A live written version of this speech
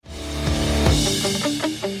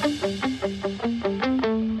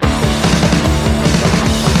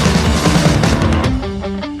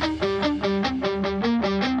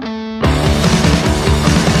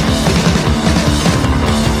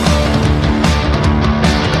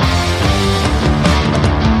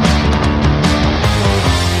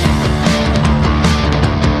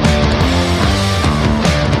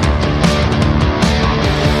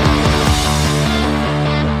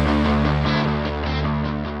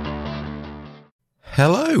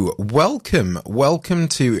Hello, welcome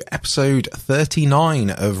to episode 39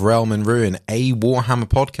 of Realm and Ruin, a Warhammer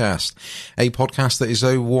podcast. A podcast that is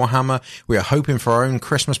over Warhammer. We are hoping for our own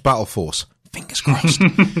Christmas battle force. Fingers crossed.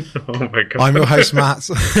 Oh my God. I'm your host, Matt,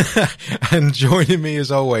 and joining me as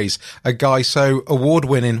always, a guy so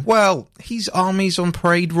award-winning, well, he's armies on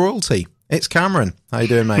parade royalty. It's Cameron. How you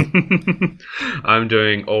doing, mate? I'm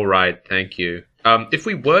doing all right, thank you. If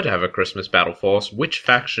we were to have a Christmas battle force, which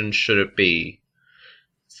faction should it be?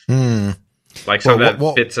 Like something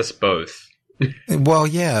that fits us both. Well,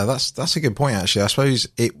 yeah, that's a good point, actually. I suppose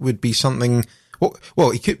it would be something...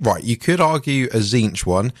 Well, you could argue a Tzeentch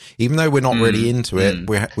one, even though we're not really into it.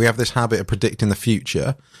 We have this habit of predicting the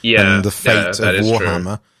future and the fate of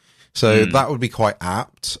Warhammer. True. So that would be quite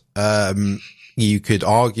apt. You could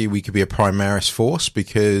argue we could be a Primaris force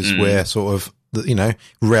because we're sort of,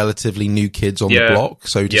 relatively new kids on the block,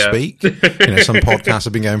 so to speak. Some podcasts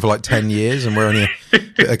have been going for like 10 years and we're only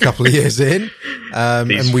a couple of years in. These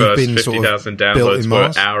and we've first been 50,000 downloads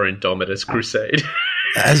were our Indomitus crusade.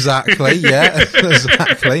 Exactly, yeah,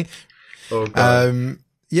 exactly. Oh, God.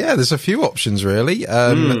 There's a few options really.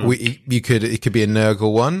 It could be a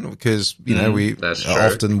Nurgle one because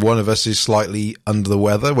often one of us is slightly under the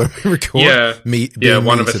weather when we record.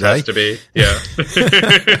 One of us today. has to be.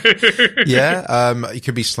 Yeah, it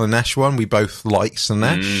could be Slaanesh one. We both like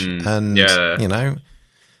Slaanesh, and I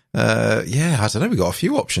don't know. We got a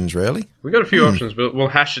few options really. We got a few options, but we'll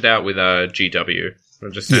hash it out with GW.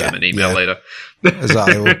 I'll just send them an email later.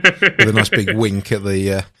 Exactly, with a nice big wink at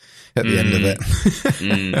the end of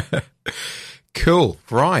it. Cool.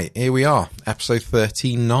 Right, here we are. Episode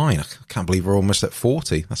 39. I can't believe we're almost at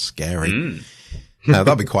 40. That's scary.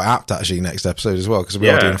 That'll be quite apt, actually, next episode as well, because we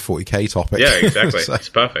are doing a 40k topic. Yeah, exactly. So, it's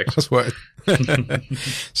perfect. That's what.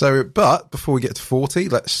 But before we get to 40,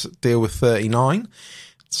 let's deal with 39.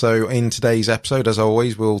 So in today's episode, as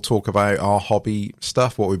always, we'll talk about our hobby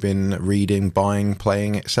stuff, what we've been reading, buying,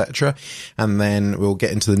 playing, etc. And then we'll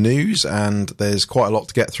get into the news, and there's quite a lot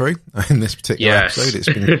to get through in this particular episode. It's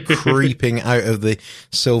been creeping out of the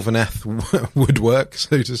Sylvaneth woodwork,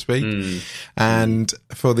 so to speak. And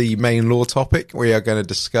for the main lore topic, we are going to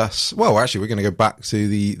discuss, we're going to go back to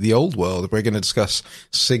the old world. We're going to discuss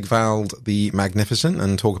Sigvald the Magnificent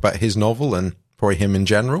and talk about his novel and probably him in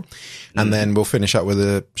general. And then we'll finish up with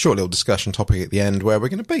a short little discussion topic at the end where we're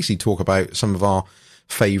going to basically talk about some of our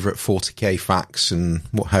favourite 40k facts and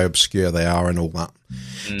how obscure they are and all that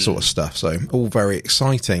sort of stuff. So all very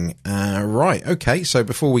exciting. Right, okay, so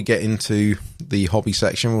before we get into the hobby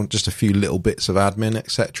section, just a few little bits of admin,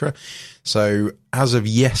 etc. So as of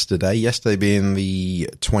yesterday being the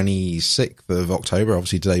 26th of October,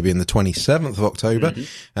 obviously today being the 27th of October,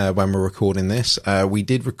 when we're recording this, we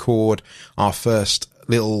did record our first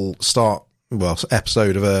little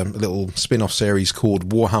episode of a little spin-off series called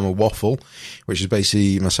Warhammer Waffle, which is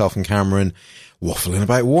basically myself and Cameron waffling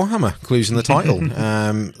about Warhammer, clues in the title.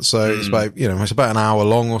 So it's about, it's about an hour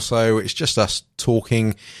long or so. It's just us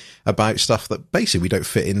talking about stuff that basically we don't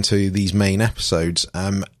fit into these main episodes.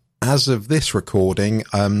 As of this recording,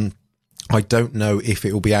 I don't know if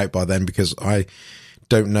it will be out by then because I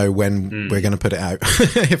don't know when we're going to put it out,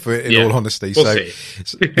 in all honesty. We'll see.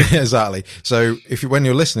 Exactly. So when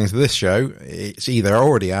you're listening to this show, it's either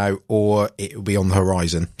already out or it will be on the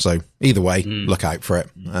horizon. So either way, look out for it.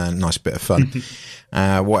 Nice bit of fun.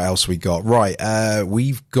 What else we got? Right.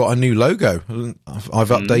 We've got a new logo. I've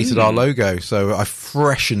updated our logo. So I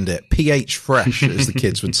freshened it. PH fresh, as the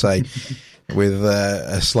kids would say, with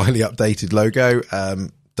a slightly updated logo.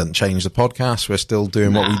 Doesn't change the podcast. We're still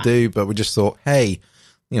doing what we do, but we just thought, hey,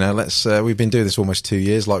 let's, we've been doing this almost 2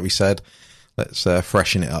 years, like we said, let's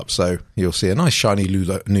freshen it up. So you'll see a nice shiny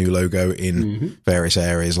new logo in various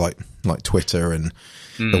areas like Twitter and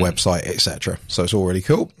the website, etc. So it's all really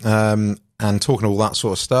cool. And talking all that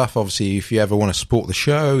sort of stuff, obviously, if you ever want to support the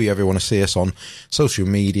show, you ever want to see us on social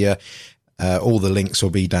media, all the links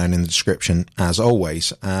will be down in the description as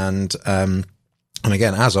always. And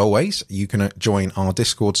again, as always, you can join our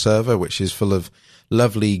Discord server, which is full of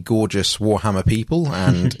lovely, gorgeous Warhammer people,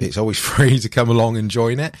 and it's always free to come along and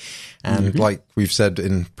join it. And like we've said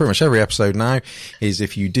in pretty much every episode now, is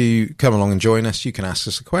if you do come along and join us, you can ask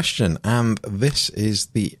us a question. And this is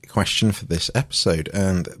the question for this episode.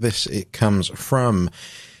 And it comes from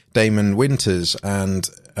Damon Winters, and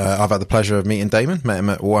I've had the pleasure of meeting Damon. Met him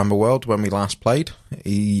at Warhammer World when we last played.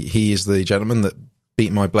 He is the gentleman that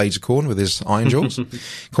beat my Blades of Khorne with his Iron Jaws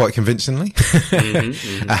quite convincingly.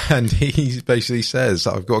 And he basically says,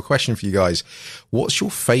 I've got a question for you guys. What's your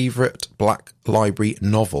favourite Black Library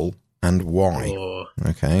novel and why? Oh.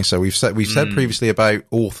 Okay, so we've said previously about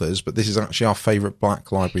authors, but this is actually our favourite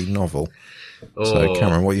Black Library novel. So,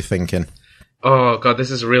 Cameron, what are you thinking? Oh, God,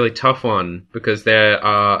 this is a really tough one, because there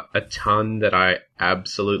are a ton that I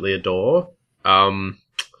absolutely adore.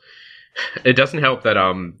 It doesn't help that,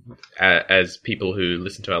 as people who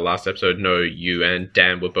listened to our last episode know, you and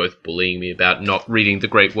Dan were both bullying me about not reading The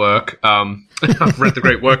Great Work. I've read The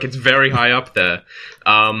Great Work. It's very high up there.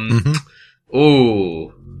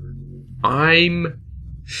 Ooh. I'm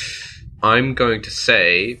going to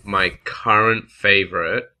say my current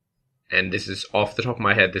favorite, and this is off the top of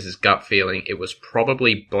my head, this is gut feeling, it was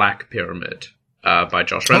probably Black Pyramid, by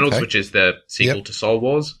Josh Reynolds, which is the sequel to Soul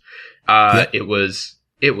Wars. It was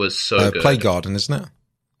so good. Playgarden, isn't it?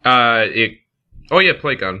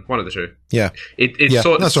 Playgarden, one of the two. Yeah. It's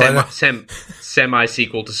sort of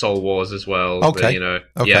semi-sequel to Soul Wars as well. Okay.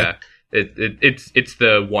 Yeah. It's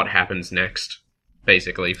the what happens next,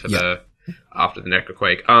 basically, for the after the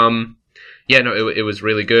Necroquake. It was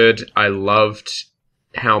really good. I loved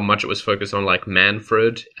how much it was focused on, like,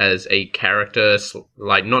 Manfred as a character,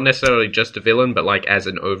 like, not necessarily just a villain, but, like, as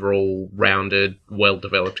an overall rounded,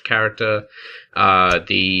 well-developed character.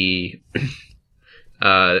 The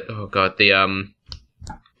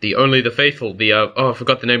Only the Faithful, I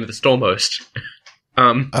forgot the name of the Stormhost.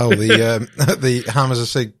 The Hammers of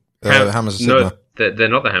Sigma. No, they're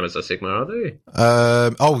not the Hammers of Sigma, are they? I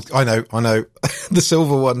know. The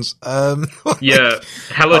silver ones. Hallowed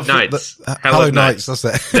Knights. Hallowed Knights, that's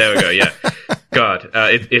it. There we go, yeah. God,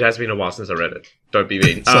 it has been a while since I read it. Don't be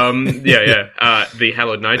mean. The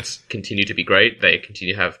Hallowed Knights continue to be great. They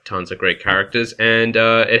continue to have tons of great characters, and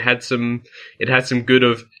it had some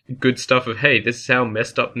good stuff of, hey, this is how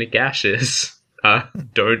messed up Nagash is.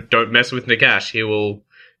 Don't mess with Nagash, he will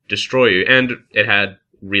destroy you. And it had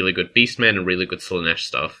really good Beastmen and really good Slaanesh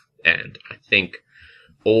stuff, and I think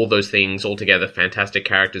all those things all together, fantastic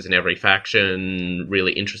characters in every faction,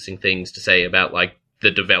 really interesting things to say about, like,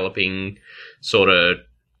 the developing sort of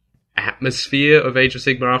atmosphere of Age of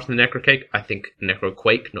Sigmar after the Necroquake. I think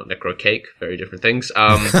Necroquake, not Necrocake, very different things.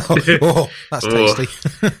 That's tasty.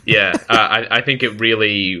 I think it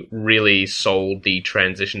really, really sold the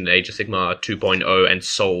transition to Age of Sigmar 2.0 and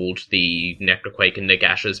sold the Necroquake and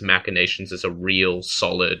Nagash's machinations as a real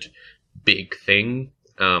solid big thing.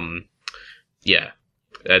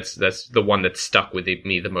 That's the one that stuck with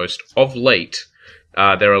me the most of late.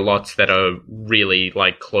 There are lots that are really,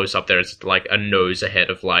 like, close up there. It's like a nose ahead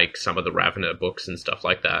of, like, some of the Ravener books and stuff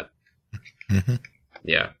like that. Mm-hmm.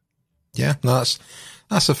 Yeah. Yeah, no,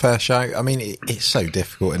 that's a fair shout. I mean, it's so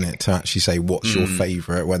difficult, isn't it, to actually say what's your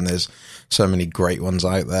favourite when there's so many great ones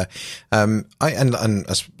out there. I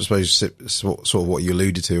suppose sort of what you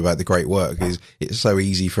alluded to about The Great Work is it's so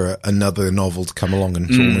easy for another novel to come along and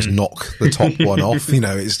to almost knock the top one off.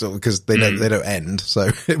 It's because they don't end. So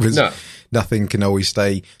it was nothing can always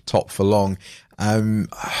stay top for long.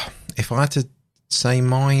 If I had to say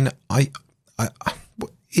mine,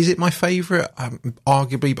 is it my favourite?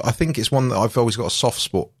 Arguably, but I think it's one that I've always got a soft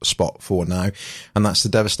spot for now, and that's The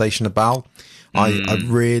Devastation of Baal. I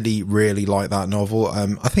really, really like that novel.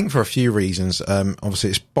 I think for a few reasons.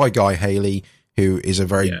 Obviously, it's by Guy Haley, who is a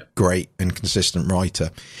very great and consistent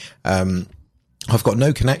writer. I've got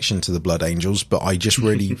no connection to the Blood Angels, but I just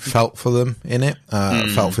really felt for them in it.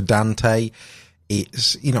 Felt for Dante.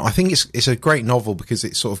 It's, I think it's a great novel because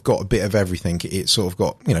it's sort of got a bit of everything. It's sort of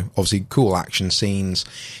got, obviously cool action scenes.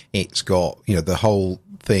 It's got, the whole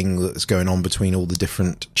thing that's going on between all the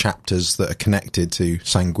different chapters that are connected to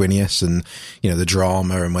Sanguinius and, the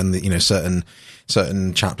drama, and when the,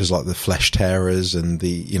 certain chapters like the Flesh Tearers and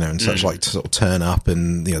the, and such like to sort of turn up,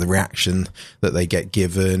 and, the reaction that they get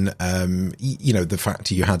given. The fact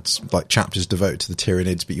that you had like chapters devoted to the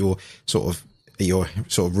Tyranids, but you're sort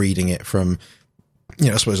of reading it from,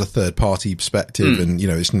 I suppose a third party perspective, and,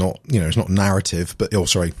 it's not narrative, but,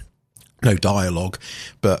 no dialogue,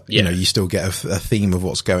 but you still get a theme of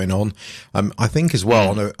what's going on. I think as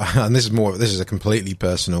well, and this is a completely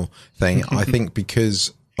personal thing. I think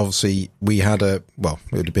because obviously we had it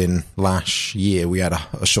would have been last year, we had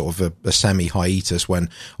a sort of a semi hiatus when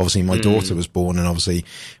obviously my daughter was born, and obviously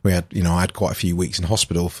we had, I had quite a few weeks in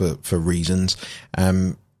hospital for reasons.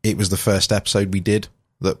 It was the first episode we did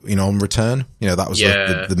that, on return, that was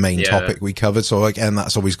the main topic we covered. So again,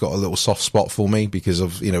 that's always got a little soft spot for me because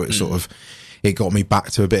of, it sort of, it got me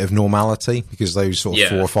back to a bit of normality, because those sort of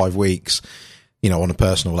 4 or 5 weeks, on a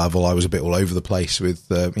personal level, I was a bit all over the place with,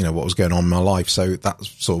 what was going on in my life. So that's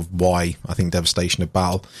sort of why I think Devastation of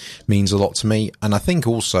Baal means a lot to me. And I think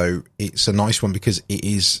also it's a nice one because it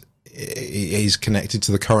is, is connected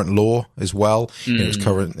to the current lore as well. It's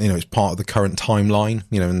current, it's part of the current timeline,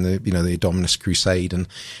 in the, the Dominus Crusade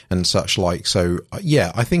and such like. So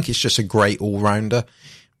yeah, I think it's just a great all-rounder.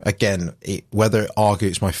 Again, whether argue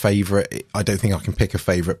it's my favorite, I don't think I can pick a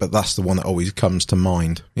favorite, but that's the one that always comes to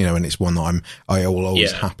mind, and it's one that I will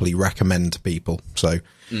always happily recommend to people. So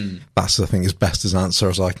that's, I think, as best as answer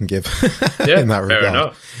as I can give in that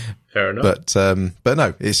regard. Fair enough. But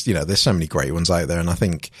no, it's, there's so many great ones out there, and I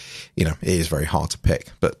think, it is very hard to pick.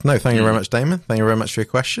 But no, thank you very much, Damon. Thank you very much for your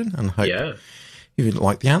question, and I hope you didn't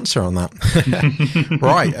like the answer on that.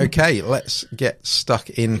 Right, okay, let's get stuck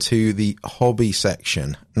into the hobby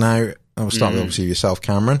section. Now, I'll start with obviously yourself,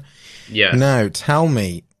 Cameron. Yeah. Now, tell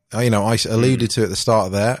me, I alluded to at the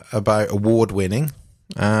start there about award winning.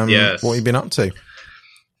 Yes. What have you been up to?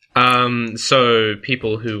 So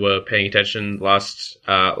people who were paying attention last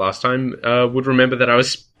time would remember that I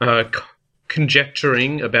was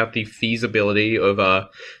conjecturing about the feasibility of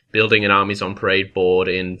building an Armies on Parade board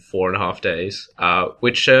in 4.5 days,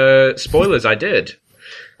 which spoilers, I did.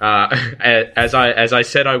 As I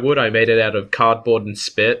said I would, I made it out of cardboard and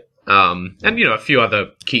spit, and a few other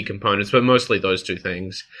key components, but mostly those two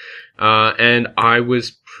things. And I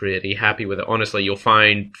was pretty happy with it. Honestly, you'll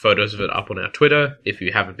find photos of it up on our Twitter if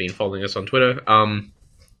you haven't been following us on Twitter.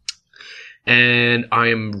 And I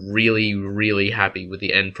am really, really happy with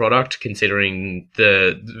the end product, considering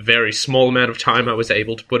the very small amount of time I was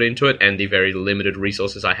able to put into it and the very limited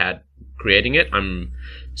resources I had creating it. I'm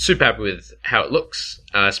super happy with how it looks,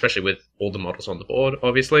 especially with all the models on the board,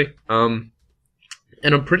 obviously. And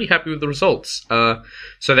I'm pretty happy with the results.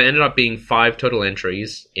 So there ended up being 5 total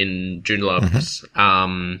entries in June Love's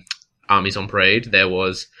Armies on Parade. There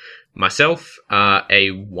was myself, a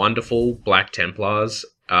wonderful Black Templars,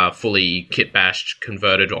 fully kit-bashed,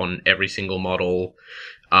 converted on every single model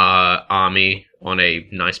army on a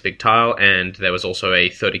nice big tile, and there was also a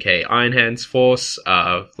 30k Iron Hands force,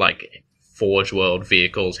 Forge World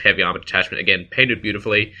vehicles, heavy armor detachment, again, painted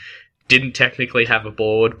beautifully. Didn't technically have a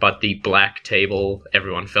board, but the black table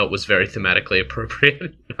everyone felt was very thematically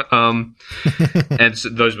appropriate. And so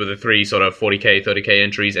those were the 3 sort of 40k, 30k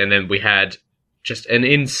entries, and then we had just an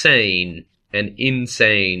insane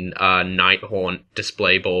Nighthaunt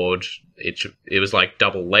display board. It was like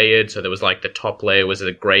double layered, so there was like the top layer was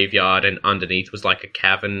a graveyard, and underneath was like a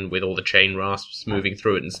cavern with all the chain rasps moving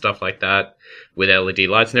through it and stuff like that, with LED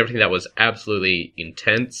lights and everything. That was absolutely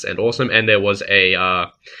intense and awesome. And there was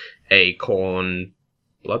a Khorne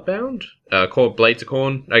Bloodbound? Called Blades of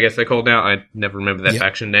Khorne, I guess they're called now. I never remember their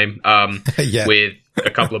faction name. With a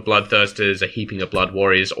couple of Bloodthirsters, a heaping of Blood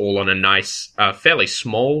Warriors, all on a nice, fairly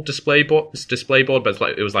small display board, but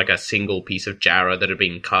it was like a single piece of Jarrah that had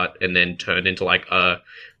been cut and then turned into like a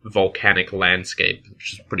volcanic landscape,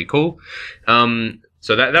 which is pretty cool.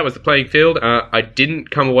 So that was the playing field. I didn't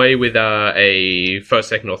come away with a first,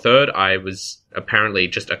 second, or third. I was apparently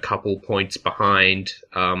just a couple points behind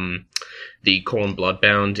the Khorne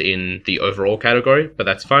Bloodbound in the overall category, but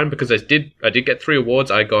that's fine because I did get 3 awards.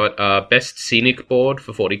 I got Best Scenic Board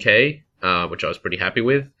for 40k, which I was pretty happy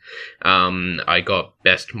with. I got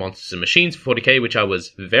Best Monsters and Machines for 40k, which I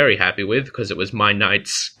was very happy with because it was my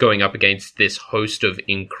knights going up against this host of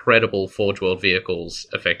incredible Forge World vehicles,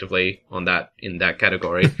 effectively in that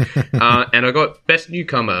category. And I got Best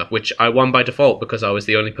Newcomer, which I won by default because I was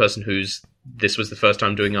the only person this was the first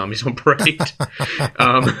time doing Armies on Parade.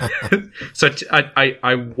 So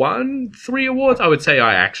I won 3 awards. I would say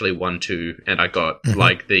I actually won 2, and I got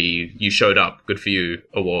like the "You Showed Up, Good for You"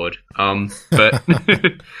 award. But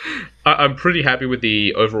I'm pretty happy with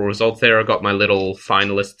the overall results there. I got my little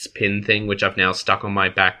finalists pin thing, which I've now stuck on my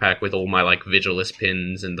backpack with all my like Vigilist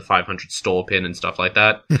pins and the 500 store pin and stuff like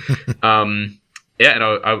that. And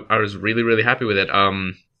I was really, really happy with it.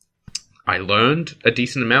 I learned a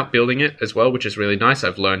decent amount building it as well, which is really nice.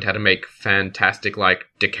 I've learned how to make fantastic, like,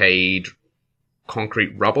 decayed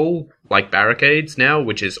concrete rubble, like barricades now,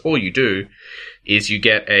 which is all you do is you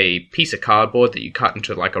get a piece of cardboard that you cut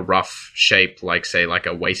into, like, a rough shape, like, say, like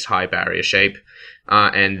a waist-high barrier shape,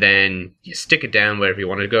 and then you stick it down wherever you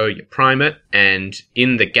want to go, you prime it, and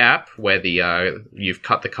in the gap where you've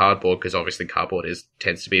cut the cardboard, because obviously cardboard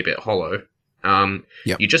tends to be a bit hollow,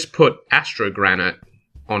 you just put astrogranite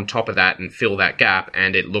on top of that and fill that gap,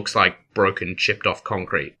 and it looks like broken, chipped off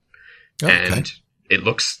concrete. And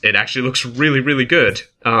it actually looks really, really good.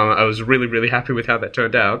 I was really, really happy with how that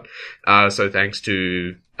turned out. So thanks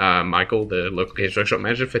to Michael, the local Games Workshop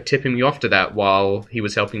manager, for tipping me off to that while he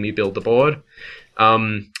was helping me build the board.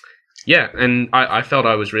 Yeah, and I felt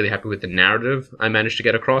I was really happy with the narrative I managed to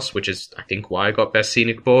get across, which is, I think, why I got Best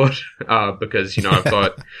Scenic Board, because,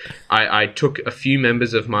 I took a few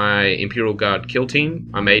members of my Imperial Guard kill team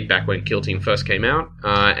I made back when kill team first came out,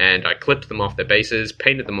 and I clipped them off their bases,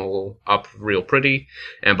 painted them all up real pretty,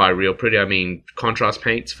 and by real pretty I mean contrast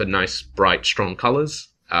paints for nice, bright, strong colors.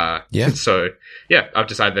 So, yeah, I've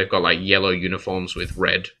decided they've got, like, yellow uniforms with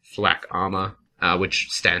red flak armor, which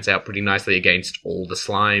stands out pretty nicely against all the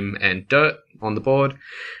slime and dirt on the board.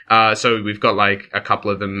 So we've got, like, a couple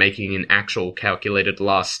of them making an actual calculated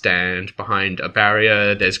last stand behind a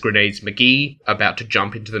barrier. There's Grenades McGee about to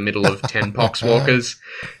jump into the middle of 10 Poxwalkers.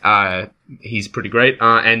 He's pretty great.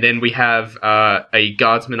 And then we have a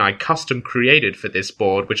guardsman I custom created for this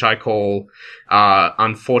board, which I call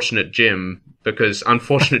Unfortunate Jim, because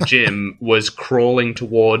Unfortunate Jim was crawling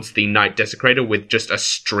towards the Night Desecrator with just a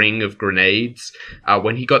string of grenades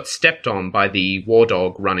when he got stepped on by the War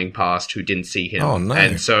Dog running past who didn't see him. Oh, no.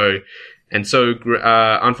 And so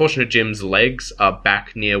Unfortunate Jim's legs are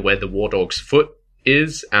back near where the War Dog's foot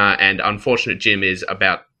is, and Unfortunate Jim is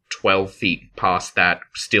about 12 feet past that,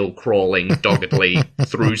 still crawling doggedly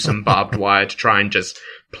through some barbed wire to try and just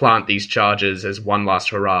plant these charges as one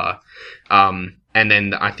last hurrah. And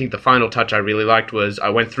then I think the final touch I really liked was I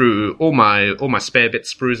went through all my spare bit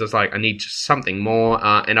sprues. I was like, I need something more.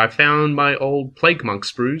 And I found my old Plague Monk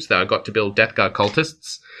sprues that I got to build Death Guard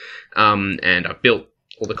cultists. And I built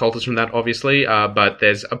all the cultists from that, obviously. But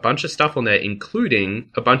there's a bunch of stuff on there, including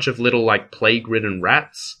a bunch of little, like, plague-ridden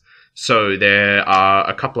rats. So there are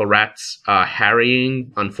a couple of rats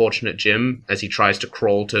harrying Unfortunate Jim as he tries to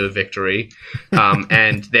crawl to victory.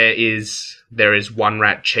 And there is one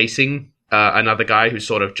rat chasing another guy who's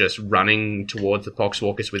sort of just running towards the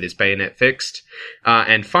Poxwalkers with his bayonet fixed.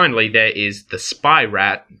 And finally, there is the spy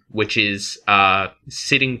rat, which is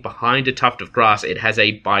sitting behind a tuft of grass. It has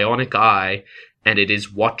a bionic eye, and it is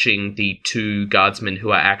watching the two guardsmen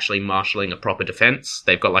who are actually marshalling a proper defense.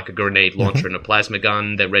 They've got, like, a grenade launcher and a plasma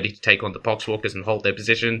gun. They're ready to take on the Poxwalkers and hold their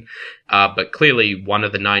position. But clearly, one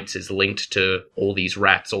of the knights is linked to all these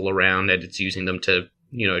rats all around, and it's using them to,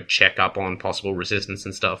 check up on possible resistance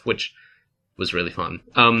and stuff, which was really fun.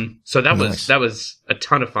 So that was a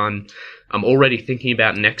ton of fun. I'm already thinking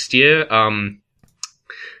about next year. I've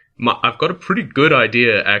got a pretty good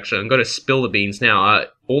idea, actually. I'm going to spill the beans now.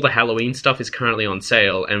 All the Halloween stuff is currently on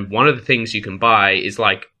sale, and one of the things you can buy is,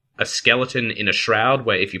 like, a skeleton in a shroud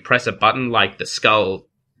where if you press a button, like, the skull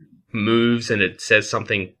moves and it says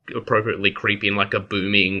something appropriately creepy in, like, a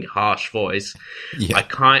booming, harsh voice. Yeah. I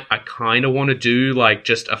kind of want to do, like,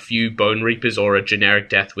 just a few Bone Reapers or a generic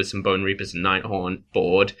death with some Bone Reapers and Nighthorn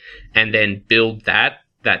board, and then build that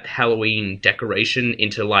Halloween decoration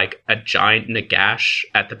into, like, a giant Nagash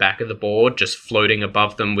at the back of the board, just floating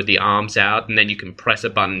above them with the arms out, and then you can press a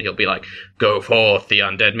button, he'll be like, "Go forth, the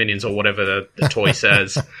undead minions," or whatever the toy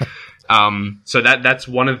says. So that's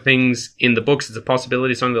one of the things in the books. It's a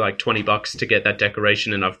possibility. It's only like $20 to get that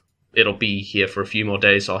decoration, and it'll be here for a few more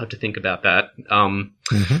days, so I'll have to think about that.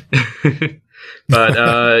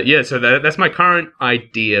 But yeah, so that's my current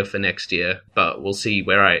idea for next year, but we'll see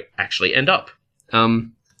where I actually end up.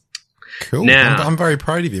 Cool. Now, I'm very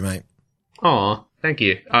proud of you, mate. Aw, thank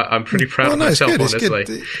you. I'm pretty proud of myself,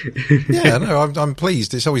 honestly. Yeah, no, I'm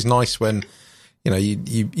pleased. It's always nice when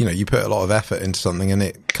you put a lot of effort into something and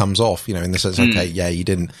it comes off. In the sense, okay, yeah, you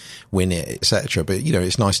didn't win it, etc. But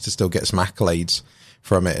it's nice to still get some accolades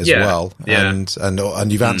from it as well. Yeah.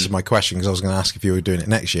 And you've answered my question, because I was going to ask if you were doing it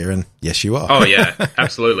next year, and yes, you are. Oh yeah,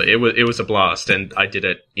 absolutely. It was a blast, and I did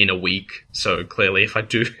it in a week. So clearly,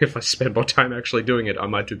 if I spend more time actually doing it, I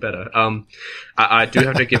might do better. I do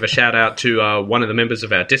have to give a shout out to one of the members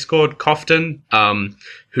of our Discord, Cofton,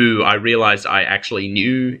 who I realized I actually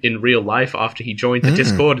knew in real life after he joined the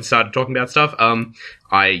Discord and started talking about stuff.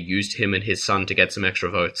 I used him and his son to get some extra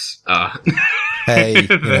votes. Hey,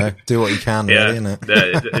 do what you can, really, isn't it?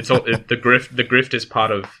 The grift is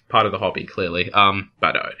part of the hobby, clearly.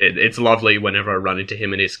 But it's lovely whenever I run into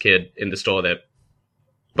him and his kid in the store. They're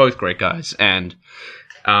both great guys, and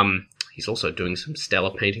he's also doing some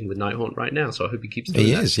stellar painting with Nighthorn right now, so I hope he keeps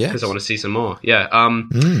doing that. Because I want to see some more. Yeah.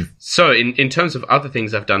 So in terms of other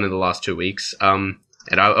things I've done in the last 2 weeks,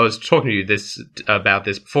 and I was talking to you about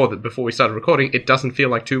this before we started recording. It doesn't feel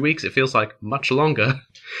like 2 weeks. It feels like much longer.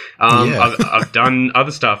 I've done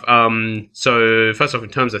other stuff. So first off, in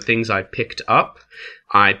terms of things I picked up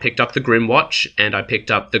the Grimwatch and I picked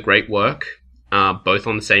up the Great Work, both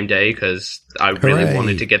on the same day, because I really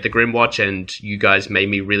wanted to get the Grimwatch, and you guys made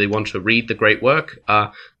me really want to read the Great Work.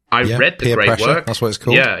 I read the Peer great pressure, work. that's what it's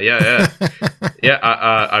called. Yeah. Yeah,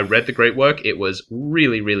 I read the great work. It was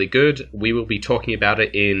really, really good. We will be talking about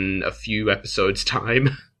it in a few episodes'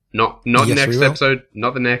 time. Not Yes, next we will. episode,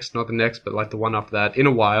 not the next, but like the one after that, in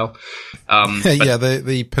a while.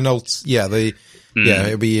 The penult.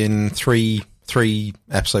 It'll be in three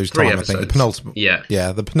episodes time. I think the penultimate.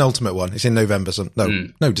 Yeah, the penultimate one. It's in November.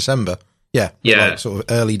 No, December. Yeah, like sort of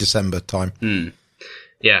early December time.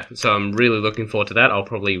 Yeah, so I'm really looking forward to that. I'll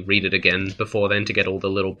probably read it again before then to get all the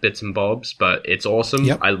little bits and bobs, but it's awesome.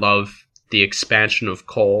 Yep. I love the expansion of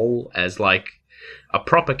Cole as like a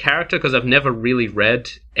proper character, because I've never really read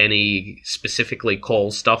any specifically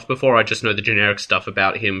Cole stuff before. I just know the generic stuff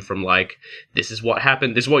about him from like, this is what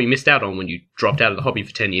happened, this is what you missed out on when you dropped out of the hobby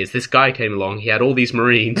for 10 years. This guy came along, he had all these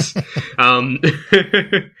Marines. But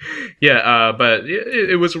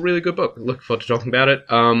it was a really good book. Looking forward to talking about it.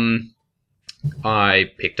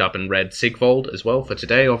 I picked up and read Sigvald as well for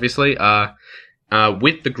today, obviously.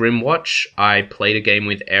 With the Grimwatch, I played a game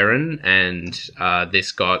with Erin, and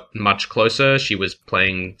this got much closer. She was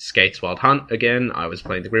playing Skate's Wild Hunt again. I was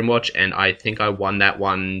playing the Grimwatch, and I think I won that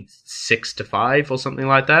one 6-5 or something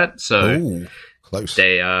like that. So Ooh, close.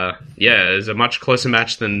 it was a much closer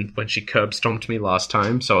match than when she curb stomped me last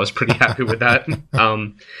time. So I was pretty happy with that.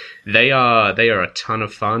 They are a ton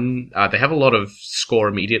of fun. They have a lot of score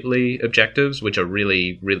immediately objectives, which are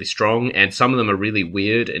really, really strong, and some of them are really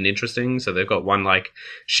weird and interesting. So they've got one like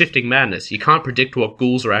Shifting Madness. You can't predict what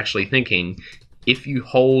ghouls are actually thinking. If you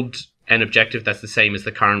hold an objective that's the same as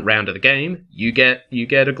the current round of the game, you get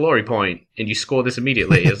a glory point, and you score this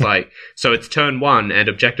immediately. It's like, so it's turn 1, and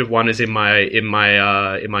objective 1 is in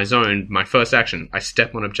my zone. My first action, I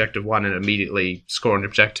step on objective 1 and immediately score an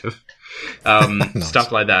objective. Nice.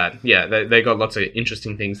 Stuff like that. Yeah, they got lots of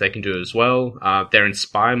interesting things they can do as well. Their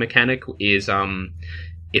Inspire mechanic is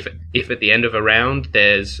if at the end of a round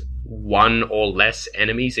there's one or less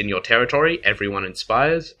enemies in your territory, everyone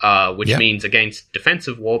inspires, which means against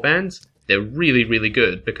defensive warbands, they're really, really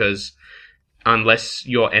good, because unless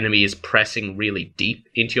your enemy is pressing really deep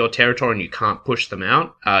into your territory and you can't push them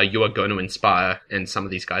out, you are going to inspire, and some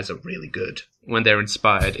of these guys are really good when they're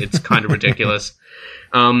inspired. It's kind of ridiculous.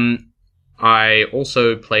 I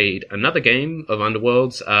also played another game of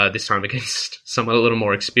Underworlds, this time against someone a little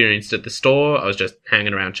more experienced at the store. I was just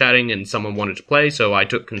hanging around chatting, and someone wanted to play, so I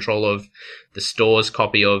took control of the store's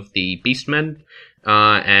copy of the Beastmen,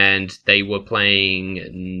 and they were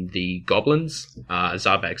playing the Goblins,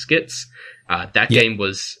 Zarbag Skits. That game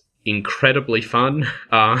was incredibly fun.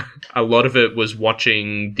 A lot of it was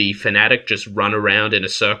watching the Fanatic just run around in a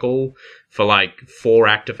circle for like 4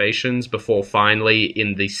 activations before finally,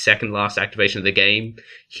 in the second last activation of the game,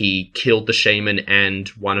 he killed the Shaman and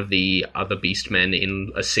one of the other Beastmen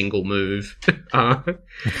in a single move.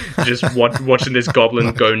 Just watching this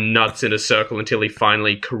Goblin go nuts in a circle until he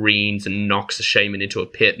finally careens and knocks the Shaman into a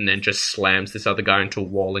pit, and then just slams this other guy into a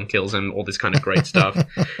wall and kills him. All this kind of great stuff.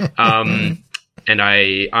 And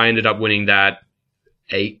I ended up winning that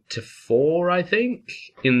 8-4, I think,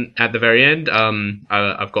 at the very end.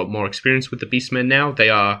 I've got more experience with the Beastmen now. They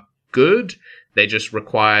are good. They just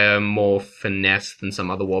require more finesse than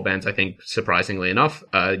some other warbands, I think, surprisingly enough.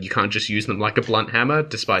 You can't just use them like a blunt hammer,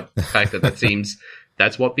 despite the fact that seems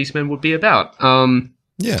that's what Beastmen would be about.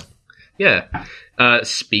 Yeah.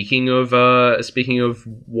 Speaking of Warhammer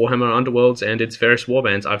Underworlds and its various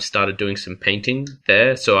warbands, I've started doing some painting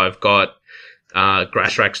there. So I've got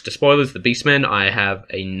Grashrak's Despoilers, the Beastmen. I have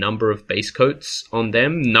a number of base coats on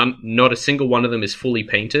them. Not a single one of them is fully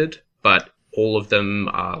painted, but all of them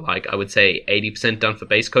are, like, I would say 80% done for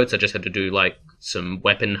base coats. I just had to do like some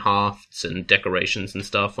weapon hafts and decorations and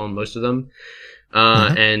stuff on most of them.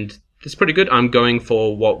 And it's pretty good. I'm going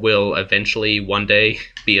for what will eventually one day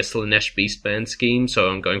be a Slanesh Beastman scheme. So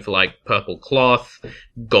I'm going for like purple cloth,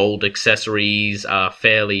 gold accessories,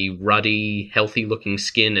 fairly ruddy, healthy looking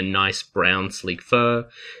skin, and nice brown sleek fur.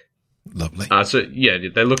 Lovely. So yeah,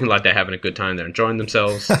 they're looking like they're having a good time. They're enjoying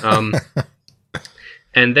themselves.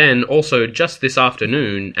 And then also just this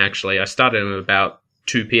afternoon, actually, I started at about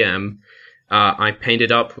 2 p.m. I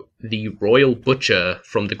painted up the Royal Butcher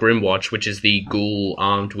from the Grimwatch, which is the ghoul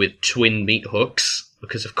armed with twin meat hooks,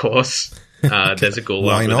 because of course there's a ghoul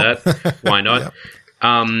armed with that. Why not? Yep.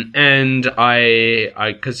 And I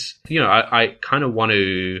kind of want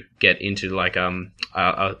to get into like,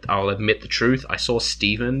 I'll admit the truth. I saw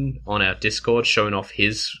Steven on our Discord showing off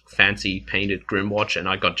his fancy painted Grimwatch, and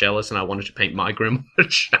I got jealous and I wanted to paint my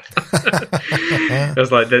Grimwatch. I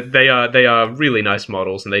was like, they are really nice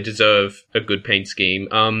models and they deserve a good paint scheme.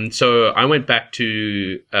 So I went back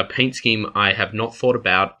to a paint scheme I have not thought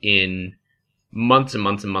about in months and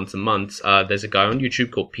months and months and months. There's a guy on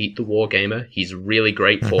YouTube called Pete the Wargamer. He's really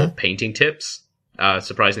great for painting tips.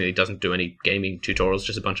 Surprisingly, he doesn't do any gaming tutorials,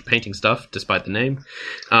 just a bunch of painting stuff, despite the name.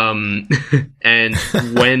 And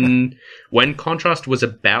when Contrast was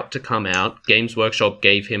about to come out, Games Workshop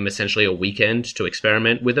gave him essentially a weekend to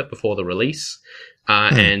experiment with it before the release.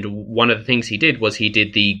 And one of the things he did was he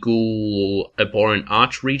did the Ghoul Abhorrent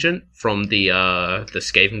Archregent from the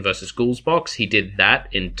Skaven vs. Ghouls box. He did that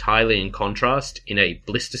entirely in Contrast in a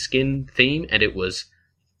blister skin theme, and it was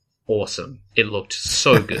awesome. It looked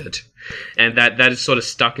so good. And that is sort of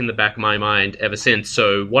stuck in the back of my mind ever since.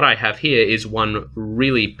 So what I have here is one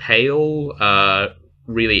really pale,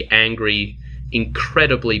 really angry,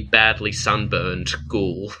 incredibly badly sunburned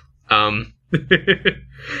ghoul. So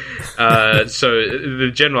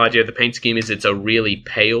the general idea of the paint scheme is it's a really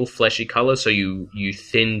pale, fleshy color, so you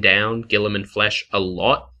thin down Gilliman flesh a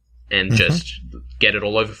lot and just get it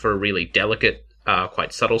all over for a really delicate,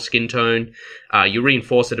 quite subtle skin tone. You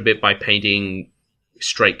reinforce it a bit by painting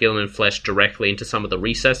straight Gilliman flesh directly into some of the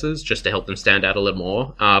recesses just to help them stand out a little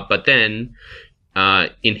more. But then,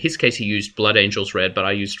 in his case, he used Blood Angels red, but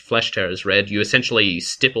I used Flesh Terrors red. You essentially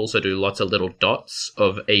stipple, so do lots of little dots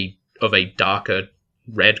of a darker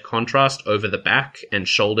red contrast over the back and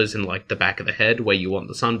shoulders and like the back of the head where you want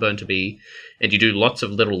the sunburn to be, and you do lots of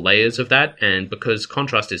little layers of that. And because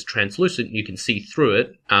contrast is translucent, you can see through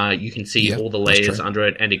it. You can see all the layers under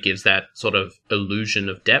it, and it gives that sort of illusion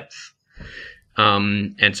of depth.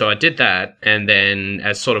 And so I did that, and then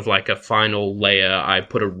as sort of like a final layer, I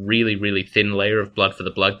put a really, really thin layer of Blood for the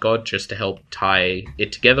Blood God just to help tie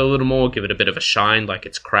it together a little more, give it a bit of a shine, like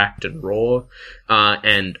it's cracked and raw.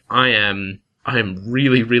 And I am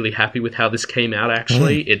really, really happy with how this came out,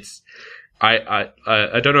 actually. It's, I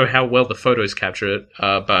don't know how well the photos capture it,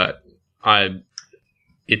 but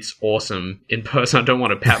it's awesome in person. I don't want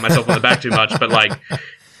to pat myself on the back too much, but like,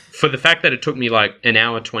 for the fact that it took me like an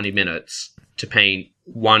hour, 20 minutes to paint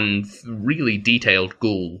one really detailed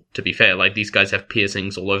ghoul, to be fair, like these guys have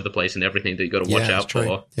piercings all over the place and everything that you got to watch out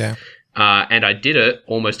for. Yeah. And I did it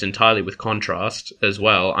almost entirely with contrast as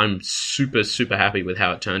well. I'm super, super happy with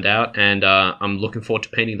how it turned out, and I'm looking forward to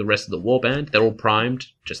painting the rest of the warband. They're all primed,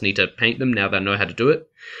 just need to paint them now that I know how to do it.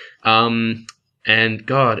 And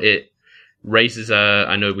God, it raises,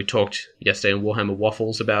 I know we talked yesterday in Warhammer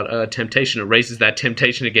Waffles about temptation. It raises that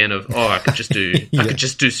temptation again of, I could just do, I could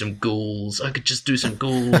just do some ghouls. I could just do some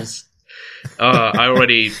ghouls. I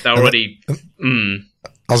already.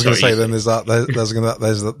 I was going to say then there's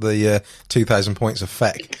the 2,000 points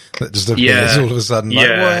effect that just appears all of a sudden. Like,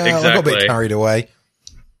 exactly. I got a bit carried away.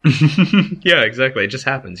 Yeah, exactly. It just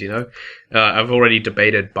happens, you know. I've already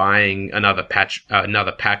debated buying another pack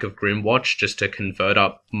of Grimwatch just to convert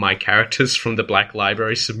up my characters from the Black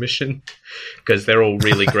Library submission, because they're all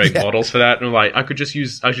really great models for that. And I'm like, I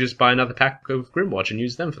should just buy another pack of Grimwatch and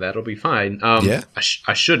use them for that. It'll be fine.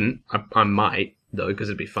 I shouldn't. I might though, because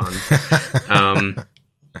it'd be fun.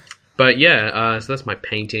 But yeah, so that's my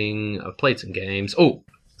painting. I've played some games. Oh,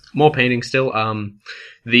 more painting still.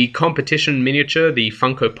 The competition miniature, the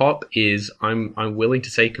Funko Pop, is I'm willing to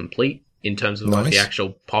say complete in terms of like the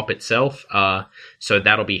actual pop itself. So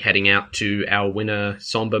that'll be heading out to our winner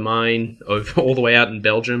Somber Mine all the way out in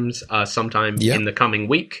Belgium sometime in the coming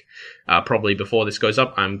week. Probably before this goes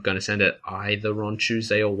up. I'm going to send it either on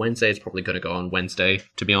Tuesday or Wednesday. It's probably going to go on Wednesday,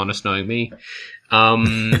 to be honest, knowing me.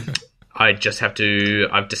 I just have to,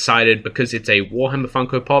 I've decided, because it's a Warhammer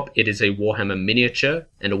Funko Pop, it is a Warhammer miniature,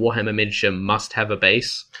 and a Warhammer miniature must have a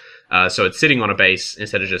base. So it's sitting on a base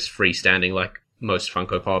instead of just freestanding like most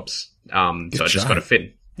Funko Pops. So I just got to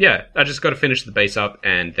finish the base up,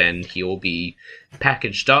 and then he will be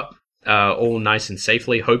packaged up, all nice and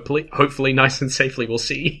safely, hopefully nice and safely, we'll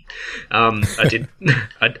see. I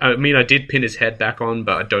did pin his head back on,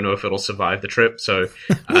 but I don't know if it'll survive the trip, so,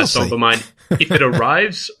 Somber Mine, if it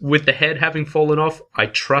arrives with the head having fallen off, I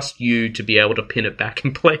trust you to be able to pin it back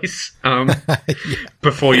in place,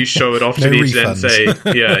 before you show it off to the internet and say,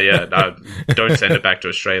 don't send it back to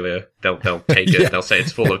Australia. They'll take it. They'll say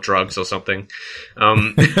it's full of drugs or something. But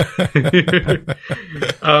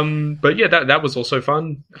yeah, that was also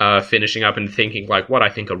fun. Finishing up and thinking like what I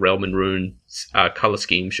think a Realm and Ruin color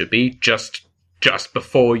scheme should be, just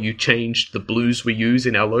before you changed the blues we use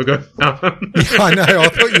in our logo. I know, I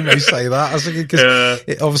thought you may say that. I was thinking, because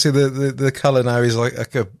obviously the colour now is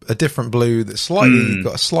like a different blue that's slightly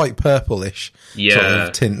got a slight purplish sort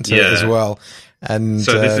of tint to it as well. And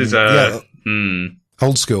so this is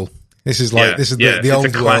old school. This is like the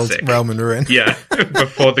old world Realm and Ruin. Yeah,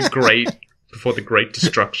 before the great before the Great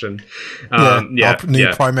Destruction. Our new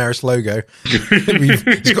Primaris logo.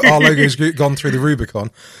 Our logo's gone through the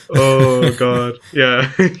Rubicon. Oh God,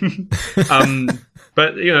 yeah.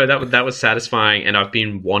 But that was satisfying, and I've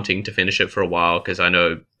been wanting to finish it for a while because I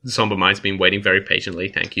know Somber Mind's been waiting very patiently.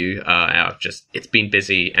 Thank you. It's been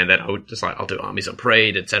busy, and then I'll do Armies on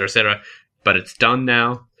Parade, etc., etc. But it's done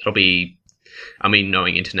now. It'll be. I mean,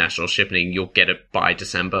 knowing international shipping, you'll get it by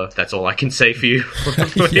December. That's all I can say for you.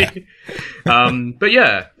 But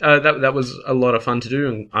yeah, that was a lot of fun to do,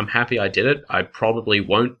 and I'm happy I did it. I probably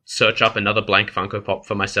won't search up another blank Funko Pop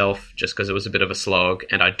for myself, just because it was a bit of a slog,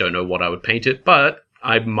 and I don't know what I would paint it. But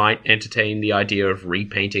I might entertain the idea of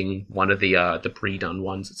repainting one of the pre-done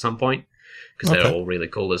ones at some point, because they're all really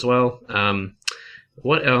cool as well.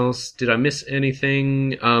 What else? Did I miss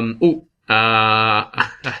anything?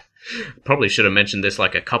 Probably should have mentioned this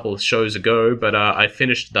like a couple of shows ago, but I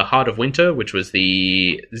finished The Heart of Winter, which was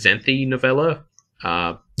the Xanthi novella.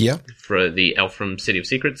 For the elf from City of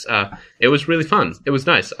Secrets. It was really fun. It was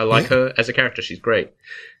nice. I like her as a character. She's great.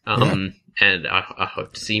 And I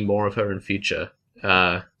hope to see more of her in future.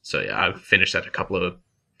 So yeah, I finished that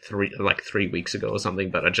 3 weeks ago or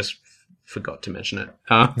something, but I just forgot to mention it.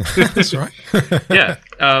 That's right. Yeah.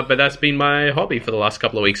 But that's been my hobby for the last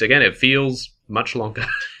couple of weeks. Again, it feels much longer.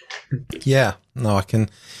 Yeah, no, I can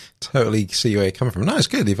totally see where you're coming from. No, it's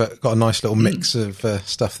good. You've got a nice little mix of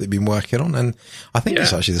stuff that you've been working on, and I think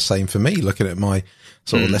it's actually the same for me, looking at my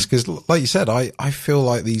sort of list, because like you said, I feel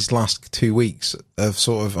like these last 2 weeks of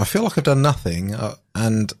I feel like I've done nothing,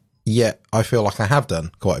 and yet I feel like I have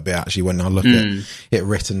done quite a bit, actually, when I look at it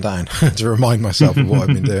written down to remind myself of what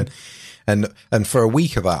I've been doing. And for a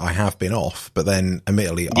week of that, I have been off, but then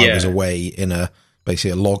admittedly, I was away in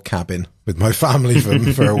basically a log cabin with my family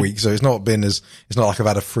for a week. So it's not like I've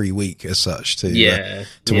had a free week as such to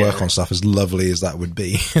work on stuff, as lovely as that would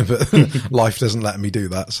be. But life doesn't let me do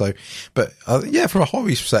that. So, but from a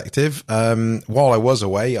hobby perspective, while I was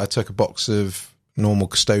away, I took a box of normal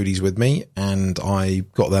Custodies with me, and I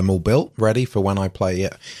got them all built ready for when I play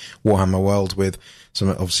at Warhammer World with some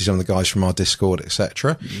of the guys from our Discord,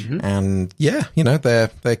 etc. And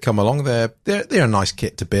they come along. They're a nice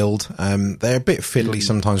kit to build. They're a bit fiddly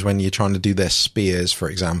sometimes when you're trying to do their spears, for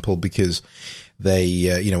example, because they,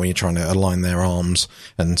 when you're trying to align their arms,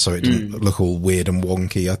 and so it didn't look all weird and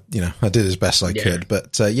wonky. I did as best I could,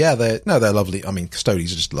 but they're lovely. I mean,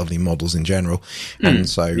 Custodies are just lovely models in general, and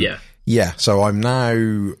so. Yeah, so I'm now,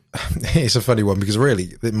 it's a funny one because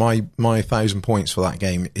really my 1,000 points for that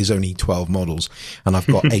game is only 12 models, and I've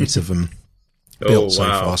got 8 of them built so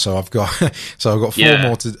far. So I've got 4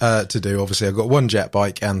 more to do. Obviously I've got 1 jet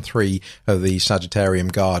bike and 3 of the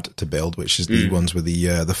Sagittarium Guard to build, which is the ones with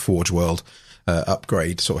the Forge World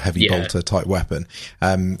upgrade, sort of heavy bolter type weapon.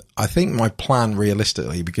 I think my plan,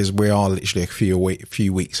 realistically, because we are literally a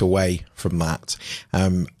few weeks away from that,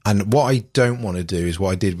 and what I don't want to do is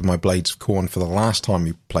what I did with my Blades of Khorne for the last time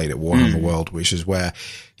we played at Warhammer World, which is where,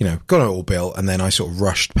 got it all built, and then I sort of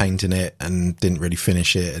rushed painting it and didn't really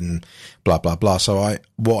finish it, and blah, blah, blah. So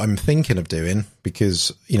what I'm thinking of doing,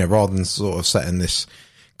 because, rather than sort of setting this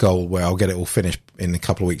goal where I'll get it all finished in a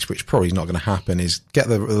couple of weeks, which probably is not going to happen, is get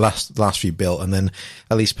the last few built, and then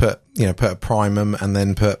at least put a primum, and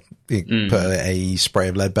then put a spray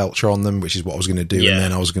of lead belcher on them, which is what I was going to do, and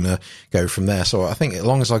then I was going to go from there. So I think as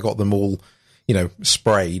long as I got them all,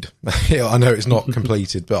 sprayed, I know it's not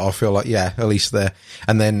completed, but I feel like, at least they're,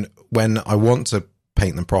 and then when I want to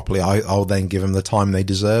paint them properly, I'll then give them the time they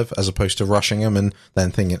deserve, as opposed to rushing them and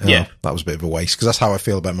then thinking, that was a bit of a waste. Because that's how I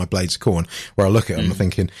feel about my Blades of Khorne, where I look at them and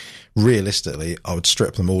thinking, realistically, I would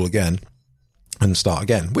strip them all again and start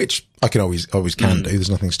again, which I can always can do. There's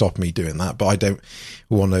nothing stopping me doing that, but I don't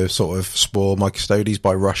want to sort of spoil my Custodies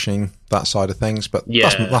by rushing that side of things. But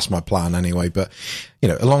that's my plan anyway. But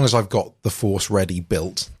as long as I've got the Force ready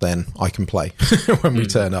built, then I can play when we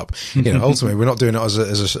turn up. Ultimately, we're not doing it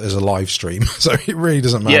as a live stream, so it really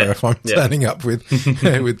doesn't matter if I'm turning up with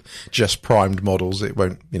with just primed models. It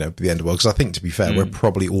won't be the end of the world. Because I think, to be fair, we're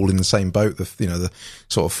probably all in the same boat. The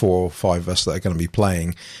sort of 4 or 5 of us that are going to be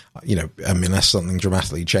playing. Unless something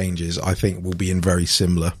dramatically changes, I think we'll be in very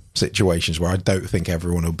similar situations where I don't think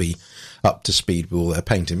everyone will be up to speed with all their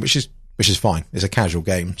painting, which is fine. It's a casual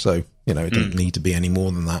game, so it doesn't need to be any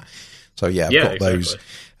more than that. So I've got those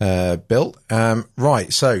built.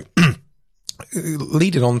 Right, so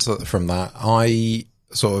leading on from that, I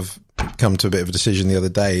sort of come to a bit of a decision the other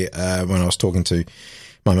day when I was talking to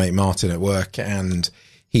my mate Martin at work, and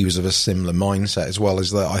he was of a similar mindset as well,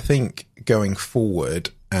 as that I think going forward,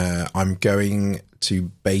 I'm going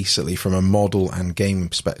to basically, from a model and gaming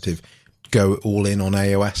perspective, go all in on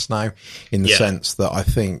AOS now, in the sense that I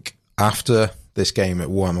think after this game at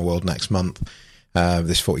Warhammer World next month,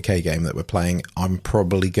 this 40k game that we're playing, I'm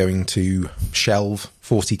probably going to shelve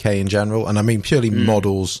 40k in general, and I mean purely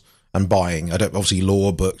models and buying. I don't, obviously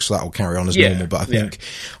lore books, that will carry on as normal, but I think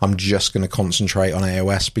I'm just going to concentrate on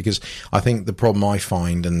AOS, because I think the problem I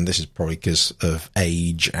find, and this is probably because of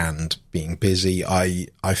age and being busy, I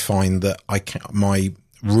find that my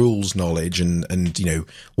rules knowledge and you know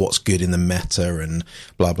what's good in the meta and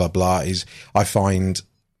blah blah blah is, I find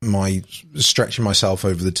my stretching myself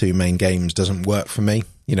over the two main games doesn't work for me.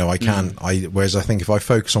 You know, whereas I think if I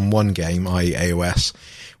focus on one game, AOS,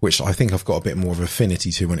 which I think I've got a bit more of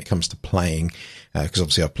affinity to when it comes to playing, because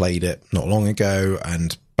obviously I played it not long ago,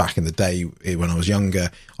 and back in the day when I was younger,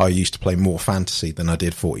 I used to play more fantasy than I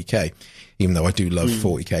did 40k, even though I do love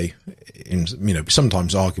 40k, you know,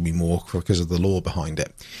 sometimes arguably more because of the lore behind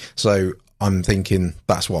it. So I'm thinking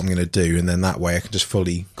that's what I'm going to do, and then that way I can just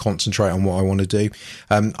fully concentrate on what I want to do.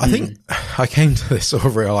 I think I came to this sort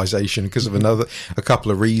of realization because of a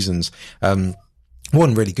couple of reasons.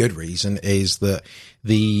 One really good reason is that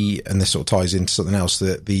and this sort of ties into something else,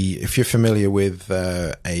 that if you're familiar with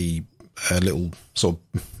a little sort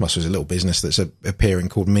of, I suppose, a little business that's appearing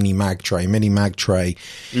called Mini Mag Tray. Mini Mag Tray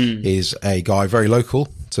is a guy very local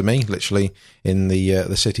to me, literally in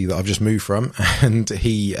the city that I've just moved from, and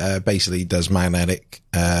he basically does magnetic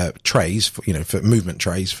trays for movement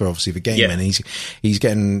trays for obviously the game, and he's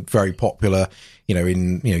getting very popular.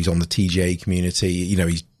 He's on the TGA community.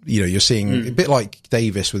 You're seeing a bit like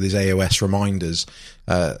Davis with his AOS reminders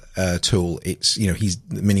tool. It's he's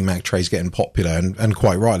Mini Mag Tray's getting popular, and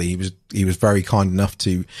quite rightly. He was very kind enough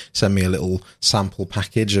to send me a little sample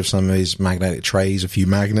package of some of his magnetic trays, a few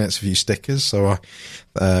magnets, a few stickers. So I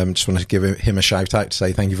just want to give him a shout out to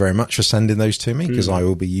say thank you very much for sending those to me, because I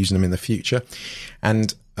will be using them in the future.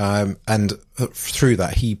 And through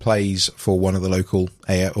that, he plays for one of the local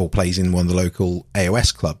plays in one of the local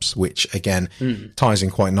AOS clubs, which again ties in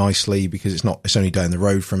quite nicely because it's only down the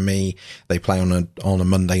road from me. They play on a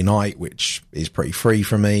Monday night, which is pretty free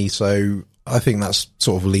for me. So I think that's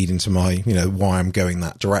sort of leading to my, why I'm going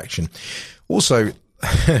that direction. Also,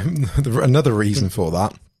 another reason for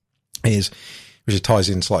that is, which ties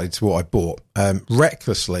in slightly to what I bought,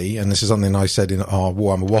 recklessly, and this is something I said in our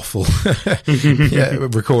Warhammer Waffle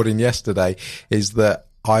recording yesterday, is that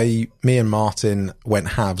me and Martin went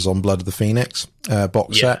halves on Blood of the Phoenix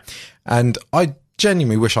box set, and I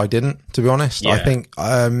genuinely wish I didn't, to be honest. I think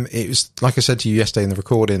it was, like I said to you yesterday in the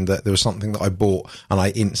recording, that there was something that I bought and I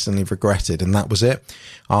instantly regretted, and that was it.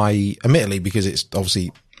 Admittedly, because it's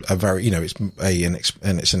obviously a very, it's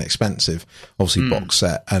an expensive, obviously, box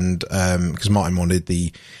set, and because Martin wanted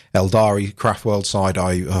the Eldari Craftworld side,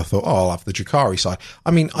 I thought, I'll have the Drakari side.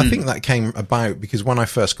 I mean, I think that came about because when I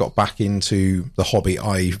first got back into the hobby,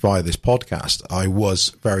 via this podcast, I was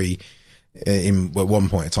very, at one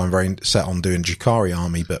point in time, very set on doing Drakari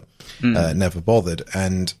army, but never bothered.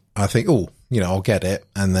 And I think, I'll get it,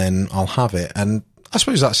 and then I'll have it. And I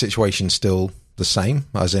suppose that situation's still the same,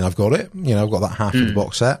 as in I've got it, I've got that half of the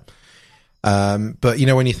box set. But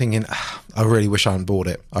when you're thinking, I really wish I hadn't bought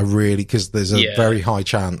it, because there's a very high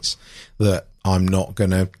chance that I'm not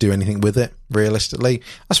going to do anything with it, realistically.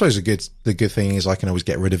 I suppose the good thing is I can always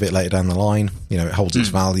get rid of it later down the line. It holds its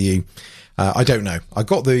value. I don't know. I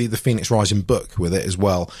got the Phoenix Rising book with it as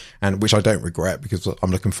well, and which I don't regret because I'm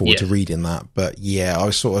looking forward to reading that. But I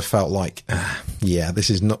sort of felt like,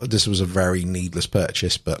 this was a very needless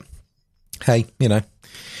purchase, but hey,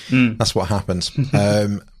 that's what happens.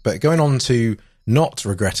 But going on to not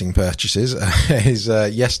regretting purchases is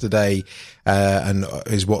yesterday, and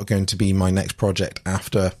is what going to be my next project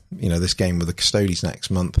after this game with the Custodies next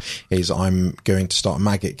month, is I'm going to start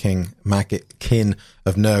Maggot Kin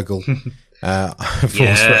of Nurgle for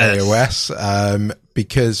AOS,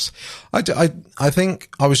 because I think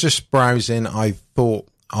I was just browsing. I thought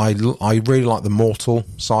I really like the mortal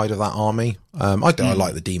side of that army. I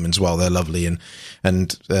like the demons well. They're lovely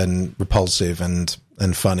and repulsive and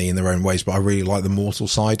funny in their own ways, but I really like the mortal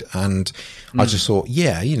side. And I just thought,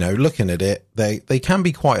 looking at it, they can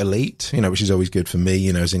be quite elite, which is always good for me,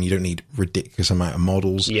 as in you don't need ridiculous amount of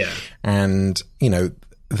models. Yeah. And,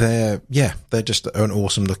 they're just an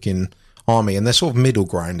awesome looking army, and they're sort of middle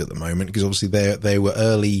ground at the moment, because obviously they were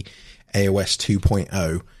early AOS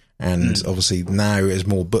 2.0. And obviously now, as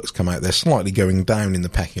more books come out, they're slightly going down in the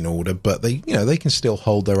pecking order, but they can still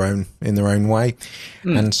hold their own in their own way.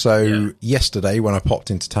 And so yesterday, when I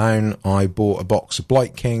popped into town, I bought a box of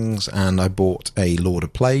Blight Kings and I bought a Lord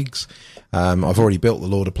of Plagues. I've already built the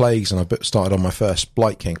Lord of Plagues and I started on my first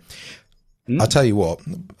Blight King. I'll tell you what,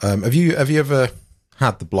 have you ever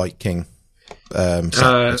had the Blight King set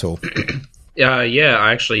at all? Yeah,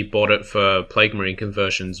 I actually bought it for Plague Marine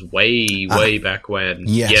conversions way back when.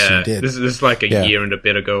 Yes, yeah, you did. This is like a year and a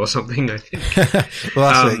bit ago or something, I think.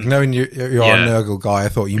 Well, that's it. Knowing you're a Nurgle guy, I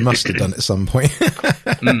thought you must have done it at some point.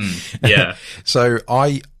 Yeah. So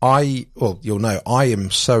well, you'll know, I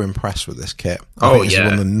am so impressed with this kit. I think it's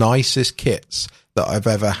one of the nicest kits that I've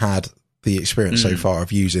ever had the experience so far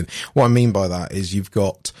of using. What I mean by that is you've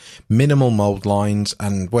got minimal mold lines,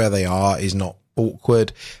 and where they are is not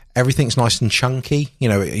awkward. Everything's nice and chunky. You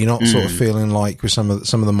know, you're not sort of feeling like with some of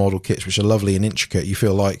the model kits, which are lovely and intricate, you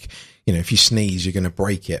feel like, you know, if you sneeze, you're going to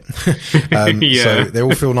break it. So they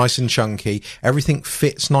all feel nice and chunky. Everything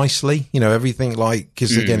fits nicely. You know, everything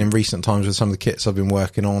because again, in recent times with some of the kits I've been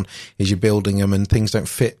working on, is you're building them and things don't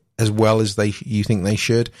fit as well as you think they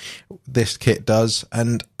should. This kit does,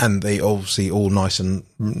 and they obviously all nice and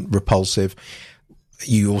repulsive.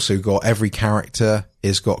 You also got every character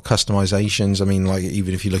has got customizations. I mean, like,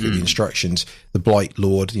 even if you look at the instructions, the Blight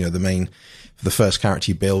Lord, you know, the first character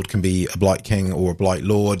you build can be a Blight King or a Blight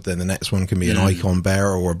Lord. Then the next one can be an Icon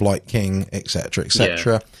Bearer or a Blight King, etc.,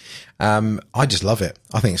 etc. I just love it.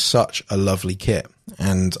 I think it's such a lovely kit,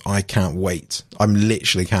 and I can't wait. I'm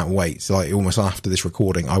literally can't wait. Like, almost after this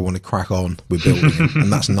recording, I want to crack on with building them,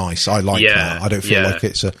 and that's nice. I like that. I don't feel like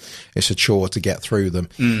it's a chore to get through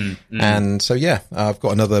them. And so I've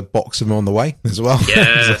got another box of them on the way as well.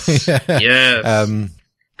 Yes, yes.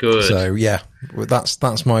 Good. So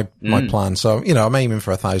that's my plan. So, you know, I'm aiming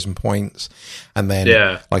for 1,000 points, and then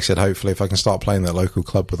like I said, hopefully if I can start playing that local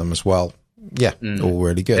club with them as well. All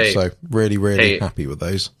really good. Hey, so really happy with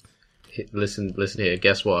those. Listen here.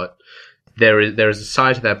 Guess what? There is a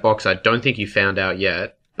side to that box I don't think you found out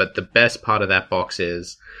yet, but the best part of that box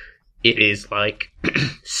is it is like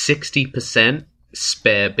 60%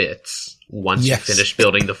 spare bits once you finish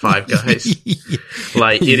building the 5 guys.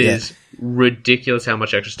 Like, it is ridiculous how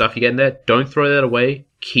much extra stuff you get in there. Don't throw that away.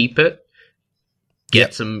 Keep it.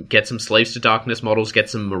 Get some Slaves to Darkness models. Get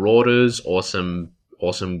some Marauders or some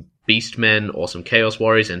Beastmen or some Chaos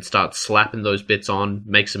Warriors, and start slapping those bits on.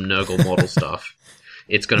 Make some Nurgle model stuff.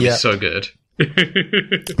 It's going to be so good.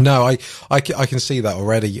 No, I can see that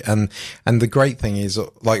already, and the great thing is,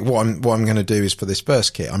 like, what I'm going to do is, for this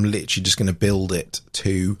first kit, I'm literally just going to build it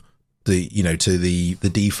to the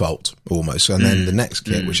default almost, and then the next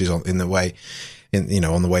kit, which is on the way in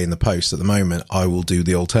the post at the moment, I will do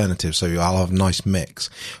the alternative, so I'll have a nice mix.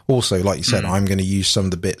 Also, like you said, I'm going to use some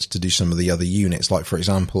of the bits to do some of the other units. Like, for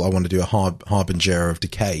example, I want to do a Harbinger of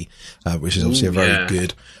Decay, which is obviously a very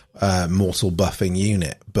good mortal buffing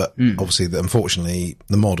unit, but obviously, unfortunately,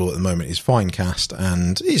 the model at the moment is Finecast,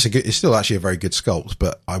 and it's still actually a very good sculpt,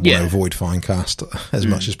 but I want to avoid Finecast as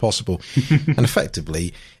much as possible. And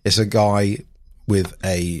effectively, it's a guy with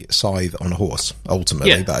a scythe on a horse.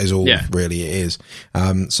 Ultimately, that is all really it is.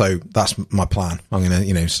 So that's my plan. I'm going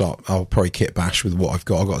to, I'll probably kit bash with what I've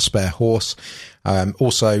got. I've got a spare horse.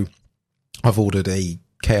 Also, I've ordered a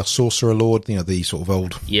Chaos Sorcerer Lord, the sort of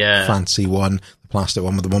old fancy one, the plastic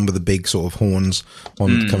one with the big sort of horns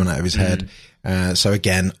coming out of his head. So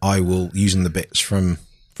again, I will, using the bits from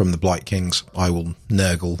the Blight Kings, I will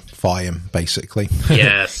Nurgle-fy him, basically.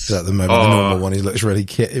 Yes. At the moment, the normal one, it looks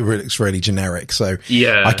really generic. So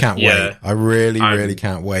I can't wait. I really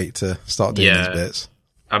can't wait to start doing these bits.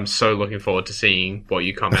 I'm so looking forward to seeing what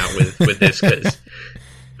you come out with this, because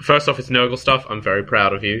first off, it's Nurgle stuff. I'm very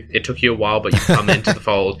proud of you. It took you a while, but you've come into the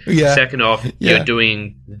fold. Second off, you're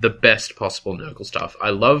doing the best possible Nurgle stuff. I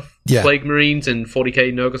love Plague Marines and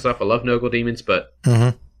 40k Nurgle stuff. I love Nurgle Demons, but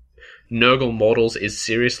Nurgle models is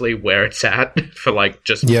seriously where it's at for, like,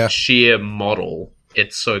 just sheer model.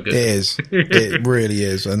 It's so good. It is. It really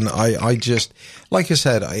is. And I just, like I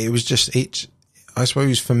said, I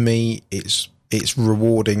suppose for me, it's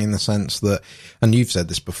rewarding in the sense that, and you've said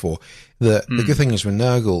this before, that the good thing is with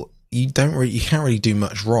Nurgle, you can't really do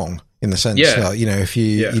much wrong. In the sense that, if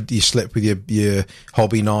you slip with your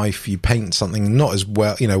hobby knife, you paint something not as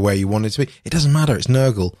well, where you want it to be, it doesn't matter. It's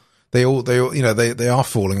Nurgle. They all, they are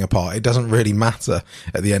falling apart. It doesn't really matter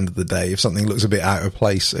at the end of the day if something looks a bit out of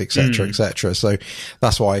place, etc., etc. So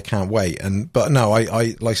that's why I can't wait. But no,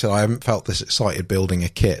 I like I said, I haven't felt this excited building a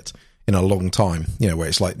kit in a long time, where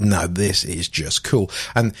it's like, no, this is just cool.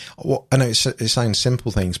 And I know it sounds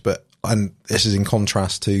simple things, and this is in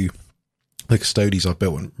contrast to the Custodes I've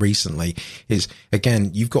built recently, is,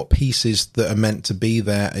 again, you've got pieces that are meant to be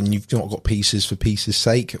there, and you've not got pieces for pieces'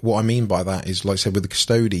 sake. What I mean by that is, like I said, with the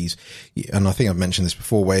Custodes, and I think I've mentioned this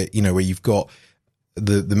before, where you've got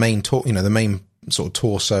the main the main sort of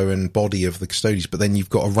torso and body of the custodians, but then you've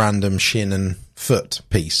got a random shin and foot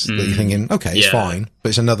piece that you're thinking, okay, it's fine, but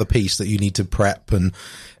it's another piece that you need to prep and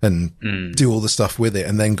do all the stuff with it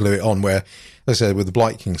and then glue it on. Where, like I said, with the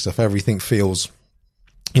Blight King stuff, everything feels,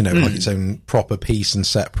 like its own proper piece and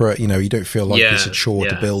separate. You don't feel like it's a chore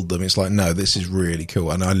to build them. It's like, no, this is really cool.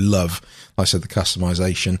 And I love, like I said, the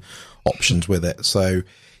customization options with it. So,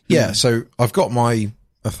 so I've got my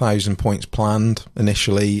 1,000 points planned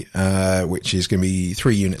initially, which is going to be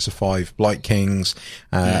 3 units of 5 Blight Kings,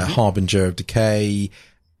 Harbinger of Decay,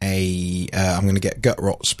 I'm going to get Gut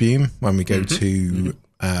Rot Spume when we go to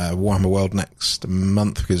Warhammer World next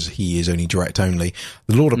month, because he is only direct only.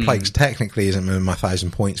 The Lord of Plagues technically isn't in my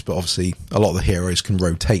 1,000 points, but obviously a lot of the heroes can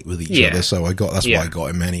rotate with each other, so that's why I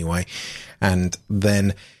got him anyway. And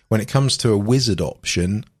then when it comes to a wizard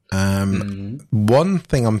option, one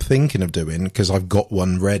thing I'm thinking of doing, because I've got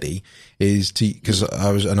one ready, is because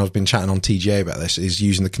I've been chatting on TGA about this, is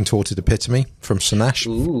using the Contorted Epitome from Sinesh.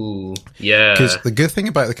 Ooh, yeah. Because the good thing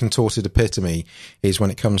about the Contorted Epitome is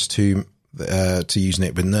when it comes to using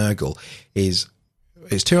it with Nurgle, is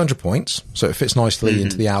it's 200 points, so it fits nicely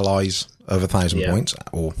into the allies of 1,000 points,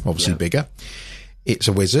 or obviously bigger. It's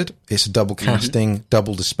a wizard. It's a double casting,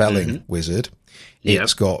 double dispelling wizard.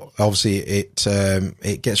 It's got, obviously,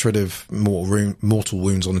 it gets rid of mortal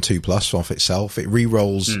wounds on the 2+ off itself. It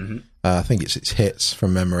re-rolls, I think it's hits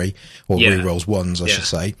from memory, or re-rolls ones, I should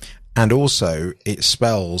say. And also, its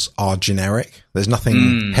spells are generic. There's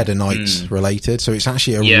nothing Head of Knights related. So it's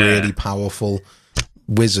actually a really powerful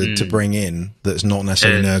wizard to bring in that's not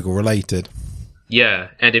necessarily Nurgle related. Yeah,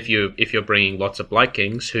 and if you're bringing lots of Blight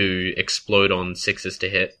Kings who explode on 6s to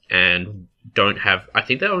hit and don't have, I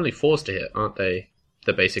think they're only 4s to hit, aren't they?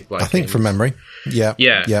 The basic Blight Kings. I think from memory. Yeah.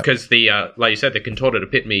 Yeah, because the, like you said, the Contorted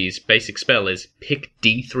Epitome's basic spell is pick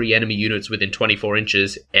D3 enemy units within 24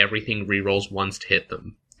 inches, everything rerolls 1s to hit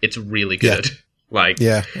them. It's really good.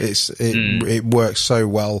 It works so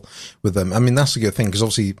well with them. I mean, that's a good thing, because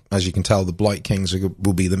obviously, as you can tell, the Blight Kings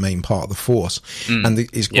will be the main part of the force, and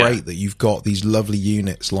it's great that you've got these lovely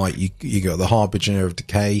units. Like you got the Harbinger of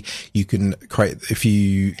Decay. You can create, if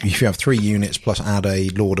you have 3 units plus add a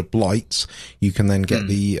Lord of Blights, you can then get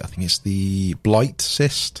I think it's the Blight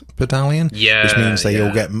Cyst Battalion, which means they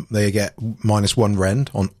get -1 rend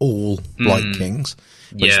on all Blight Kings,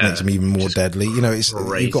 which makes them even more deadly.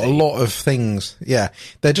 You've got a lot of things. Yeah,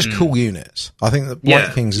 they're just cool units. I think that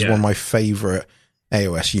Blight Kings is one of my favourite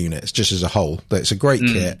AOS units, just as a whole. It's a great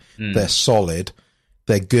kit. They're solid.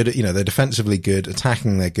 They're good. They're defensively good.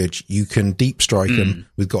 Attacking, they're good. You can deep strike them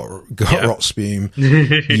with got Rot Spume.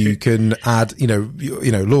 You can add,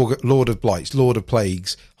 Lord of Blights, Lord of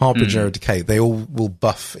Plagues, Harbinger of Decay. They all will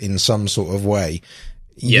buff in some sort of way.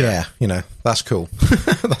 Yeah, that's cool.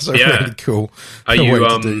 That's a really cool way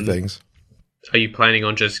to do things. Are you planning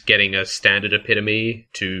on just getting a standard epitome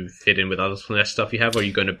to fit in with other stuff you have, or are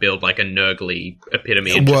you going to build like a Nurgly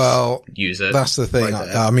epitome and just use it? That's the thing.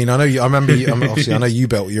 I mean, I know you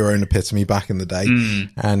built your own epitome back in the day,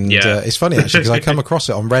 and it's funny actually, because I come across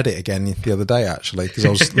it on Reddit again the other day, actually, because I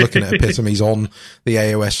was looking at epitomes on the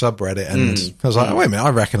AOS subreddit, and I was like, oh, wait a minute,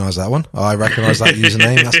 I recognise that one. I recognise that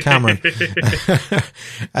username. That's Cameron.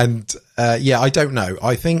 And I don't know.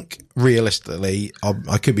 I think realistically,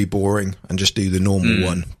 I could be boring and just do the normal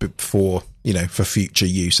one for future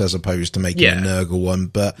use, as opposed to making a Nurgle one.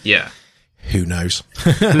 But who knows?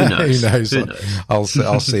 Who knows?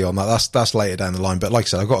 I'll see on that. That's later down the line. But like I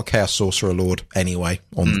said, I've got a Chaos Sorcerer Lord anyway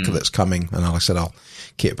that's coming, and like I said, I'll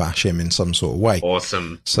kit bash him in some sort of way.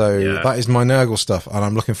 Awesome. So that is my Nurgle stuff, and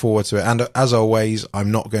I'm looking forward to it. And as always,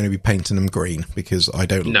 I'm not going to be painting them green, because I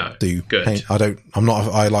don't do paint.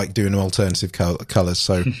 I like doing alternative colours,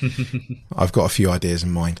 so I've got a few ideas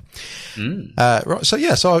in mind. Right. So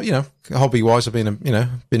hobby wise, I've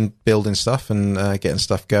been building stuff and getting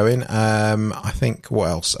stuff going. I think, what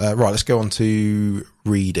else? Right, let's go on to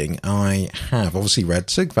reading. I have obviously read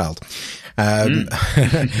Sigvald.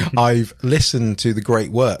 I've listened to The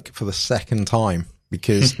Great Work for the second time,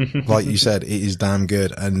 because like you said, it is damn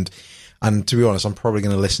good, and to be honest, I'm probably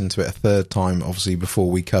going to listen to it a third time, obviously, before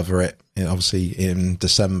we cover it, obviously in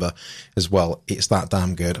December as well. It's that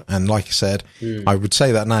damn good. And like I said, I would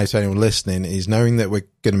say that now to anyone listening, is knowing that we're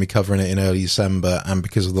going to be covering it in early December, and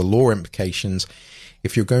because of the lore implications,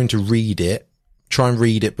 if you're going to read it, try and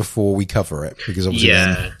read it before we cover it, because obviously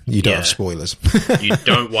then you don't have spoilers. You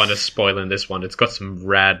don't want to spoil in this one. It's got some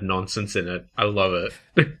rad nonsense in it. I love it.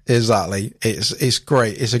 Exactly. It's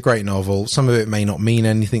great. It's a great novel. Some of it may not mean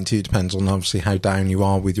anything to you. It depends on obviously how down you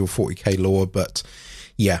are with your 40k lore, but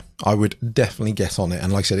Yeah, I would definitely get on it.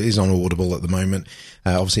 And like I said, it is on Audible at the moment.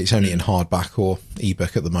 Obviously, it's only in hardback or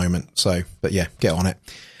ebook at the moment. So, but yeah, get on it.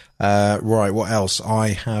 Right, what else? I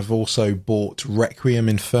have also bought Requiem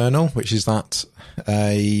Infernal, which is that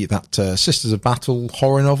Sisters of Battle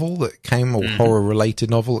horror novel that came, or horror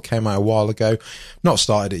related novel that came out a while ago. Not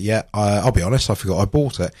started it yet. I'll be honest, I forgot I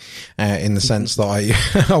bought it, in the sense that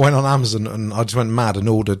I went on Amazon and I just went mad and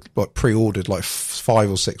pre-ordered like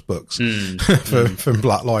 5 or 6 books from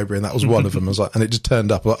Black Library, and that was one of them. I was like, and it just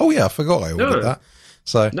turned up. Like, oh yeah, I forgot I ordered that.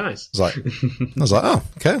 So nice. I was like, oh,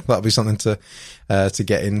 okay, that'll be something to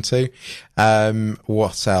get into.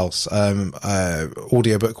 What else?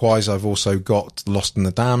 Audiobook wise, I've also got Lost and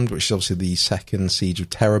the Damned, which is obviously the second Siege of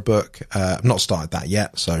Terror book. I've not started that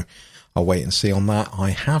yet, so I'll wait and see on that. I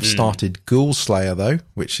have started Ghoul Slayer though,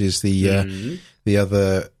 which is the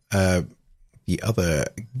other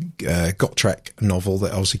Gotrek novel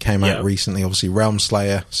that obviously came out recently. Obviously Realm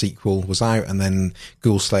Slayer sequel was out, and then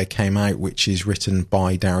Ghoul Slayer came out, which is written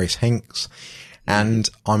by Darius Hinks. And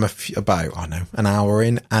I'm about an hour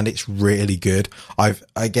in, and it's really good. I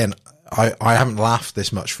haven't laughed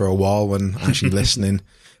this much for a while when actually listening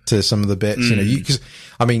to some of the bits, because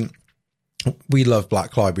we love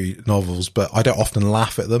Black Library novels, but I don't often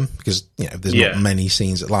laugh at them because, there's not many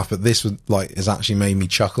scenes that laugh. But this has actually made me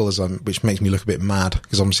chuckle which makes me look a bit mad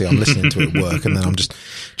because obviously I'm listening to it at work and then I'm just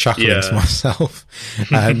chuckling to myself.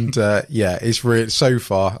 And, it's really, so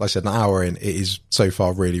far, like I said, an hour in, it is so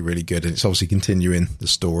far really, really good. And it's obviously continuing the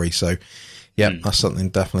story. So, that's something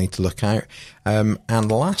definitely to look out.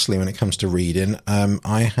 And lastly, when it comes to reading,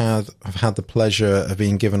 I've had the pleasure of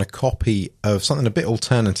being given a copy of something a bit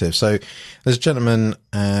alternative. So there's a gentleman,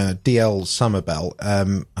 D.L. Somervell,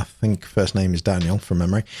 I think first name is Daniel from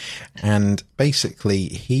memory. And basically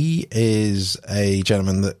he is a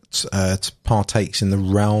gentleman that partakes in the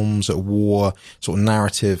Realms at War sort of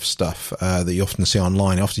narrative stuff that you often see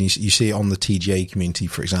online. Often you see it on the TGA community,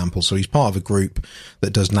 for example. So he's part of a group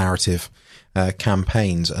that does narrative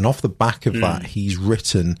campaigns, and off the back of that he's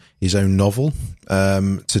written his own novel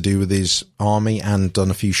to do with his army and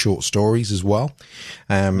done a few short stories as well.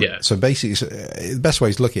 So basically the best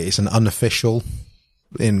way to look at it, it's an unofficial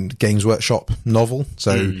in Games Workshop novel.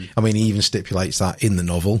 So he even stipulates that in the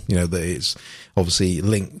novel, that it's obviously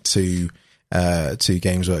linked to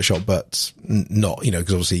Games Workshop, but not,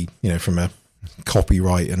 because obviously, from a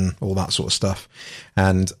copyright and all that sort of stuff.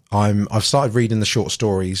 And I've started reading the short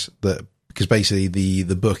stories because basically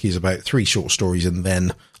the book is about 3 short stories and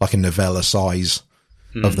then like a novella size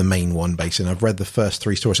of the main one, basically. And I've read the first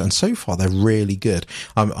 3 stories, and so far they're really good.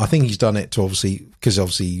 I think he's done it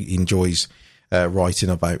because he enjoys writing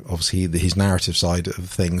about obviously his narrative side of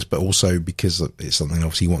things, but also because it's something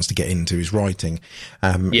obviously he wants to get into his writing.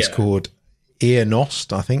 It's called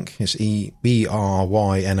Earnost, I think. It's Brynost,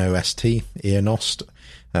 Earnost.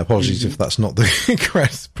 Apologies if that's not the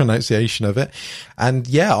correct pronunciation of it. And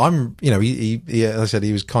I'm, he, as I said,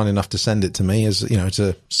 he was kind enough to send it to me as,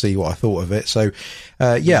 to see what I thought of it. So,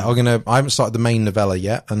 I haven't started the main novella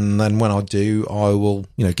yet. And then when I do, I will,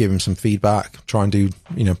 give him some feedback, try and do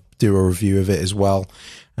a review of it as well.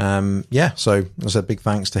 So as I said, big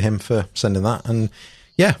thanks to him for sending that. And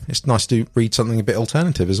it's nice to read something a bit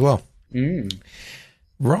alternative as well.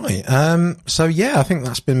 Right. I think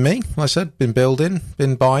that's been me. Like I said, been building,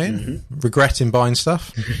 been buying, regretting buying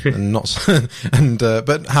stuff and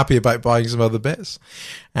but happy about buying some other bits.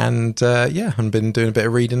 And, and been doing a bit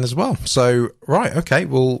of reading as well. So, right. Okay.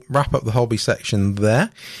 We'll wrap up the hobby section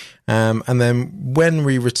there. And then when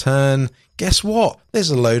we return, guess what?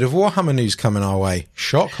 There's a load of Warhammer news coming our way.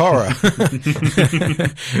 Shock horror.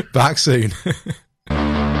 Back soon.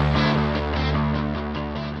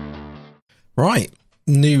 Right.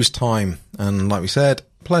 News time, and like we said,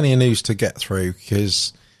 plenty of news to get through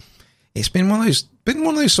because it's been one of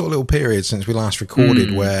those sort of little periods since we last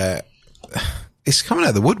recorded where it's coming out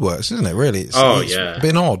of the woodworks, isn't it? Really, it's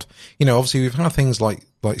been odd. Obviously we've had things like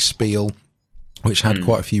Spiel, which had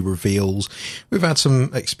quite a few reveals. We've had some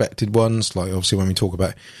expected ones, like obviously when we talk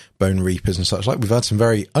about Bone Reapers and such. Like we've had some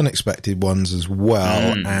very unexpected ones as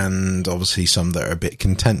well, and obviously some that are a bit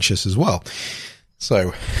contentious as well.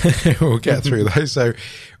 So we'll get through those. So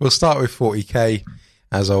we'll start with 40k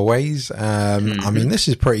as always. This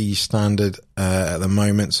is pretty standard at the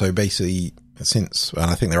moment. So basically, and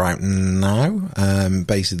I think they're out now,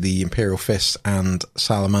 basically the Imperial Fists and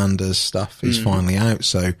Salamanders stuff is finally out.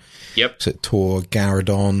 So it's at Tor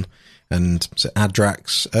Garadon and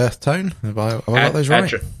Adrax Earthtone. Have I got those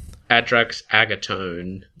right? Adrax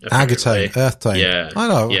Agatone. Agatone, Earthtone. Yeah. I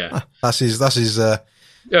know. Yeah. That's his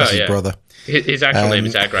brother. His actual name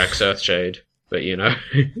is Agrax Earthshade. but you know.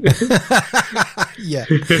 Yeah.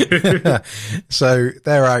 So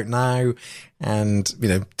they're out now, and you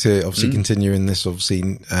know, to obviously continue in this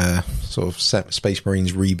obviously sort of Space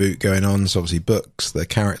Marines reboot going on. So obviously books, the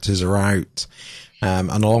characters are out, and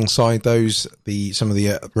alongside those, some of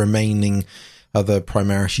the remaining other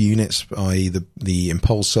Primaris units, i.e. the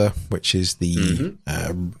Impulsor, which is the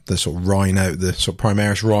sort of Rhino, the sort of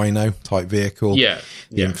Primaris Rhino type vehicle. The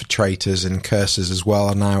Infiltrators and Cursors as well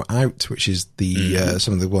are now out, which is the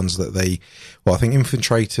some of the ones that I think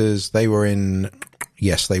Infiltrators, they were in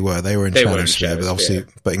Shadowsphere, but obviously,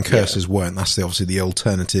 but in Cursors weren't. That's obviously the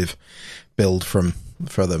alternative build for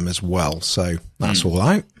them as well. So that's all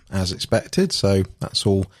out as expected. So that's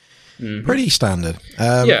all pretty standard.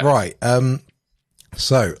 Right.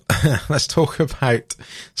 So let's talk about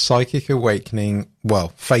Psychic Awakening.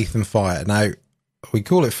 Well, Faith and Fire. Now we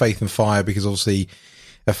call it Faith and Fire because obviously,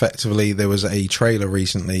 effectively, there was a trailer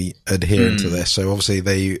recently adhering to this. So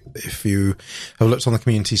obviously, if you have looked on the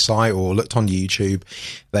community site or looked on YouTube,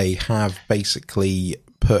 they have basically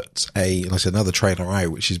put another trailer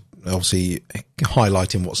out, which is obviously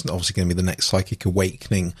highlighting what's obviously going to be the next Psychic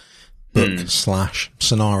Awakening book /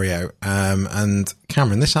 scenario. And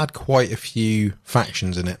Cameron, this had quite a few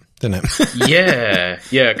factions in it, didn't it?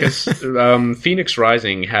 yeah, because Phoenix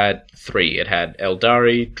Rising had 3. It had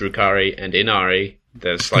Eldari, Drukhari, and Inari.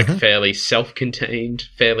 There's like fairly self-contained,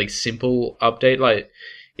 fairly simple update. Like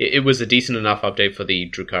it was a decent enough update for the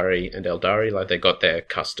Drukhari and Eldari. Like they got their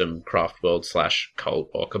custom craft world / cult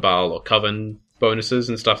or cabal or coven bonuses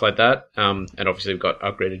and stuff like that. And obviously we've got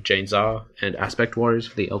upgraded Jane Zar and Aspect Warriors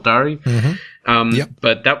for the Eldari.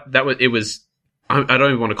 But that was I don't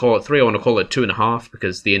even want to call it 3. I want to call it 2.5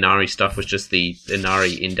 because the Inari stuff was just the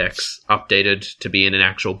Inari Index updated to be in an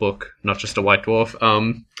actual book, not just a White Dwarf.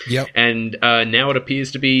 And now it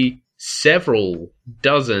appears to be several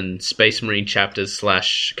dozen Space Marine chapters /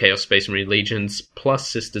 Chaos Space Marine Legions plus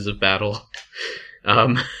Sisters of Battle.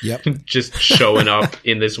 Just showing up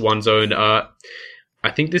in this one zone. I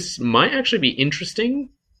think this might actually be interesting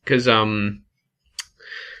because honestly,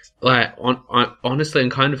 I'm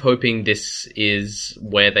kind of hoping this is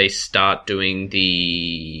where they start doing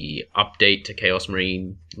the update to Chaos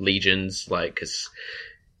Marine Legions, because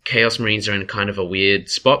Chaos Marines are in kind of a weird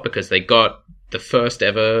spot because they got the first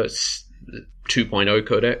ever 2.0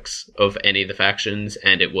 codex of any of the factions,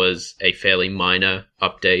 and it was a fairly minor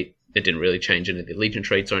update. It didn't really change any of the Legion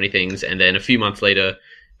traits or anything, and then a few months later,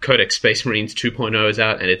 Codex Space Marines 2.0 is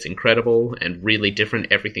out, and it's incredible and really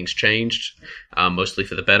different. Everything's changed, mostly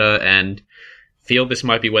for the better, and feel this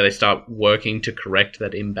might be where they start working to correct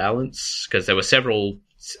that imbalance, because there were several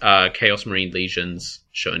Chaos Marine Legions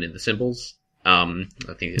shown in the symbols. I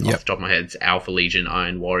think off the top of my head, it's Alpha Legion,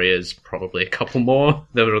 Iron Warriors, probably a couple more.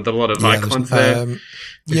 There were a lot of icons there.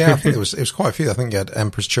 I think it was quite a few. I think you had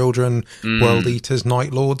Emperor's Children, World Eaters,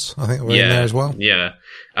 Night Lords. I think they were in there as well.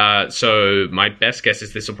 So my best guess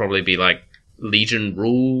is this will probably be like Legion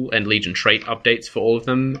rule and Legion trait updates for all of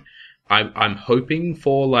them. I'm hoping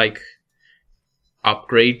for like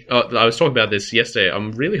upgrade. I was talking about this yesterday.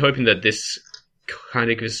 I'm really hoping that this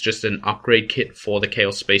kind of is just an upgrade kit for the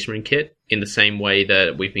Chaos Space Marine kit, in the same way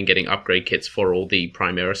that we've been getting upgrade kits for all the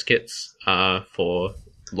Primaris kits for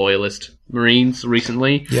Loyalist Marines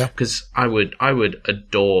recently. Yeah, because I would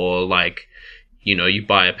adore, like, you know, you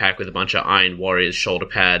buy a pack with a bunch of Iron Warriors, shoulder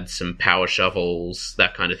pads, some power shovels,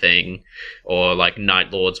 that kind of thing, or like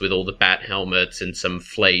Night Lords with all the bat helmets and some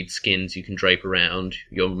flayed skins you can drape around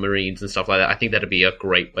your Marines and stuff like that. I think that'd be a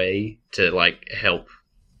great way to like help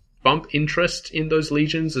bump interest in those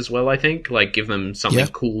legions as well. I think, like, give them something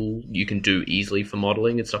cool you can do easily for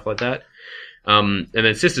modeling and stuff like that. And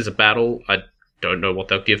then Sisters of Battle, I don't know what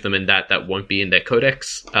they'll give them in that won't be in their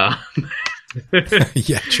codex. Yeah,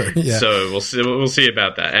 true. Yeah. So we'll see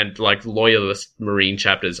about that. And like Loyalist Marine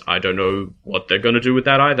chapters, I don't know what they're going to do with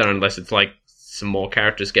that either, unless it's like some more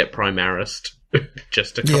characters get Primarist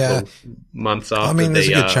just a couple months after there's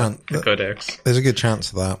a good chance the codex. There's a good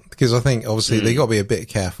chance of that, because I think obviously they got to be a bit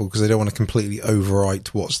careful, because they don't want to completely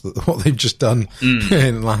overwrite what they've just done in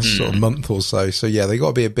the last sort of month or so. So yeah, they got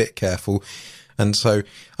to be a bit careful. And so,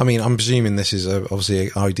 I mean, I'm presuming this is obviously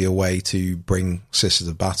an ideal way to bring Sisters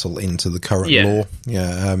of Battle into the current lore.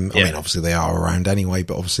 I mean, obviously they are around anyway,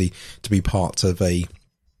 but obviously to be part of a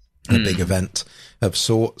big event of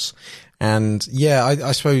sorts. And yeah,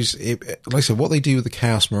 I suppose, like I said, what they do with the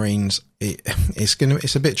Chaos Marines,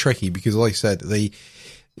 it's a bit tricky, because like I said,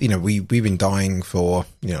 we've been dying for,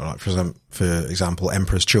 like for example,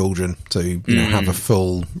 Emperor's Children to, have a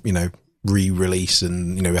full, re-release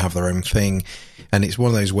and, have their own thing. And it's one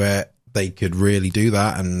of those where they could really do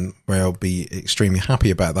that, and we'll be extremely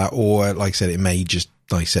happy about that. Or, like I said, it may just,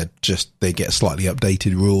 like I said, just they get slightly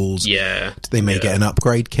updated rules. Yeah. They may get an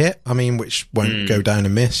upgrade kit, I mean, which won't go down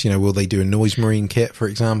amiss. You know, will they do a Noise Marine kit, for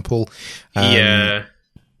example? Yeah.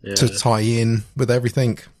 To tie in with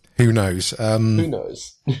everything? Who knows? Who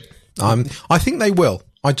knows? I think they will.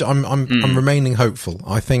 I'm remaining hopeful.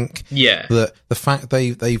 I think that the fact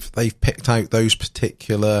they've picked out those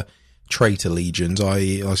particular traitor legions,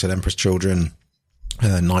 like I said, Emperor's Children,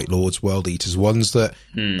 Night Lords, World Eaters, ones that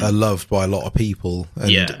are loved by a lot of people,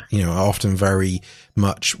 and you know, are often very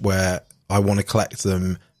much where I want to collect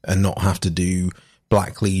them and not have to do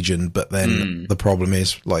Black Legion. But then the problem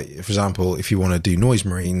is, like, for example, if you want to do Noise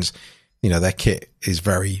Marines, you know, their kit is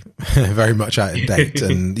very, very much out of date.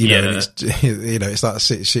 And, you know, it's that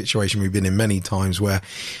situation we've been in many times where,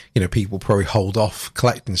 you know, people probably hold off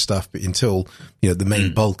collecting stuff, but until, you know, the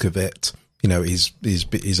main bulk of it, you know, is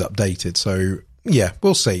updated. So, yeah,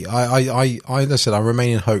 we'll see. As I said, I'm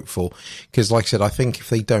remaining hopeful, because, like I said, I think if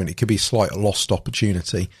they don't, it could be a slight lost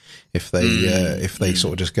opportunity if they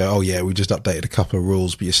sort of just go, oh yeah, we just updated a couple of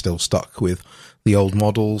rules, but you're still stuck with the old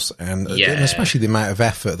models, and especially the amount of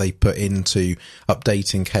effort they put into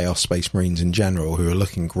updating Chaos Space Marines in general, who are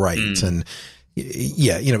looking great. And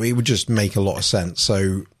yeah, you know, it would just make a lot of sense.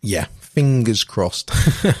 So yeah, fingers crossed.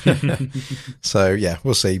 So yeah,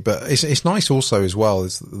 we'll see. But it's nice also as well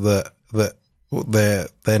is that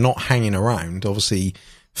they're not hanging around. Obviously,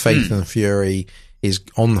 Faith and Fury is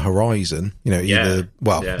on the horizon. You know, either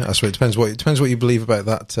I suppose it depends what you believe about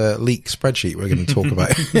that leak spreadsheet we're going to talk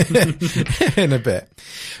about in a bit.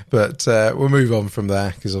 But we'll move on from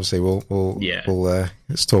there, because obviously we'll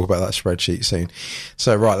let's talk about that spreadsheet soon.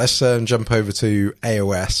 So right, let's jump over to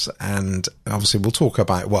AOS, and obviously we'll talk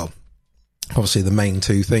about, well, obviously the main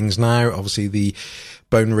two things now. Obviously the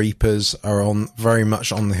Bone Reapers are very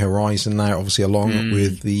much on the horizon now, obviously along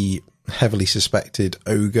with the heavily suspected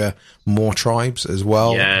ogre more tribes as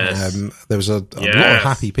well. There was a lot of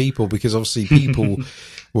happy people, because obviously people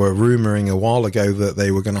were rumouring a while ago that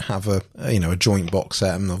they were going to have a joint box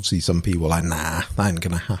set, and obviously some people were like, nah, that ain't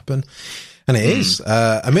going to happen. And it is.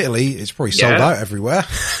 Admittedly, it's probably sold out everywhere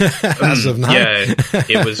as of now. Yeah,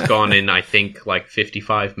 it was gone in, I think, like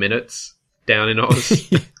 55 minutes down in Oz.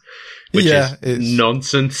 Which is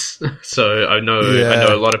nonsense. So I know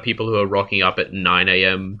a lot of people who are rocking up at 9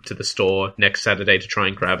 a.m. to the store next Saturday to try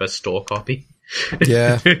and grab a store copy.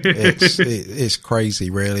 Yeah, it's crazy,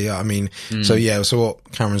 really. I mean, so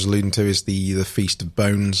what Cameron's alluding to is the Feast of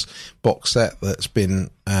Bones box set that's been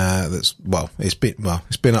it's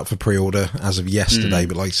been up for pre-order as of yesterday,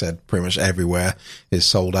 but like I said, pretty much everywhere is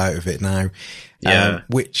sold out of it now.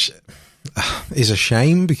 Which is a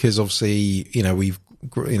shame, because obviously, you know, we've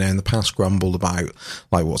in the past grumbled about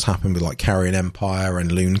like what's happened with like Carrion Empire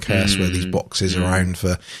and Loon Curse, where these boxes are around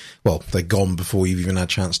for, well, they're gone before you've even had a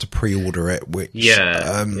chance to pre-order it, which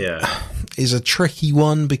is a tricky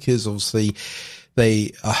one, because obviously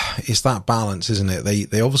it's that balance, isn't it?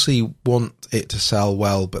 They obviously want it to sell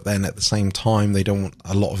well, but then at the same time they don't want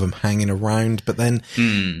a lot of them hanging around. But then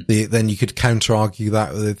then you could counter argue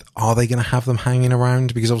that with, are they going to have them hanging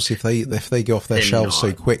around? Because obviously if they go off their shelves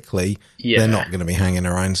so quickly, they're not going to be hanging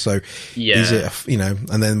around. So is it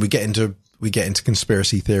and then we get into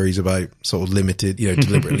conspiracy theories about sort of limited,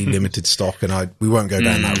 deliberately limited stock, and we won't go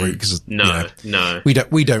down that route, because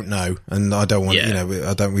we don't know, and I don't want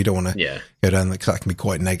we don't want to go down that, 'cause that can be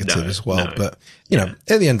quite negative as well. But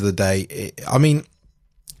at the end of the day, at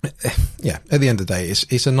the end of the day,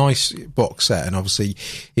 it's a nice box set, and obviously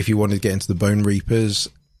if you wanted to get into the Bone Reapers,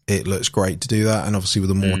 it looks great to do that, and obviously with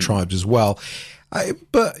the more tribes as well.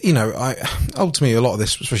 But ultimately a lot of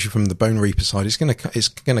this, especially from the Bone Reaper side, it's going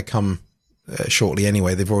to come shortly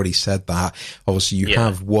anyway. They've already said that. Obviously you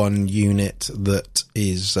have one unit that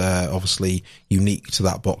is obviously unique to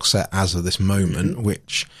that box set as of this moment,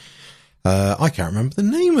 which I can't remember the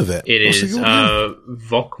name of it. It is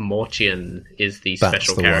Vok Mortian is the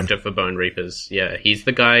special character for Bone Reapers. Yeah, he's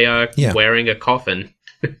the guy wearing a coffin.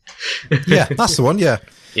 Yeah, that's the one. Yeah,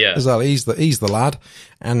 exactly. He's the lad,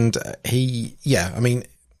 and I mean,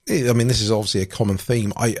 this is obviously a common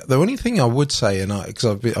theme. The only thing I would say, and because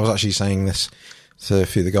I was actually saying this to a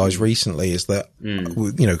few of the guys recently, is that,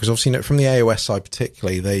 because obviously from the AOS side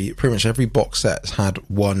particularly, they pretty much every box set has had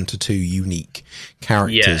 1 to 2 unique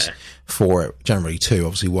characters for it, generally 2,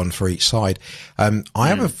 obviously 1 for each side. I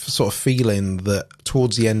have a sort of feeling that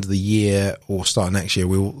towards the end of the year or start next year,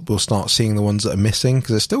 we'll start seeing the ones that are missing, because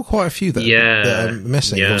there's still quite a few that are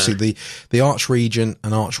missing. Yeah. Obviously the Arch Regent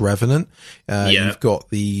and Arch Revenant. You've got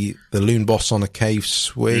the Loon Boss on a cave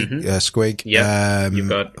squig. You've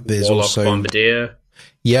got there's Warlock also Bombardier.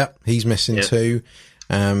 Yeah, he's missing too.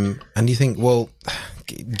 And you think, well,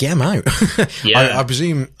 get him out. Yeah. I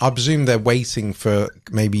presume they're waiting for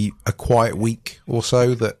maybe a quiet week or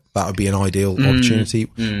so. That would be an ideal opportunity.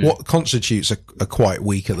 What constitutes a quiet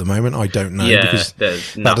week at the moment? I don't know, because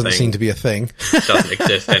there's that doesn't seem to be a thing. It doesn't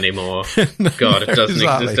exist anymore. God, it doesn't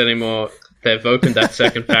exist anymore. They've opened that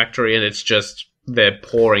second factory, and it's just they're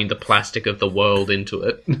pouring the plastic of the world into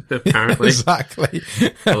it. Apparently, exactly.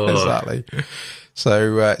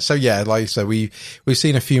 So yeah, like so we've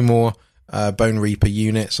seen a few more Bone Reaper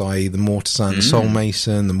units, i.e. the Mortisan Soul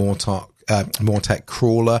Mason, the Mortek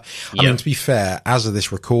Crawler. I mean, to be fair, as of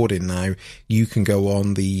this recording now, you can go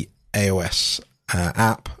on the AOS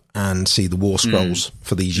app and see the war scrolls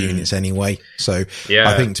for these units anyway. So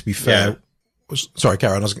I think, to be fair, sorry,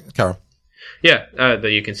 Karen. Yeah,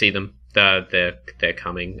 you can see them. They're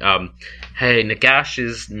coming. Hey, Nagash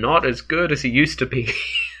is not as good as he used to be.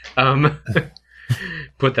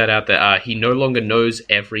 Put that out there. He no longer knows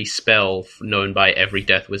every spell known by every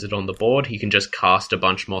Death Wizard on the board. He can just cast a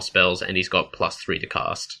bunch more spells, and he's got +3 to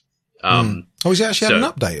cast. He's actually had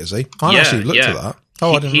an update, has he? I actually looked at that.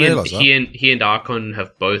 I didn't realise that. He and Archon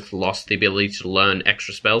have both lost the ability to learn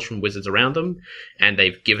extra spells from wizards around them, and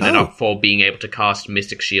they've given it up for being able to cast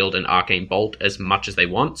Mystic Shield and Arcane Bolt as much as they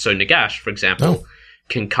want. So Nagash, for example,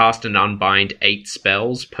 can cast and unbind 8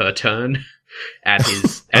 spells per turn at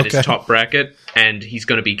his his top bracket, and he's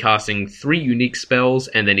going to be casting 3 unique spells,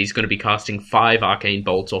 and then he's going to be casting 5 Arcane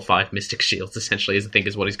Bolts or 5 Mystic Shields, essentially, I think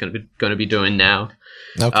is what he's going to be doing now.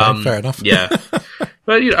 Okay, fair enough. Yeah.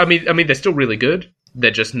 But I mean they're still really good.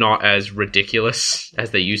 They're just not as ridiculous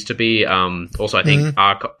as they used to be. Also, I think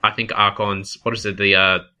Archon's, what is it,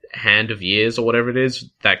 the Hand of Years or whatever it is,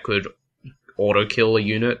 that could auto kill a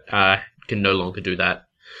unit, can no longer do that,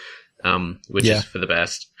 which is for the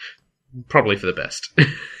best. Probably for the best.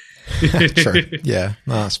 True. Yeah,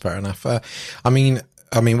 no, that's fair enough. I mean,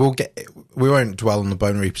 we won't dwell on the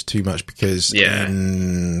Bone Reapers too much, because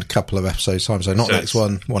in a couple of episodes time, so next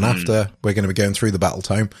one after, we're going to be going through the Battle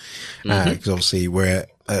Tome, because obviously we're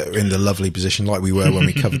in the lovely position like we were when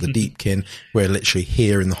we covered the Deepkin. We're literally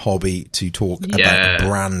here in the hobby to talk about a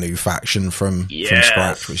brand new faction from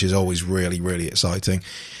scratch, which is always really, really exciting.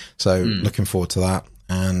 So looking forward to that.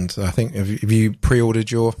 And I think, have you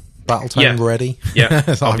pre-ordered your Battle Tome ready? Yeah,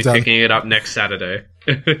 I'll be picking it up next Saturday.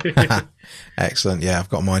 Excellent. Yeah, I've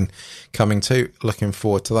got mine coming too. Looking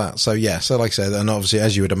forward to that. So yeah, so like I said, and obviously,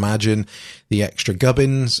 as you would imagine, the extra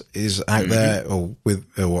gubbins is out there or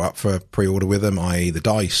up for pre-order with them, i.e. the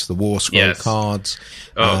dice, the War Scroll cards,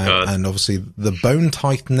 and obviously the Bone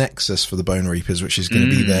Tithe Nexus for the Bone Reapers, which is going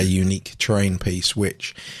to be their unique terrain piece,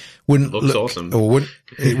 which wouldn't look awesome, or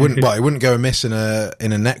it wouldn't go amiss in a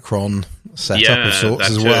Necron setup of sorts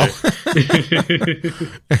as well.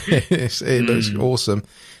 It looks awesome.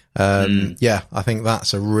 Yeah, I think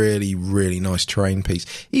that's a really, really nice terrain piece.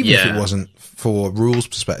 Even if it wasn't for rules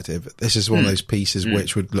perspective, this is one of those pieces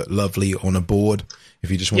which would look lovely on a board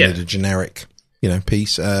if you just wanted a generic,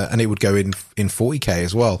 piece. And it would go in 40k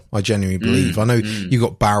as well, I genuinely believe. I know you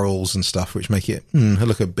got barrels and stuff which make it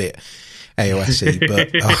look a bit AOS-y, but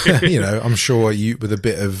I'm sure with a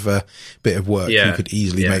bit of work, you could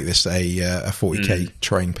easily make this a 40k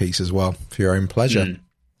terrain piece as well for your own pleasure.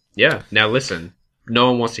 Yeah. Now listen, no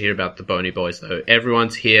one wants to hear about the bony boys though.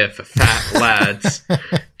 Everyone's here for fat lads.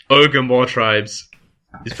 Ogre War Tribes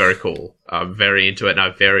is very cool. I'm very into it, and I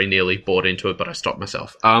very nearly bought into it, but I stopped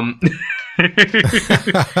myself.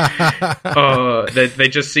 They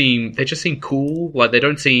just seem cool. Like, they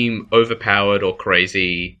don't seem overpowered or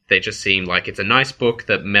crazy. They just seem like it's a nice book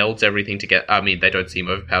that melds everything together. I mean, they don't seem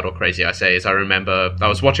overpowered or crazy, I say, as I remember I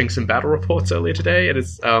was watching some battle reports earlier today, and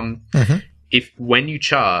it's if when you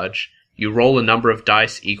charge, you roll a number of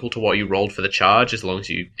dice equal to what you rolled for the charge, as long as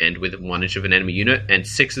you end with 1 inch of an enemy unit, and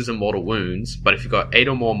 6 are mortal wounds. But if you've got 8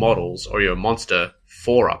 or more models, or you're a monster,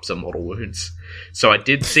 4 ups are mortal wounds. So I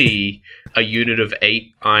did see a unit of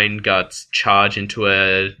 8 Iron Guts charge into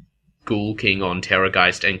a Ghoul King on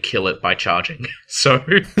Terrorgeist and kill it by charging. So,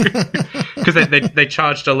 because they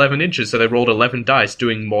charged 11 inches, so they rolled 11 dice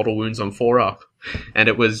doing mortal wounds on 4 up, and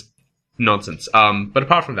it was nonsense. But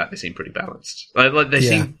apart from that, they seem pretty balanced.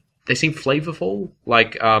 They seem flavorful.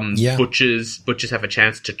 Like, butchers have a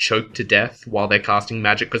chance to choke to death while they're casting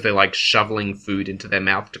magic because they're like shoveling food into their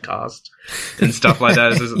mouth to cast and stuff like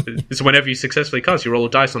that. So whenever you successfully cast, you roll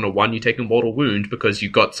a dice. On a 1, you take a mortal wound because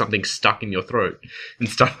you got something stuck in your throat and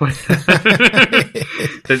stuff like that.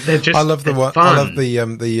 they're just, I love the one. Fun. I love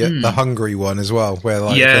the hungry one as well, where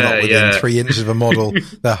like if they're not within 3 inches of a model,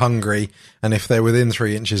 they're hungry, and if they're within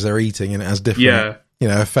 3 inches, they're eating, and it has different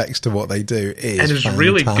effects to what they do is and it's fantastic.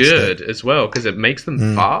 really good as well because it makes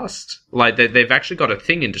them fast. Like they've actually got a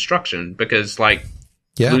thing in Destruction because like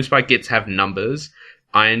Blue Spike Gits have numbers,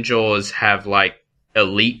 Iron Jaws have like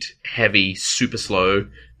elite, heavy, super slow,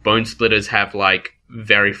 Bone Splitters have like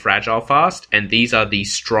very fragile fast, and these are the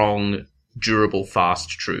strong, durable, fast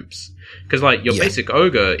troops. Because like your basic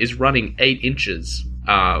ogre is running 8 inches.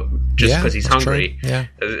 Just because he's hungry. True. Yeah.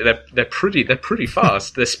 They're pretty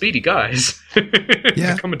fast. They're speedy guys.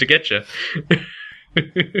 They're coming to get you.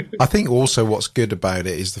 I think also what's good about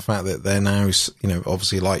it is the fact that they're now,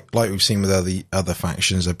 obviously like we've seen with other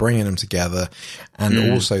factions, they're bringing them together,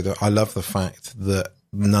 and also that I love the fact that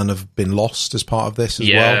none have been lost as part of this as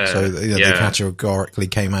well. So they categorically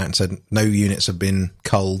came out and said no units have been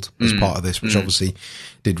culled as part of this, which obviously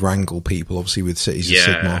did wrangle people, obviously with Cities of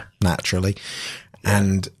Sigmar naturally.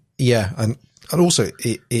 And and also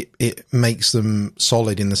it makes them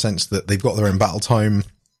solid in the sense that they've got their own battle tome,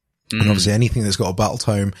 and obviously anything that's got a battle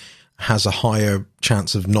tome has a higher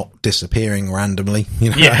chance of not disappearing randomly,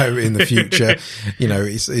 in the future.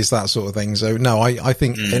 It's that sort of thing. So no, I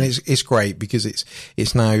think, and it's great because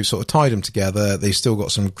it's now sort of tied them together. They've still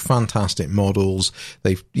got some fantastic models.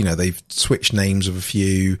 They've switched names of a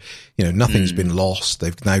few, nothing's been lost.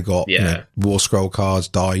 They've now got, War Scroll cards,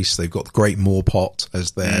 dice. They've got the Great Moor Pot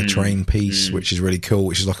as their terrain piece, which is really cool,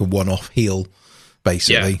 which is like a one-off heal.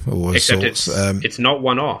 Basically, or except sorts. It's not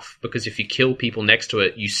one off because if you kill people next to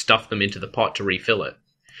it, you stuff them into the pot to refill it.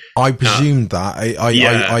 I presumed that.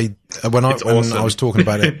 When I was talking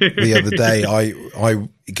about it the other day,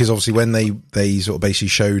 because obviously when they sort of basically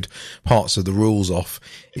showed parts of the rules off,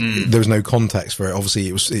 there was no context for it. Obviously,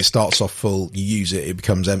 it starts off full, you use it, it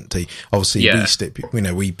becomes empty. Obviously,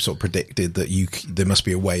 we sort of predicted that there must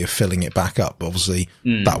be a way of filling it back up. Obviously,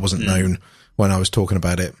 that wasn't known when I was talking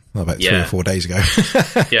about it about 3 or 4 days ago.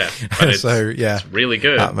 It's really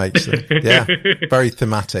good. That makes it, very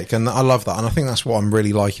thematic. And I love that. And I think that's what I'm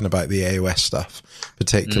really liking about the AOS stuff,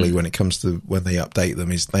 particularly when it comes to when they update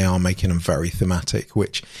them, is they are making them very thematic,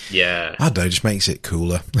 which, I don't know, just makes it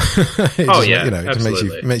cooler. It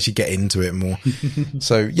just makes you get into it more.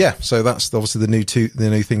 So that's obviously the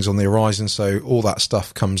new things on the horizon. So all that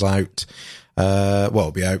stuff comes out,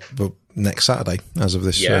 it'll be out next Saturday as of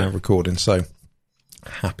this recording. So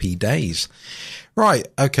happy days. Right.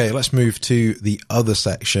 Okay. Let's move to the other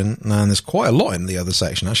section. And there's quite a lot in the other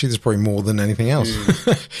section. Actually, there's probably more than anything else.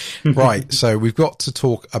 Right. So we've got to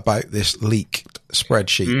talk about this leaked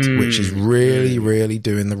spreadsheet, which is really, really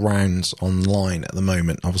doing the rounds online at the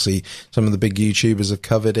moment. Obviously, some of the big YouTubers have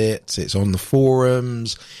covered it. It's on the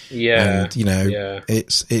forums. And,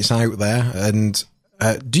 it's out there. And,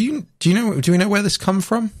 do we know where this come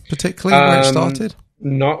from, particularly where it started?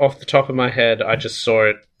 Not off the top of my head. I just saw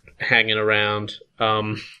it hanging around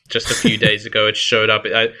just a few days ago. It showed up.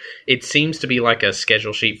 It seems to be like a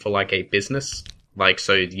schedule sheet for like a business. Like,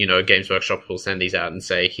 so, Games Workshop will send these out and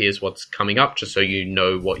say, here's what's coming up, just so you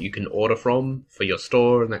know what you can order from for your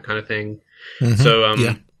store and that kind of thing. So,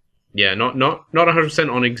 not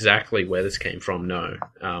 100% on exactly where this came from, no.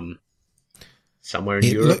 Somewhere in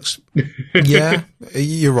Europe.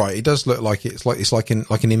 You're right. It does look like it's like an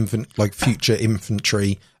future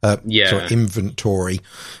infantry. Inventory.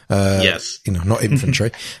 Yes. Not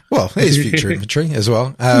infantry. Well, it is future infantry as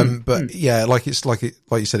well. But like you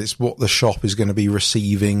said, it's what the shop is going to be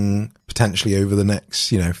receiving potentially over the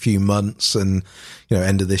next, few months and,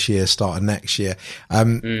 end of this year, start of next year. I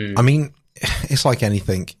mean, it's like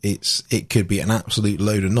anything. It could be an absolute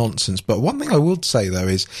load of nonsense. But one thing I would say though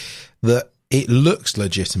is that it looks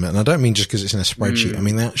legitimate, and I don't mean just because it's in a spreadsheet. I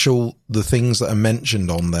mean, the things that are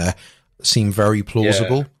mentioned on there seem very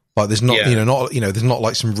plausible. Like there's not, there's not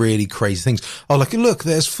like some really crazy things. Oh, look,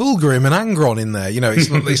 there's Fulgrim and Angron in there.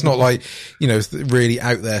 It's not like, really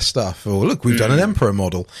out there stuff. Or look, we've done an Emperor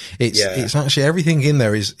model. It's actually everything in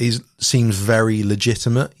there seems very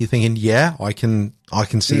legitimate. You're thinking, I can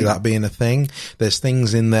see that being a thing. There's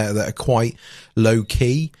things in there that are quite low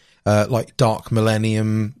key, like Dark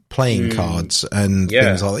Millennium playing cards and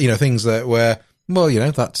things like that, things that where,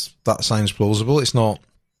 that sounds plausible. It's not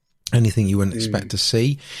anything you wouldn't expect to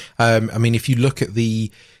see. I mean, if you look at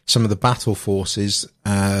some of the battle forces,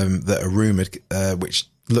 that are rumored, which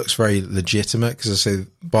looks very legitimate, because I say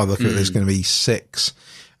by the look of it, there's going to be 6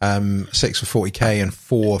 for 40k and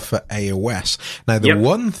 4 for AOS. Now, the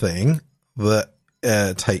one thing that,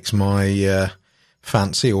 takes my,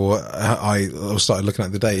 fancy, or I started looking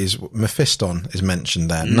at the day, is Mephiston is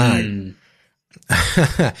mentioned there. Now,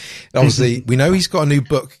 Obviously, we know he's got a new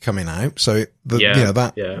book coming out, so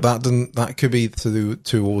that could be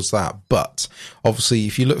towards that. But obviously,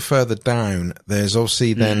 if you look further down, there's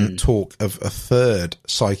obviously then talk of a third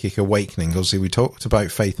psychic awakening. Obviously, we talked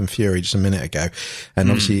about Faith and Fury just a minute ago, and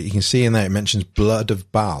obviously you can see in there it mentions Blood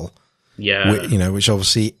of Baal. Yeah, which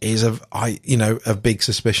obviously is a big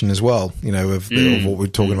suspicion as well. Of what we were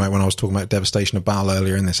talking about when I was talking about Devastation of Baal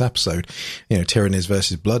earlier in this episode. Tyranids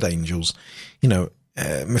versus Blood Angels.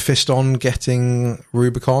 Mephiston getting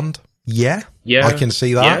Rubicon. Yeah, I can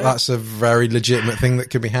see that. Yeah. That's a very legitimate thing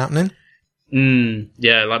that could be happening.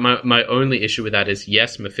 Yeah, like my only issue with that is,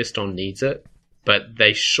 yes, Mephiston needs it, but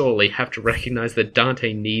they surely have to recognize that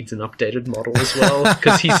Dante needs an updated model as well,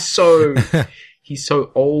 because he's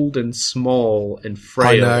so old and small and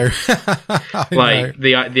frail. I know. I know.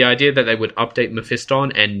 The idea that they would update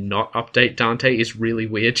Mephiston and not update Dante is really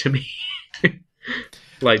weird to me.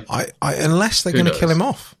 Unless they're going to kill him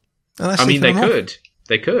off. They could.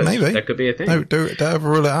 They could. Maybe. That could be a thing. Don't ever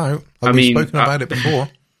rule it out. We've spoken about it before.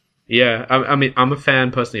 Yeah. I'm a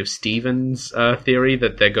fan personally of Steven's theory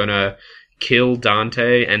that they're going to kill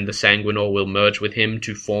Dante and the Sanguinor will merge with him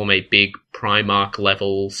to form a big Primarch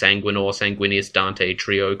level Sanguinor, Sanguinius Dante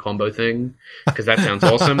trio combo thing. Because that sounds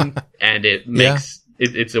awesome. And it makes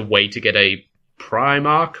it's a way to get a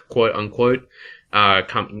Primarch, quote unquote,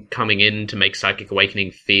 coming in to make Psychic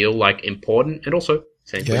Awakening feel like important. And also,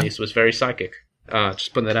 Sanguinius was very psychic.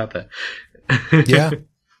 Just putting that out there. Yeah.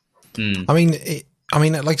 I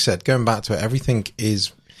mean, like I said, going back to it, everything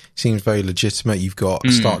seems very legitimate. You've got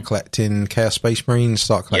start collecting Chaos Space Marines,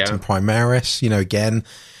 start collecting Primaris. Again,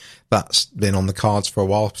 that's been on the cards for a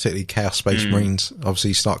while, particularly Chaos Space Marines.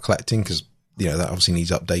 Obviously, start collecting because that obviously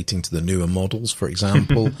needs updating to the newer models, for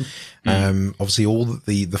example. Obviously, all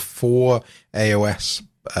the 4 AOS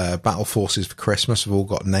battle forces for Christmas have all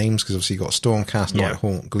got names because obviously you've got Stormcast,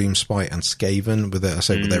 Nighthawk, Gloomspite, and Skaven with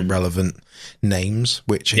their relevant names,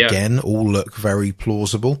 which again all look very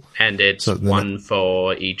plausible. And it's one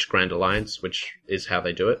for each Grand Alliance, which is how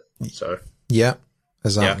they do it. So yeah,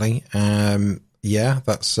 exactly.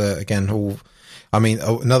 That's again all. I mean,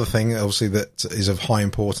 another thing obviously that is of high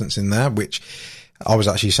importance in there, which I was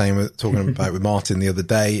actually talking about with Martin the other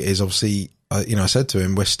day, is obviously. I said to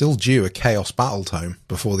him, we're still due a Chaos Battle Tome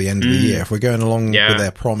before the end of the year. If we're going along with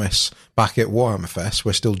their promise back at Warhammer Fest,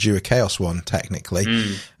 we're still due a Chaos one, technically.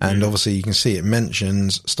 And obviously you can see it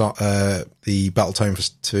mentions the Battle Tome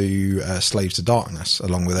to Slaves to Darkness,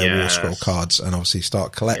 along with their War Scroll cards, and obviously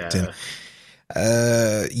start collecting.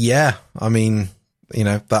 I mean,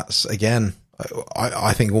 that's, again,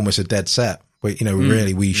 I think almost a dead set.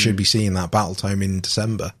 Really, we should be seeing that Battle Tome in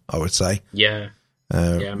December, I would say. Yeah.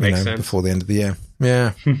 Makes sense. Before the end of the year.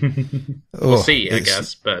 Yeah. We'll see, I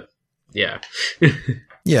guess, but yeah.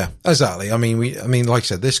 Yeah, exactly. I mean, like I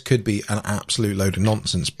said, this could be an absolute load of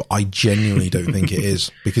nonsense, but I genuinely don't think it is,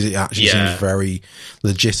 because it actually seems very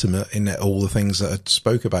legitimate in all the things that I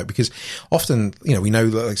spoke about. Because often, we know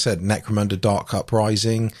that, like I said, Necromunda Dark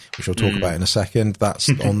Uprising, which we'll talk about in a second, that's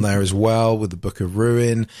on there as well with the Book of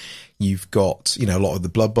Ruin. You've got, a lot of the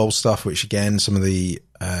Blood Bowl stuff, which again, some of the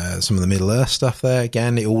Middle Earth stuff there,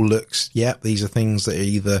 again, it all looks, these are things that are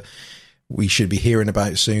either we should be hearing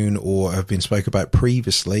about soon or have been spoke about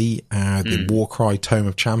previously. The Warcry Tome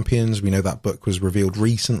of Champions, we know that book was revealed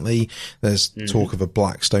recently. There's talk of a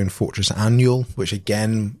Blackstone Fortress Annual, which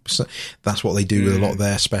again, that's what they do with a lot of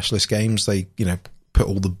their specialist games. They, put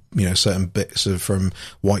all the, certain bits from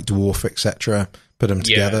White Dwarf, etc., put them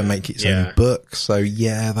together, make its own book. So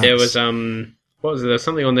there was what was it? There's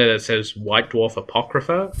something on there that says White Dwarf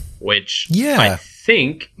Apocrypha, which I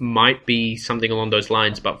think might be something along those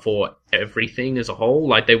lines, but for everything as a whole.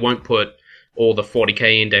 Like, they won't put all the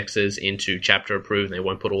 40k indexes into chapter approved, and they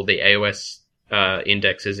won't put all the AOS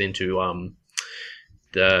indexes into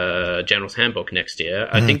the General's Handbook next year.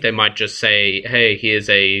 I think they might just say, hey, here's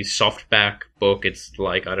a softback book. It's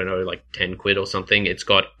like, I don't know, like 10 quid or something. It's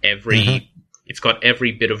got every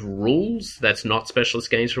every bit of rules that's not specialist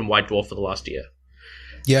games from White Dwarf for the last year.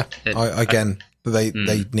 Yeah,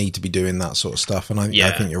 they need to be doing that sort of stuff, and I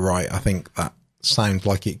think you're right. I think that sounds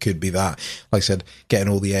like it could be that. Like I said, getting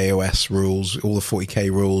all the AOS rules, all the 40k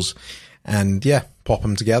rules, and pop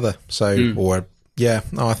them together. So,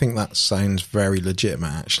 I think that sounds very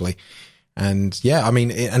legitimate, actually. And yeah, I mean,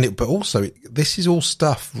 but also this is all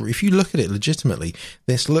stuff. If you look at it legitimately,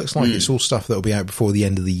 this looks like it's all stuff that will be out before the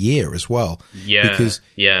end of the year as well. Yeah, because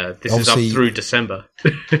this is up through December.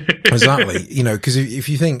 Exactly, because if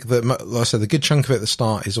you think that, like I said, the good chunk of it at the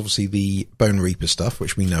start is obviously the Bone Reaper stuff,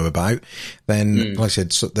 which we know about. Then, like I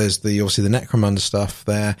said, so there's obviously the Necromunda stuff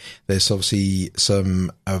there. There's obviously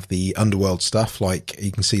some of the Underworld stuff, like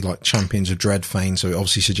you can see like Champions of Dreadfane. So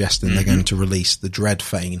obviously suggesting they're going to release the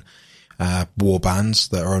Dreadfane war bands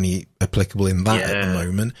that are only applicable in that at the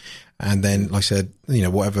moment. And then, like I said,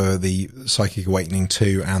 whatever the Psychic Awakening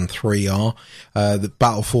 2 and 3 are, the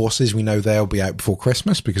Battle Forces, we know they'll be out before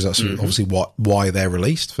Christmas because that's obviously why they're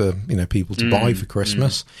released for, people to buy for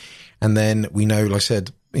Christmas. And then we know, like I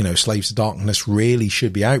said, Slaves to Darkness really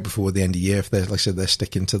should be out before the end of the year if they're, like I said, they're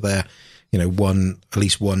sticking to their, at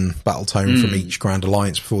least one battle tome from each Grand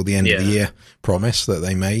Alliance before the end of the year promise that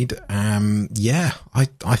they made.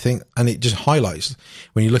 I think, and it just highlights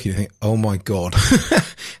when you look at it, you think, oh my God,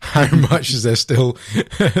 how much is there still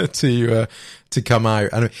to come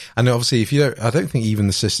out? And obviously I don't think even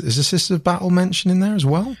is the Sisters of Battle mentioned in there as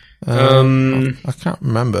well? I can't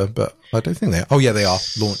remember, but I don't think they are. Oh yeah, they are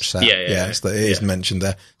launch set. It is mentioned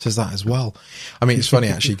there. It says that as well. I mean, it's funny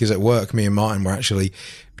actually, because at work, me and Martin were actually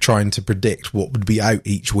trying to predict what would be out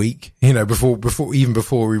each week, before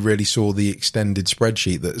we really saw the extended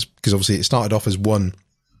spreadsheet. Because obviously it started off as one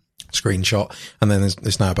screenshot, and then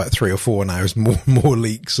there's now about 3 or 4 now as more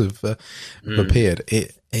leaks have appeared.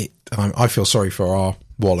 I feel sorry for our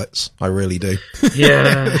wallets. I really do.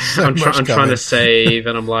 Yeah, I'm trying to save,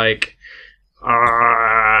 and I'm like,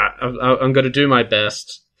 I'm going to do my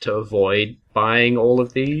best to avoid buying all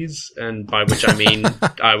of these, and by which I mean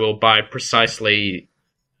I will buy precisely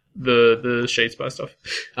the Shadespire stuff.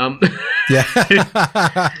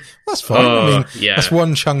 That's fine. That's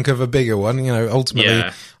one chunk of a bigger one.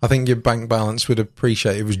 Ultimately, I think your bank balance would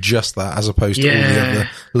appreciate it was just that, as opposed to all the other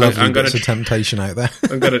lovely bits of temptation out there.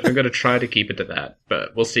 I'm gonna try to keep it to that,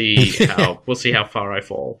 but we'll see how far I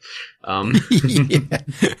fall.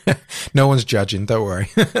 No one's judging. Don't worry.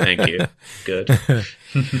 Thank you. Good.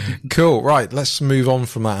 Cool. Right. Let's move on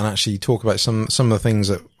from that and actually talk about some of the things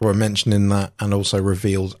that were mentioned in that and also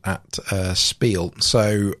revealed at Spiel.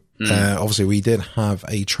 So obviously we did have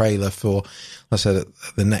a trailer for, I said,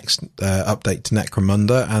 the next update to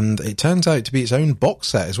Necromunda, and it turns out to be its own box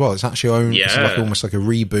set as well. It's actually it's almost like a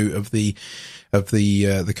reboot of the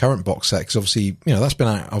current box set, because obviously that's been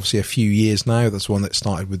out obviously a few years now. That's one that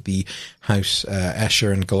started with the House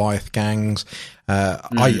Escher and Goliath gangs.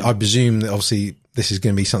 I presume that obviously this is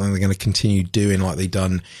going to be something they're going to continue doing, like they've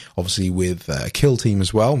done obviously with Kill Team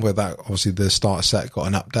as well, where that obviously the starter set got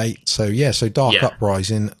an update. So Dark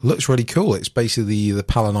Uprising looks really cool. It's basically the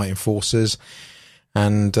Palanite Enforcers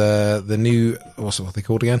and the new, what's they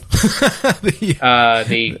called again?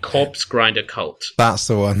 The Corpse Grinder Cult. That's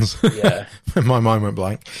the ones. Yeah. My mind went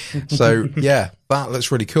blank. So yeah, that looks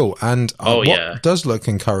really cool. And what does look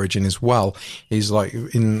encouraging as well is like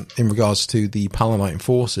in regards to the Palanite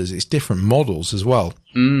Enforcers, it's different models as well.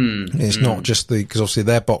 It's not just because obviously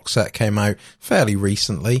their box set came out fairly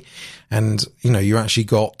recently, and you actually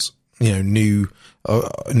got new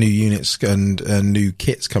units and new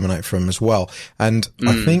kits coming out from as well. And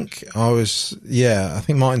I think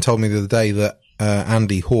Martin told me the other day that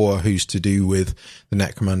Andy Hoare, who's to do with the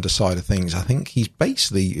Necromunda side of things, I think he's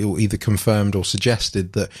basically either confirmed or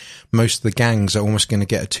suggested that most of the gangs are almost going to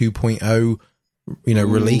get a 2.0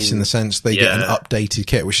 release, in the sense they get an updated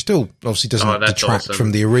kit, which still obviously doesn't detract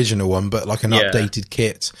from the original one, but like an updated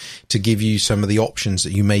kit to give you some of the options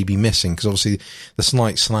that you may be missing. Because obviously the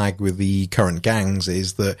slight snag with the current gangs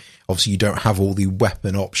is that obviously you don't have all the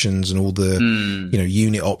weapon options and all the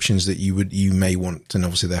unit options that you may want, and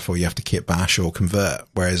obviously therefore you have to kit bash or convert,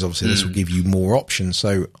 whereas obviously this will give you more options.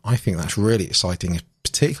 So I think that's really exciting,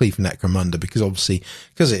 particularly for Necromunda, because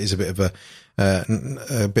it is a bit of a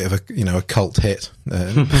cult hit,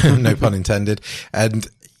 no pun intended, and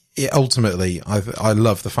ultimately I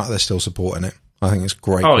love the fact they're still supporting it. I think it's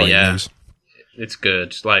great. News. It's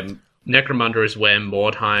good. Like, Necromunda is where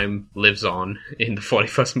Mordheim lives on in the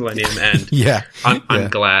 41st millennium, and I'm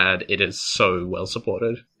glad it is so well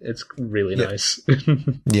supported. It's really nice.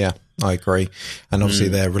 Yeah, I agree. And obviously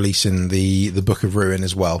they're releasing the Book of Ruin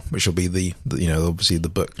as well, which will be obviously the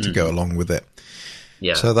book to go along with it.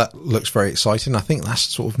 Yeah. So that looks very exciting. I think that's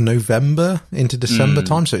sort of November into December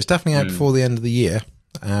time. So it's definitely out before the end of the year.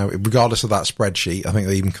 Regardless of that spreadsheet, I think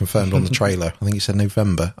they even confirmed on the trailer. I think it said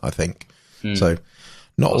November, I think. So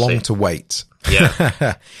not long to wait.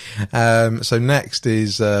 Yeah. So next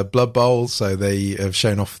is Blood Bowl. So they have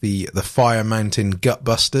shown off the Fire Mountain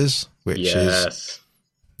Gutbusters, which is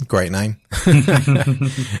great name,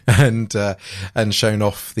 and shown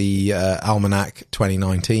off the Almanac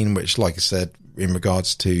 2019, which, like I said, in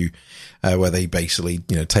regards to where they basically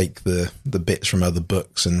take the bits from other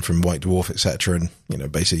books and from White Dwarf, etc.,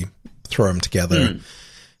 and basically throw them together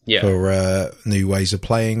for new ways of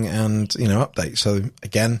playing and updates. So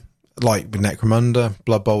again, like with Necromunda,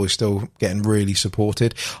 Blood Bowl is still getting really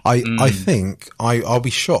supported. I think I'll be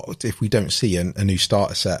shocked if we don't see a new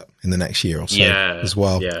starter set in the next year or so as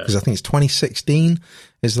well, because I think it's 2016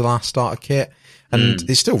 is the last starter kit, and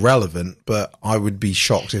it's still relevant, but I would be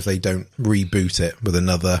shocked if they don't reboot it with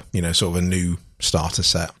another sort of a new starter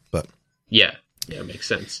set. But yeah, it makes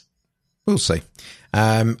sense. We'll see.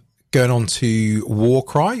 Going on to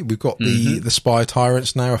Warcry, we've got the Spire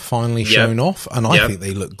Tyrants now are finally shown off, and I think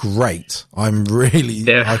they look great. I think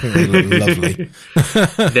they look lovely.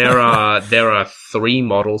 There are 3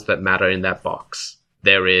 models that matter in that box.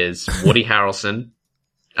 There is Woody Harrelson.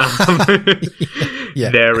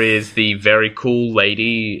 There is the very cool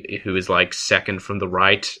lady who is like second from the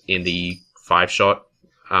right in the 5-shot.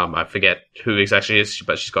 I forget who exactly it is,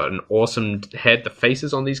 but she's got an awesome head. The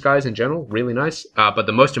faces on these guys in general, really nice. But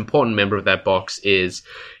the most important member of that box is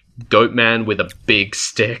Goatman with a big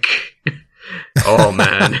stick. Oh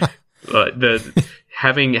man, I'm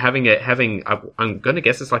gonna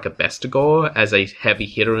guess it's like a Bestigor as a heavy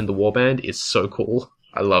hitter in the warband is so cool.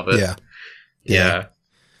 I love it. Yeah.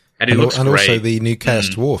 And it looks great. And also the new Chaos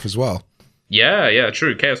Dwarf as well. Yeah,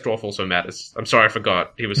 true. Chaos Dwarf also matters. I'm sorry, I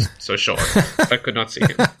forgot. He was so short. I could not see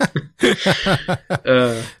him.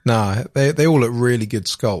 No, they all look really good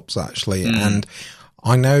sculpts, actually. And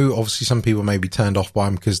I know, obviously, some people may be turned off by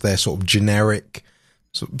them because they're sort of generic,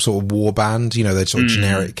 sort of warband. They're sort of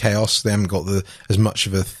generic chaos. They haven't got as much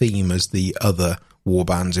of a theme as the other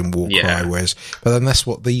warbands in Warcry, but then that's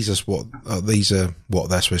what these are what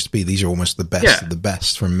they're supposed to be. These are almost the best of the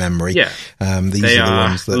best from memory. These they are the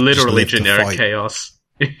ones that literally generic chaos.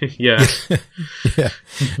 Yeah.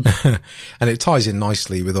 And it ties in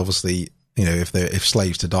nicely with, obviously, if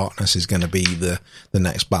Slaves to Darkness is going to be the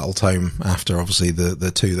next battle tome after, obviously,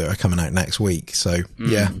 the 2 that are coming out next week. So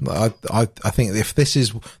I think if this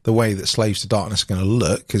is the way that Slaves to Darkness are going to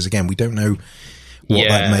look, because again, we don't know what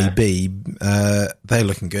that may be, they're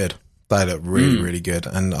looking good. They look really, really good.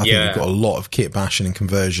 And I think we've got a lot of kit bashing and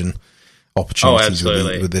conversion opportunities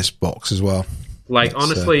with this box as well. Like,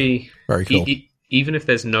 honestly, very cool. Even if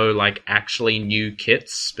there's no, like, actually new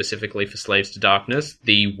kits specifically for Slaves to Darkness,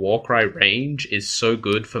 the Warcry range is so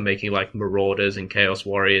good for making, like, Marauders and Chaos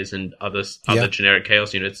Warriors and other generic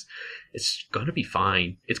Chaos units. It's going to be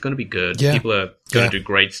fine. It's going to be good. Yeah. People are going to do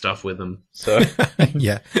great stuff with them. So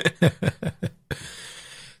yeah.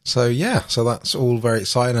 So that's all very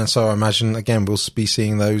exciting. And so I imagine, again, we'll be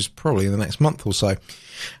seeing those probably in the next month or so.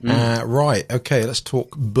 Right. Okay. Let's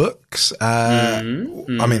talk books. I mean,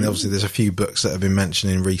 obviously there's a few books that have been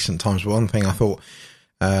mentioned in recent times, but one thing I thought,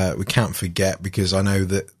 we can't forget, because I know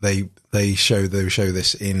that they show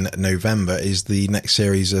this in November, is the next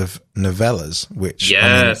series of novellas, which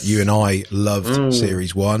I mean, you and I loved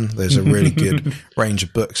series 1. There's a really good range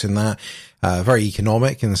of books in that. Very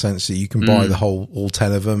economic in the sense that you can buy all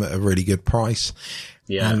 10 of them at a really good price.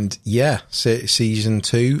 Yeah. And season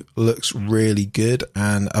 2 looks really good.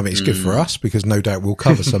 And I mean, it's good for us because no doubt we'll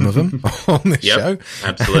cover some of them on this show.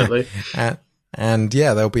 Absolutely. And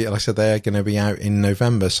they'll be, like I said, they're going to be out in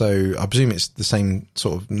November. So I presume it's the same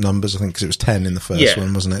sort of numbers, I think, because it was 10 in the first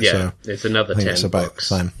one, wasn't it? Yeah, so it's another 10 it's about books.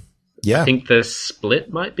 the same. Yeah. I think the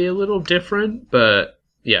split might be a little different, but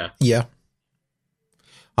yeah. Yeah.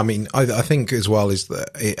 I mean, I think as well is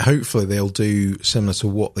that hopefully they'll do similar to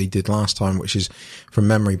what they did last time, which is, from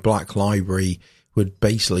memory, Black Library would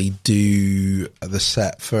basically do the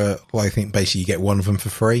set for, well, I think basically you get one of them for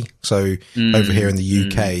free. So over here in the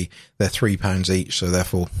UK, they're £3 each. So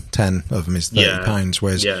therefore 10 of them is £30.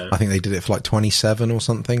 Whereas I think they did it for like 27 or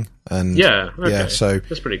something. And so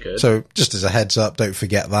that's pretty good. So just as a heads up, don't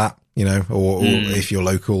forget that, or if your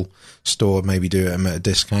local store, maybe do it at a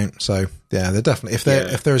discount. So yeah, they're definitely,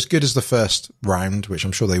 if they're as good as the first round, which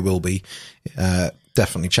I'm sure they will be,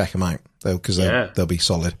 definitely check them out because they'll be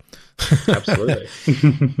solid. Absolutely.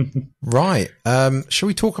 Right. Shall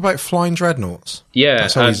we talk about Flying Dreadnoughts? Yeah.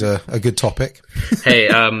 That's always a good topic. Hey,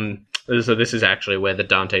 so this is actually where the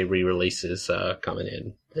Dante re-release is coming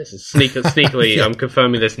in. This is sneakily, I'm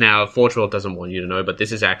confirming this now. Forge World doesn't want you to know, but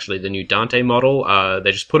this is actually the new Dante model.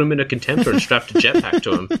 They just put him in a contemptor and strapped a jetpack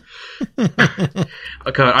to him.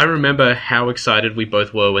 Okay, I remember how excited we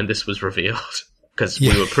both were when this was revealed, because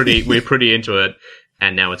we were pretty into it.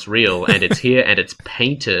 And now it's real, and it's here, and it's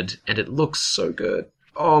painted, and it looks so good.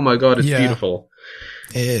 Oh my god, it's beautiful.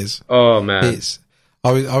 It is. Oh man.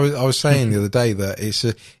 I was saying the other day that it's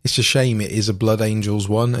a shame it is a Blood Angels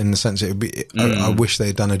one, in the sense it would be. I wish they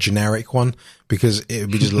had done a generic one, because it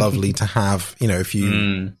would be just lovely to have. If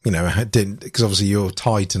you didn't, because obviously you're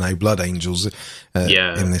tied to no Blood Angels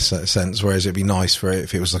in this sense. Whereas it'd be nice for it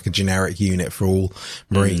if it was like a generic unit for all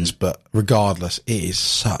Marines. But regardless, it is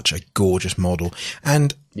such a gorgeous model,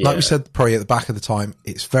 and like we said, probably at the back of the time,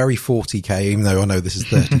 it's very 40k, even though I know this is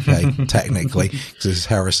 30k technically, because this is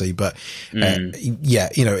heresy. But a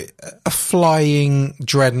flying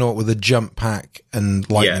dreadnought with a jump pack and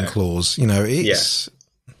lightning claws, it's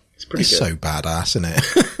pretty good. So badass, isn't it?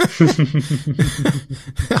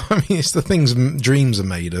 I mean, it's the things dreams are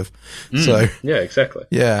made of. So yeah, exactly.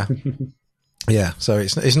 Yeah. Yeah, so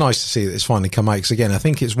it's nice to see that it's finally come out, because again, I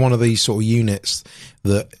think it's one of these sort of units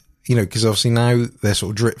that, because obviously now they're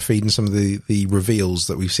sort of drip feeding some of the reveals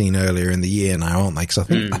that we've seen earlier in the year now, aren't they? Because I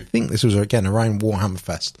think this was again around Warhammer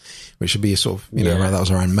Fest, which should be a sort of that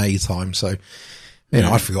was around May time. So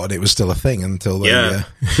I forgot it was still a thing until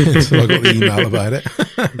until I got the email about it.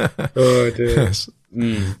 Oh dear.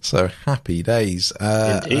 So happy days,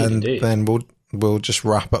 indeed. Then we'll just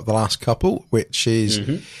wrap up the last couple, which is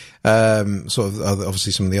sort of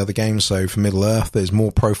obviously some of the other games. So for Middle Earth, there's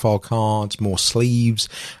more profile cards, more sleeves,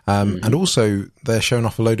 and also they're showing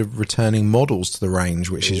off a load of returning models to the range,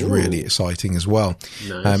 which is really exciting as well.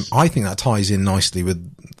 Nice. I think that ties in nicely with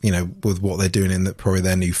with what they're doing in probably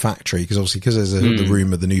their new factory, because there's the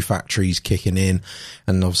rumour the new factory's kicking in,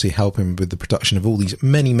 and obviously helping with the production of all these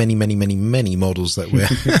many models that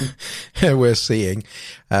we're seeing.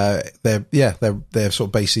 They're sort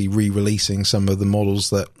of basically re-releasing some of the models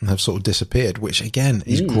that have sort of disappeared, which again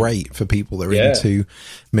is great for people that are into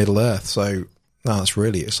Middle Earth. So that's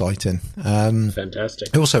really exciting.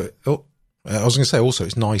 Fantastic. Also, I was going to say also,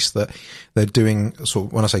 it's nice that they're doing sort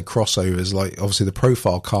of, when I say crossovers, like obviously the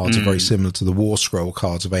profile cards are very similar to the War Scroll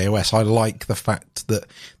cards of AOS. I like the fact that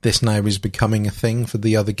this now is becoming a thing for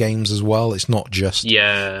the other games as well. It's not just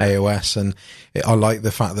AOS, and I like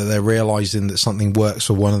the fact that they're realizing that something works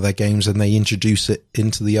for one of their games and they introduce it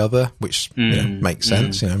into the other, which makes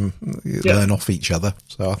sense. Learn off each other.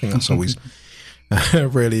 So I think that's always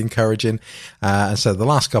really encouraging. And so the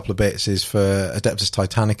last couple of bits is for Adeptus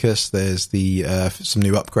Titanicus. There's the some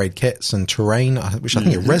new upgrade kits and terrain, which I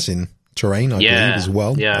think are resin terrain, I believe, as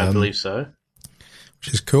well. Yeah, I believe so.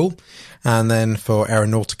 Which is cool. And then for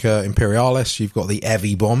Aeronautica Imperialis, you've got the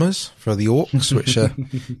Evi bombers for the Orcs, which are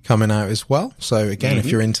coming out as well. So again, if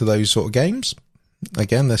you're into those sort of games,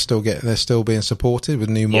 again, they're still being supported with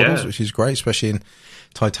new models, which is great, especially in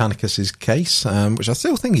Titanicus's case, which I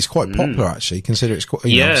still think is quite popular, actually, considering it's quite,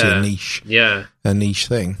 obviously a niche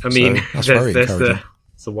thing. I mean, so that's very encouraging. There's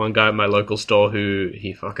the one guy at my local store who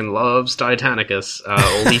he fucking loves Titanicus.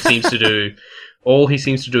 All he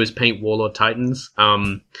seems to do is paint Warlord Titans.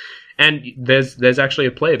 And there's actually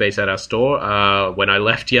a player base at our store. When I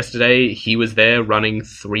left yesterday, he was there running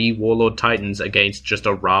 3 Warlord Titans against just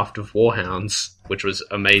a raft of Warhounds, which was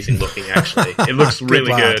amazing looking, actually. It looks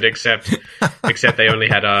really good, except they only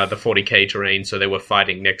had the 40k terrain, so they were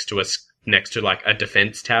fighting next to like a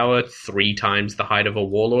defense tower 3 times the height of a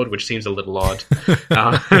Warlord, which seems a little odd. But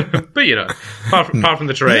apart from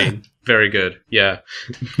the terrain, very good. Yeah.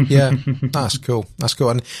 Yeah, that's cool.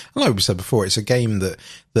 And like we said before, it's a game that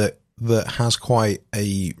has quite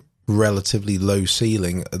a relatively low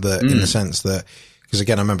ceiling, that in the sense that, because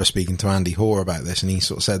again, I remember speaking to Andy Hoare about this, and he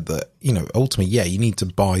sort of said that, ultimately, you need to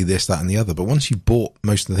buy this, that, and the other, but once you've bought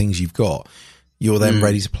most of the things you've got, you're then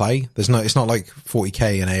ready to play. It's not like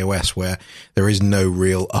 40k and AOS where there is no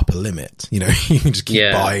real upper limit. You can just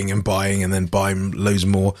keep buying and then buying loads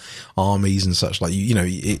more armies and such. Like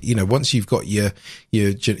once you've got your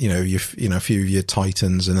a few of your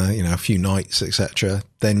Titans and a few Knights, etc.,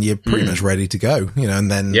 then you're pretty much ready to go.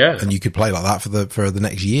 And you could play like that for the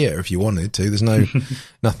next year if you wanted to. There's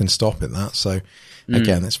nothing stopping that. So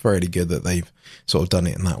again, it's very good that they've sort of done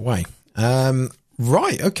it in that way.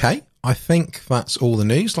 Right. Okay. I think that's all the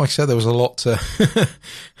news. Like I said, there was a lot to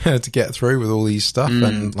get through with all these stuff.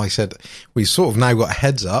 And like I said, we sort of now got a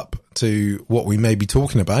heads up to what we may be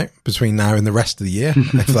talking about between now and the rest of the year,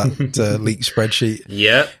 if that leaked spreadsheet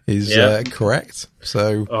is correct.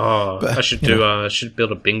 So, I should should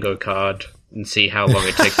build a bingo card and see how long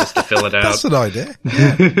it takes us to fill it out. That's an idea.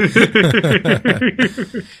 Yeah.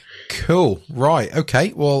 Cool. Right.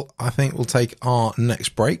 Okay. Well, I think we'll take our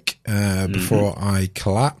next break before I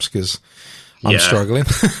collapse, because I'm struggling.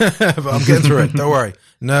 But I'm getting through it. Don't worry.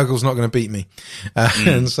 Nurgle's not going to beat me.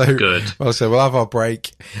 And so, good. Well, so we'll have our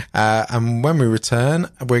break. And when we return,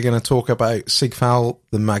 we're going to talk about Sigvald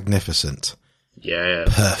the Magnificent. Yeah.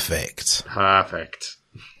 Perfect.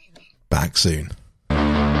 Back soon.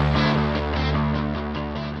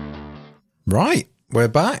 Right, we're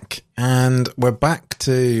back, and we're back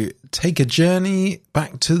to take a journey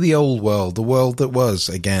back to the old world, the world that was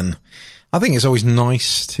again. I think it's always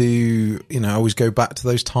nice to, always go back to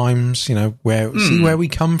those times, see where we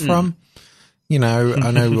come from. I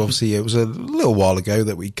know obviously it was a little while ago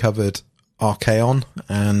that we covered Archaon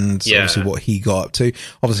and obviously what he got up to.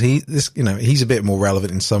 Obviously he's a bit more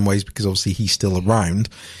relevant in some ways because obviously he's still around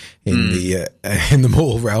in the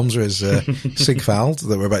mortal realms, whereas Sigvald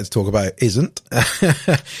that we're about to talk about isn't.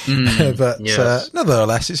 But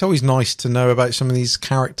nevertheless, it's always nice to know about some of these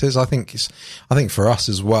characters. I think for us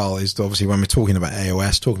as well is obviously when we're talking about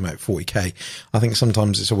AOS, talking about 40k, I think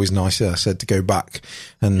sometimes it's always nice, as I said, to go back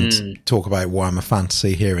and talk about Warhammer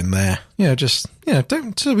Fantasy here and there.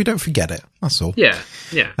 So we don't forget it. That's all. Yeah.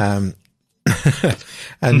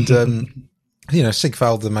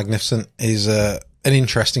 Sigvald the Magnificent is an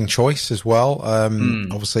interesting choice as well.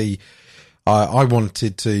 Obviously, I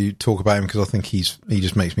wanted to talk about him because I think he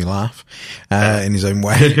just makes me laugh in his own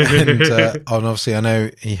way, and obviously I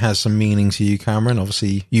know he has some meaning to you, Cameron.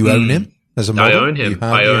 Obviously, you own him as a model. I own him.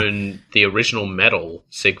 I own the original metal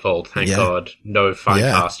Sigvald. Thank God, no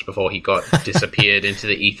Finecast before he got disappeared into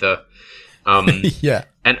the ether.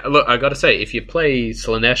 And look, I gotta say, if you play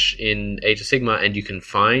Slaanesh in Age of Sigmar and you can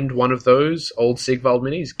find one of those old Sigvald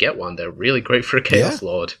minis, get one. They're really great for a Chaos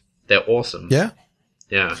Lord. They're awesome. Yeah.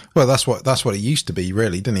 Well, that's what it used to be,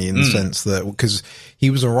 really, didn't he? In the sense that because he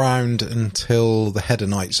was around until the Header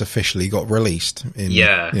Knights officially got released in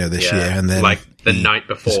this year, and then the night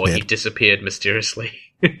before he disappeared mysteriously.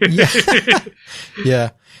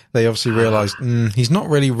 They obviously realised he's not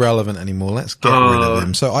really relevant anymore. Let's get rid of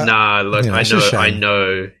him. So I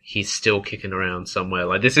know he's still kicking around somewhere.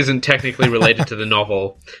 Like, this isn't technically related to the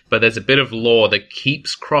novel, but there's a bit of lore that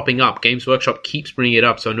keeps cropping up. Games Workshop keeps bringing it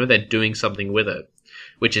up, so I know they're doing something with it.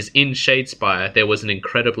 Which is in Shadespire, there was an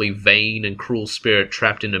incredibly vain and cruel spirit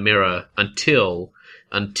trapped in a mirror until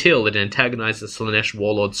it antagonized the Slaanesh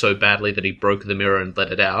warlord so badly that he broke the mirror and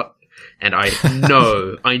let it out. And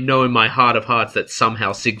I know in my heart of hearts that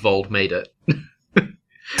somehow Sigvald made it.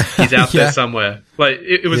 He's out there somewhere. Like,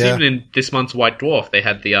 it was even in this month's White Dwarf, they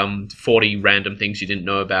had the 40 random things you didn't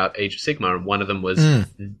know about Age of Sigmar, and one of them was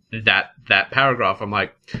that paragraph. I'm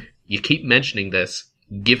like, you keep mentioning this,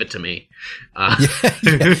 give it to me. I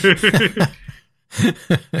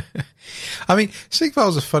mean,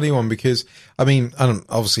 Sigvald's a funny one because,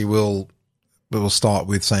 obviously we'll start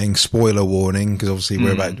with saying spoiler warning because obviously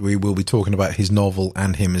we will be talking about his novel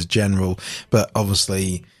and him as general, but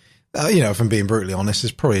obviously, if I'm being brutally honest,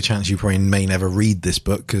 there's probably a chance you probably may never read this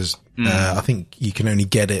book because I think you can only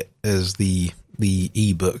get it as the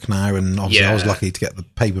ebook now, and obviously I was lucky to get the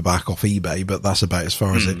paperback off eBay, but that's about as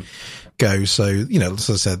far as it goes. So, as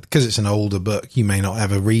I said, because it's an older book, you may not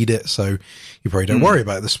ever read it, so you probably don't worry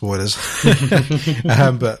about the spoilers.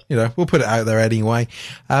 But, we'll put it out there anyway.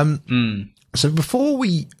 So before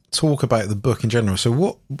we talk about the book in general, so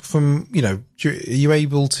what are you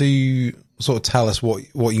able to sort of tell us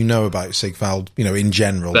what you know about Sigvald, in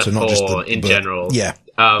general? So not just the book. General. Yeah.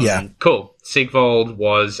 Cool. Sigvald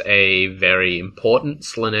was a very important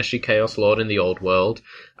Slaaneshi Chaos Lord in the old world.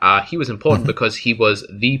 He was important because he was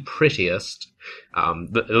the prettiest.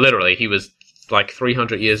 Literally, he was like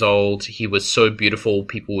 300 years old. He was so beautiful,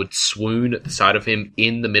 people would swoon at the sight of him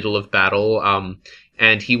in the middle of battle.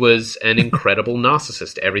 And he was an incredible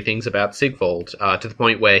narcissist. Everything's about Sigvald, to the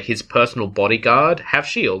point where his personal bodyguard have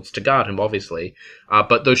shields to guard him, obviously.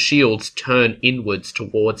 But those shields turn inwards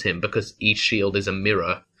towards him because each shield is a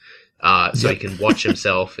mirror. So he can watch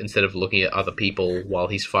himself instead of looking at other people while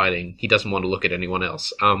he's fighting. He doesn't want to look at anyone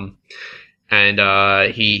else. And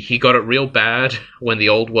he got it real bad when the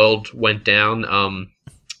old world went down.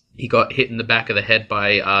 He got hit in the back of the head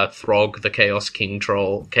by Throg, the Chaos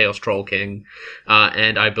Troll King,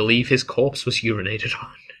 and I believe his corpse was urinated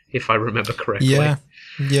on, if I remember correctly. Yeah,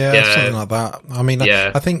 something like that. I mean,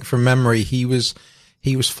 I think from memory, he was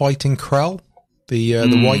fighting Krell,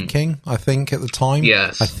 the White King. I think at the time.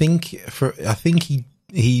 Yes. I think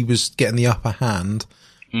he was getting the upper hand,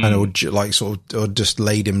 and or just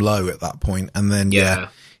laid him low at that point, and then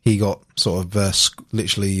he got sort of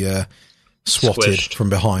literally. Swatted Squished. from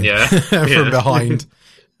behind, behind,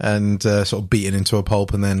 and sort of beaten into a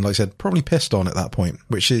pulp, and then, like I said, probably pissed on at that point,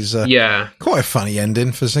 which is quite a funny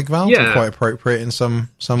ending for Sigvald, and quite appropriate in some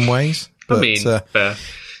ways. But, fair.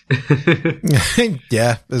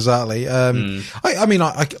 yeah, exactly. I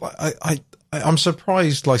I'm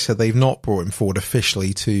surprised, like I said, they've not brought him forward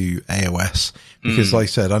officially to AOS because, like I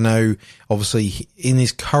said, I know obviously in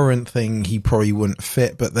his current thing he probably wouldn't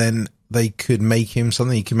fit, but then they could make him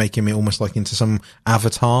something. You could make him almost like into some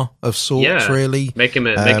avatar of sorts, really. Make him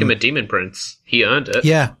a demon prince. He earned it.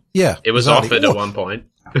 Yeah, it was offered at one point.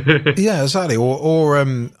 Yeah, exactly. Or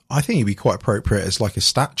I think he'd be quite appropriate as like a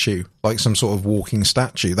statue, like some sort of walking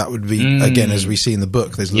statue. That would be, again, as we see in the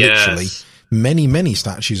book, there's literally many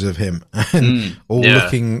statues of him and all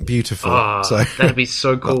looking beautiful. Oh, so that'd be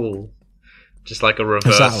so cool. Just like a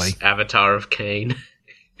reverse avatar of Cain.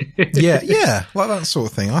 yeah, like that sort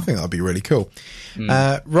of thing. I think that'd be really cool.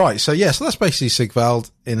 Right, so that's basically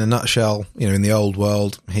Sigvald in a nutshell. In the old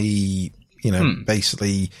world, he,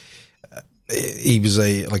 basically, he was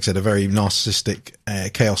like I said, a very narcissistic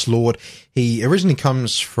chaos lord. He originally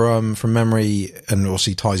comes from memory, and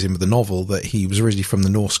also ties in with the novel that he was originally from the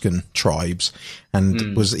Norscan tribes, and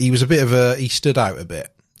he was a bit of he stood out a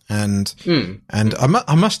bit. And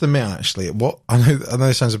I must admit, actually, I know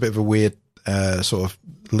it sounds a bit of a weird sort of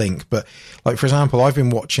link, but like, for example, I've been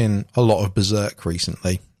watching a lot of Berserk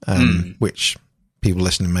recently, which people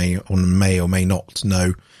listening may or may not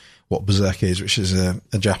know what Berserk is, which is a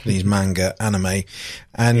Japanese manga anime,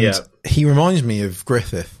 and he reminds me of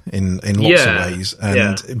Griffith in lots of ways,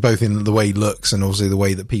 and both in the way he looks and obviously the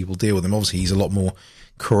way that people deal with him. Obviously, he's a lot more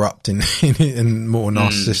corrupt and more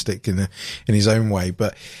narcissistic in his own way,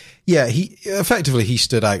 but he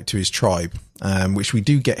stood out to his tribe, which we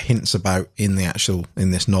do get hints about in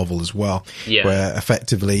this novel as well, where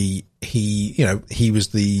effectively he was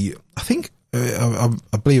the, I think, I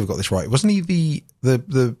believe I've got this right. Wasn't he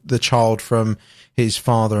the child from his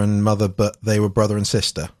father and mother, but they were brother and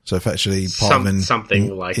sister? So effectively part of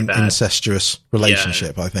something like that incestuous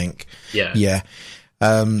relationship, I think. Yeah.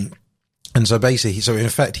 And so basically, in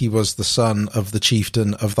effect, he was the son of the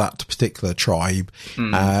chieftain of that particular tribe.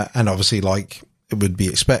 And obviously, like it would be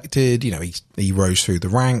expected, he rose through the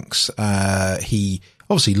ranks. He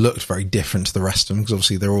obviously looked very different to the rest of them because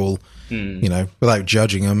obviously they're all, without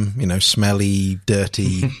judging them, smelly,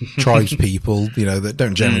 dirty tribes people, that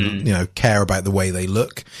don't generally, care about the way they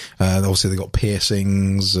look. Obviously they've got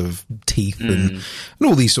piercings of teeth and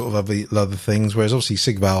all these sort of other things. Whereas obviously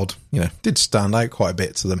Sigvald, did stand out quite a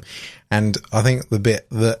bit to them. And I think the bit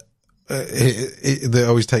that, that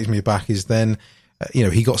always takes me back is then,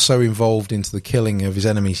 he got so involved into the killing of his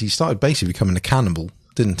enemies, he started basically becoming a cannibal,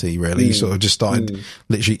 didn't he, really? He sort of just started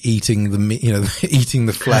literally eating the meat, eating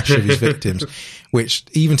the flesh of his victims, which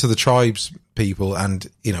even to the tribes people and,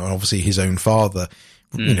 obviously his own father,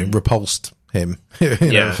 repulsed him,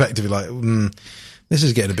 effectively like, this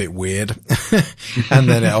is getting a bit weird. And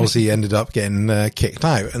then it obviously ended up getting kicked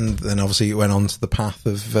out. And then obviously it went on to the path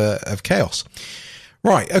of chaos.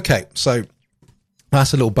 Right. Okay. So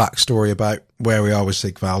that's a little backstory about where we are with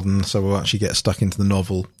Sigvald. And so we'll actually get stuck into the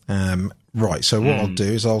novel. Right. So what I'll do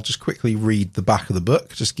is I'll just quickly read the back of the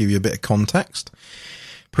book, just give you a bit of context.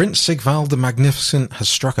 Prince Sigvald the Magnificent has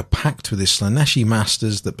struck a pact with his Slaneshi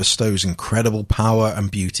masters that bestows incredible power and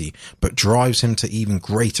beauty, but drives him to even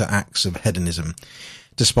greater acts of hedonism.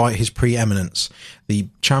 Despite his preeminence, the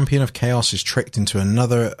champion of chaos is tricked into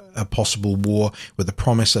another possible war with the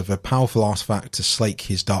promise of a powerful artifact to slake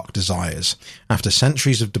his dark desires. After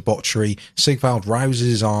centuries of debauchery, Sigvald rouses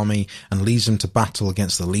his army and leads them to battle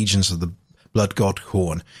against the legions of the blood god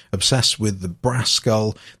Khorne. Obsessed with the brass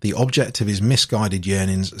skull, the object of his misguided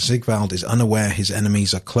yearnings, Sigvald is unaware his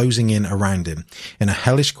enemies are closing in around him. In a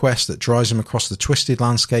hellish quest that drives him across the twisted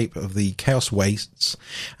landscape of the chaos wastes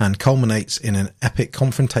and culminates in an epic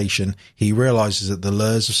confrontation, he realizes that the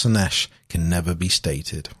lures of Slaanesh can never be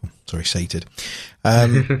sated. So that's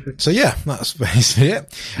basically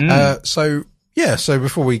it. So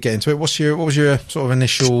before we get into it, what was your sort of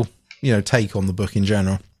initial, take on the book in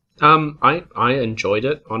general? I enjoyed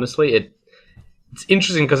it, honestly. It's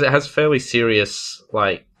interesting because it has fairly serious,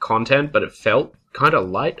 content, but it felt kind of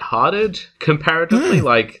light-hearted comparatively.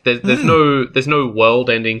 There's no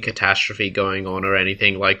world-ending catastrophe going on or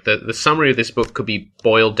anything. Like, the summary of this book could be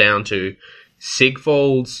boiled down to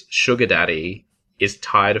Sigvald's sugar daddy is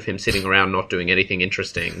tired of him sitting around not doing anything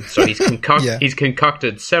interesting. So he's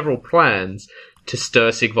concocted several plans to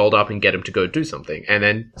stir Sigvald up and get him to go do something. And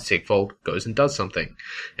then Sigvald goes and does something.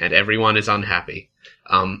 And everyone is unhappy.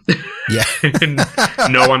 No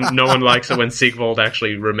one likes it when Sigvald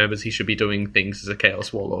actually remembers he should be doing things as a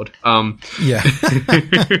Chaos Warlord. Yeah,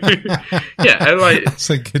 it's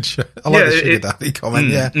a good show. I like the sugar daddy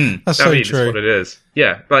comment. That's so true. That's what it is.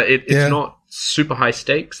 Yeah, but it's not super high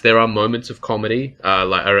stakes. There are moments of comedy.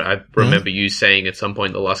 Like I remember you saying at some point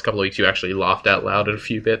in the last couple of weeks, you actually laughed out loud at a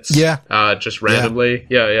few bits. Yeah. Just randomly.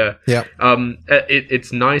 Yeah.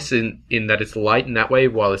 It's nice in that it's light in that way,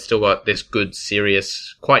 while it's still got this good,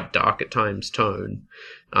 serious, quite dark at times tone.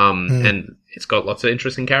 And it's got lots of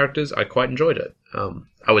interesting characters. I quite enjoyed it.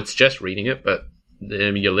 I would suggest reading it, but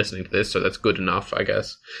I mean, you're listening to this, so that's good enough, I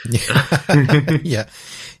guess.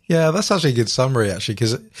 Yeah, that's actually a good summary, actually,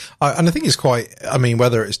 because I think it's quite, I mean,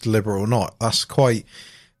 whether it's deliberate or not, that's quite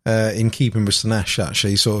in keeping with Slaanesh,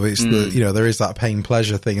 actually. Sort of, it's there is that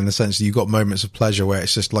pain-pleasure thing in the sense that you've got moments of pleasure where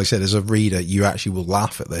it's just, like I said, as a reader, you actually will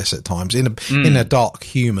laugh at this at times in a dark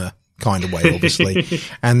humour kind of way, obviously.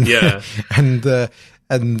 And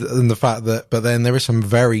and the fact that, but then there is some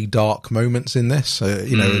very dark moments in this,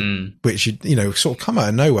 which, sort of come out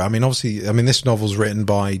of nowhere. I mean, obviously, this novel's written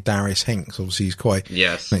by Darius Hinks. Obviously, he's quite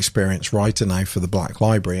an experienced writer now for the Black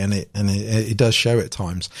Library, and it does show at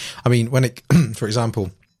times. I mean, for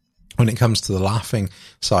example, when it comes to the laughing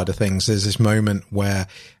side of things, there's this moment where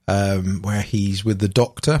he's with the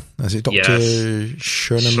doctor. Is it Dr.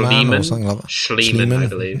 Schönemann or something like that? Schliemann, I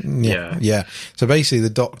believe. Yeah. So basically the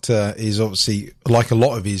doctor is obviously, like a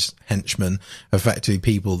lot of his henchmen, effectively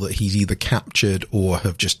people that he's either captured or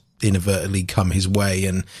have just inadvertently come his way.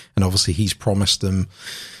 And obviously he's promised them,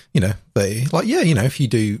 if you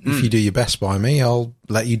do your best by me, I'll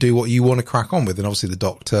let you do what you want to crack on with. And obviously the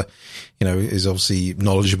doctor, is obviously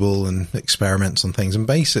knowledgeable and experiments on things. And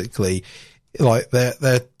basically, like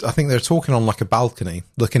I think they're talking on like a balcony,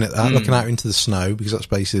 looking out into the snow, because that's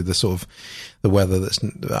basically the sort of the weather that's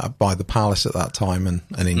by the palace at that time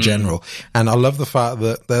and in general. And I love the fact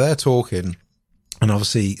that they're there talking. And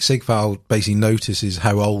obviously, Sigvald basically notices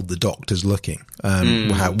how old the doctor's looking.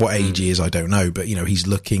 What age he is, I don't know, but he's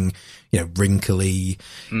looking, wrinkly,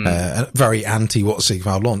 very anti what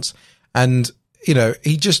Sigvald wants, and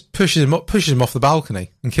he just pushes him off the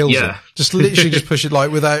balcony and kills him. Just literally just push it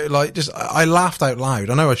I laughed out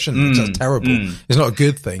loud. I know I shouldn't. That's terrible. It's not a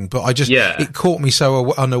good thing, but it caught me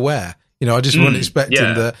so unaware. I just wasn't expecting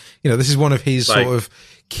that. This is one of his sort of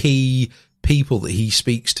key people that he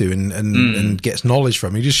speaks to and gets knowledge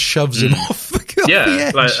from. He just shoves him off the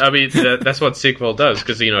edge. That's what Sigvald does,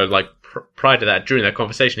 because prior to that, during that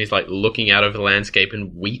conversation, he's like looking out over the landscape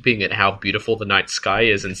and weeping at how beautiful the night sky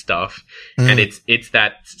is and stuff. And it's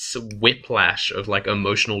that whiplash of like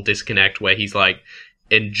emotional disconnect where he's like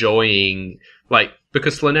enjoying, like,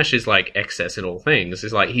 because Slaanesh is like excess in all things.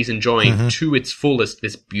 It's like he's enjoying to its fullest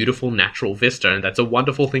this beautiful natural vista, and that's a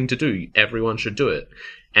wonderful thing to do. Everyone should do it.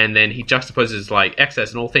 And then he juxtaposes like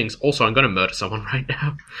excess in all things. Also, I'm going to murder someone right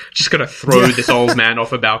now. Just going to throw this old man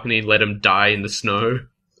off a balcony and let him die in the snow,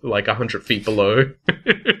 like 100 feet below.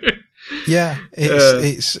 Yeah,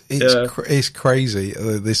 it's crazy.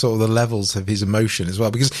 The sort of the levels of his emotion as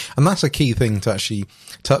well, and that's a key thing to actually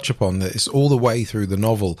touch upon. That it's all the way through the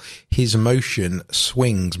novel, his emotion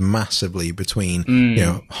swings massively between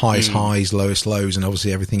highs, lowest lows, and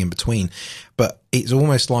obviously everything in between. But it's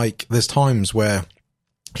almost like there's times where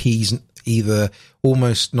he's either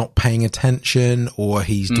almost not paying attention or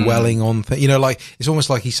he's dwelling on things. It's almost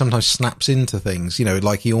like he sometimes snaps into things.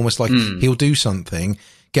 He'll do something,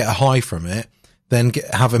 get a high from it, then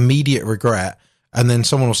have immediate regret, and then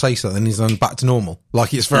someone will say something and he's then back to normal.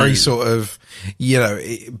 Like, it's very sort of,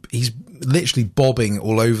 he's literally bobbing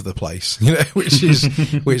all over the place, which is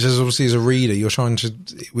obviously as a reader, you're trying to,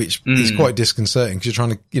 which is quite disconcerting because you're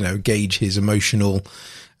trying to, gauge his emotional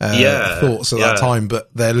thoughts at that time, but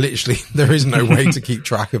there is no way to keep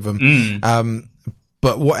track of them.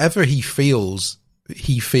 But whatever he feels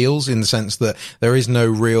in the sense that there is no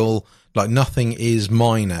real, like, nothing is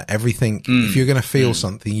minor. Everything, if you're going to feel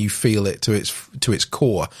something, you feel it to its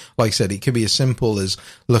core. Like I said, it could be as simple as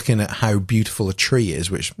looking at how beautiful a tree is,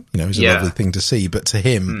 which, is a lovely thing to see. But to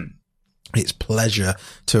him, it's pleasure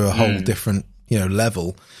to a whole different,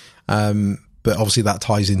 level. But obviously that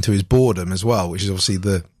ties into his boredom as well, which is obviously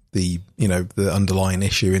the underlying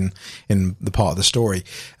issue in the part of the story.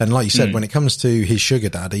 And like you said, when it comes to his sugar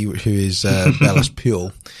daddy, who is Bellas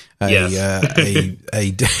Pule,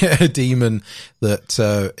 a demon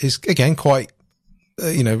that is again quite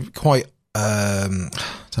I don't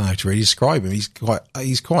know how to really describe him. He's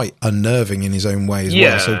quite unnerving in his own way as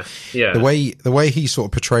well. So the way he's sort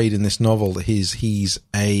of portrayed in this novel, he's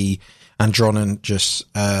a androgynous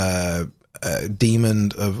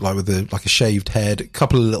demon of with a shaved head, a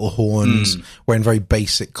couple of little horns, wearing very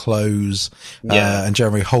basic clothes, and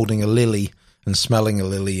generally holding a lily and smelling a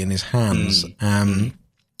lily in his hands.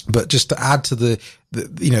 But just to add to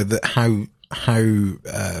how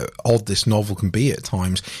odd this novel can be at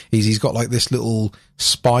times is he's got like this little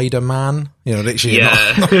Spider-Man, literally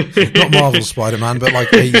not Marvel Spider-Man, but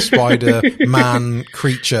like a Spider-Man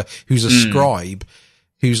creature who's a scribe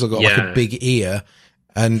who's got like a big ear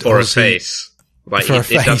and or a face. Like,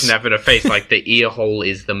 it doesn't have a face. Like, the ear hole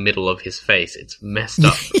is the middle of his face. It's messed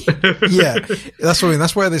up. Yeah, that's what I mean.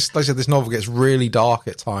 That's where this novel gets really dark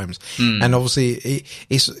at times. And obviously,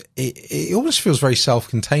 it almost feels very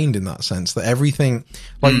self-contained in that sense, that everything,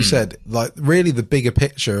 like you said, like, really the bigger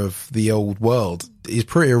picture of the old world is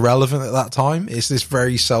pretty irrelevant at that time. It's this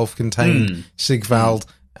very self-contained Sigvald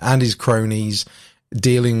and his cronies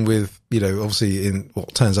dealing with, obviously in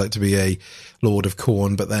what turns out to be a Lord of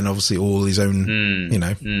Khorne, but then obviously all his own,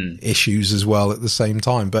 issues as well at the same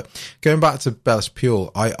time. But going back to Bellis Pule,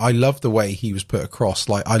 I love the way he was put across.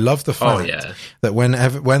 Like, I love the fact that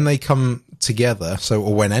when they come together,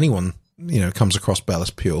 or when anyone, comes across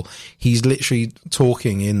Bellis Pule, he's literally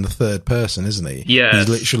talking in the third person, isn't he? Yeah. He's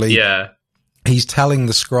literally, he's telling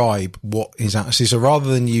the scribe what he's actually, so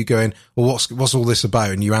rather than you going, well, what's all this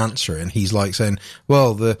about? And you answer it, and he's like saying,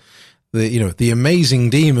 well, the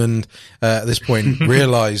amazing demon, at this point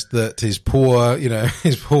realized that his poor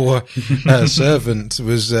servant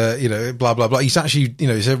was, blah, blah, blah. He's actually,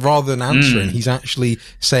 so rather than answering, he's actually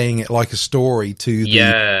saying it like a story to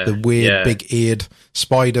the weird big eared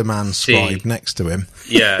Spider-Man scribe next to him.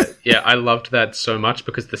 Yeah. I loved that so much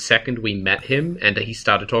because the second we met him and he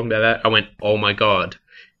started talking about that, I went, oh my God,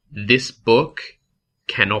 this book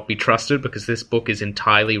cannot be trusted because this book is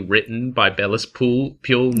entirely written by Bellis Pule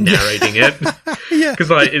narrating it.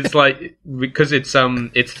 Because it's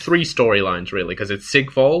three storylines really, because it's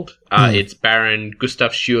Sigvald, it's Baron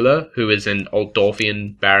Gustav Schuyler, who is an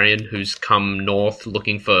Altdorfian baron who's come north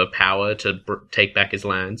looking for power to take back his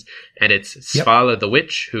lands, and it's Svala the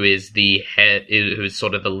Witch, who is the head, who is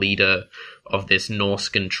sort of the leader of this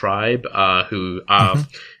Norscan tribe, who are,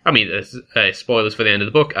 spoilers for the end of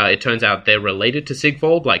the book, it turns out they're related to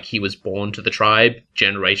Sigvald, like he was born to the tribe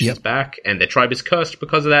generations back, and their tribe is cursed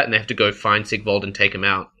because of that, and they have to go find Sigvald and take him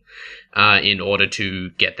out, in order to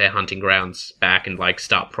get their hunting grounds back and like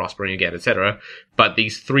start prospering again, etc. But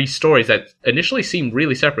these three stories that initially seem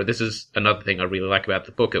really separate, this is another thing I really like about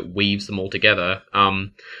the book, it weaves them all together,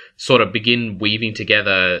 sort of begin weaving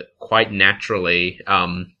together quite naturally,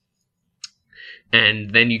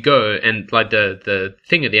 and then you go, and like the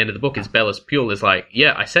thing at the end of the book is Bellis Pule is like,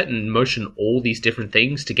 yeah, I set in motion all these different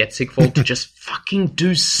things to get Sigvald to just fucking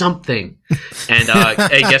do something. And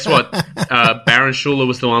hey, guess what? Baron Schuyler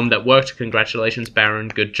was the one that worked. Congratulations, Baron.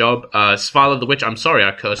 Good job. Svala the Witch, I'm sorry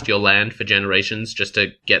I cursed your land for generations just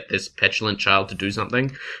to get this petulant child to do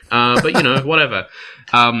something. But whatever.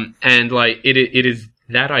 And like it is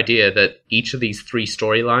that idea that each of these three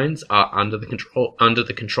storylines are under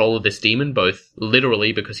the control of this demon, both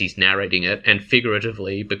literally because he's narrating it and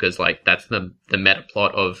figuratively because like that's the meta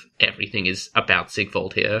plot of everything is about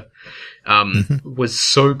Sigvald here, was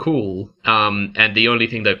so cool. And the only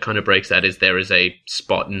thing that kind of breaks that is there is a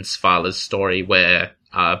spot in Svala's story where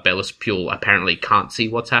Bellis Pule apparently can't see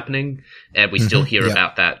what's happening, and we still hear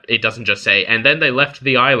about that. It doesn't just say, and then they left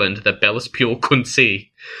the island that Bellis Pule couldn't see.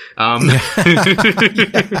 But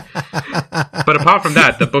apart from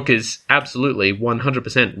that, the book is absolutely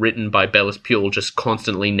 100% written by Bellis Pule, just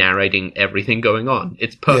constantly narrating everything going on.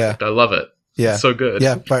 It's perfect. I love it. Yeah. It's so good.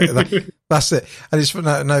 Yeah, that's it. And it's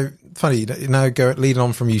funny, now leading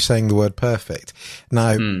on from you saying the word perfect.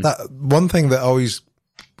 Now, that one thing that always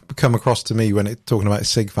come across to me when it's talking about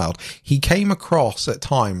Sigvald, he came across at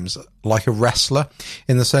times like a wrestler,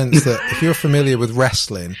 in the sense that if you're familiar with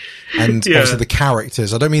wrestling and obviously the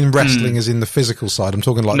characters, I don't mean wrestling as in the physical side, I'm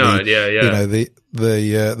talking like the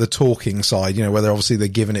talking side, where they're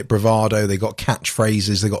giving it bravado, they got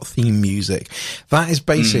catchphrases, they got theme music. That is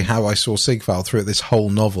basically how I saw Sigvald throughout this whole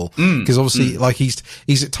novel, because obviously like he's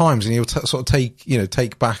at times and he'll sort of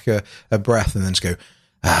take back a breath and then just go,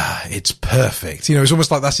 it's perfect. It's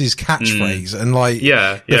almost like that's his catchphrase. And like,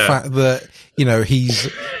 the fact that, he's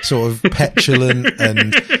sort of petulant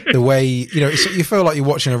and the way, you feel like you're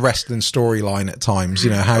watching a wrestling storyline at times,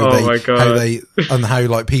 how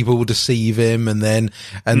like people will deceive him and then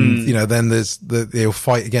there's they'll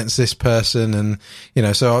fight against this person. And,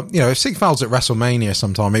 if Sigvald's at WrestleMania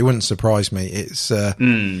sometime, it wouldn't surprise me. It's, I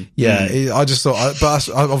just thought, but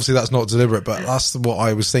obviously that's not deliberate, but that's what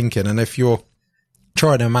I was thinking. And if you're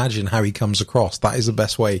trying to imagine how he comes across, that is the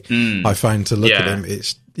best way I found to look at him.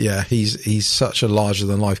 It's he's such a larger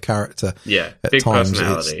than life character. At big times.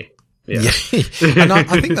 Personality. And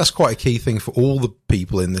I think that's quite a key thing for all the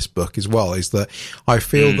people in this book as well, is that I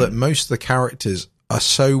feel that most of the characters are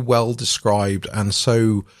so well described and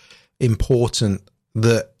so important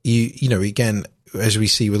that you know, again, as we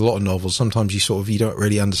see with a lot of novels, sometimes you don't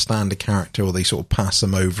really understand a character, or they sort of pass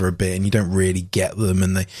them over a bit and you don't really get them.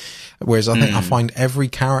 Whereas I think I find every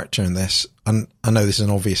character in this, and I know this is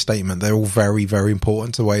an obvious statement, they're all very, very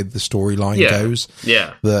important to the way the storyline goes.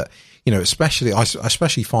 Yeah. That, you know, I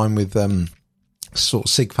especially find with, sort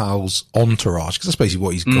of Sigvald's entourage, because that's basically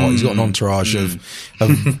what he's got. He's got an entourage of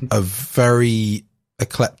very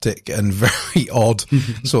eclectic and very odd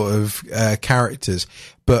sort of characters.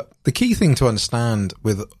 But the key thing to understand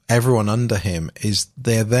with everyone under him is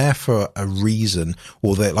they're there for a reason,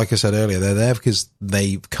 or they, like I said earlier, they're there because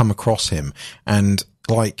they've come across him. And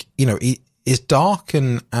like, you know, as dark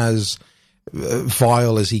and as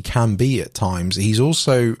vile as he can be at times, he's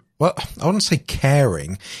also, well, I wouldn't say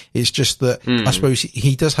caring. It's just that I suppose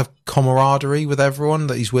he does have camaraderie with everyone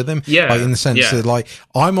that he's with him. Yeah. Like, in the sense that, like,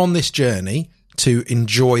 I'm on this journey to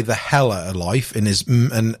enjoy the hell out of life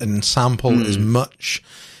and sample as much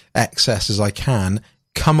excess as I can.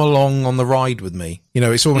 Come along on the ride with me. You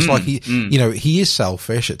know, it's almost like you know, he is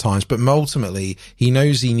selfish at times, but ultimately he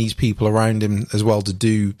knows he needs people around him as well to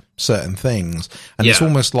do certain things. And it's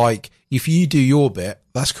almost like, if you do your bit,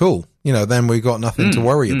 that's cool. You know, then we've got nothing to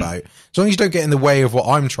worry about. As long as you don't get in the way of what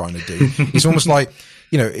I'm trying to do. It's almost like,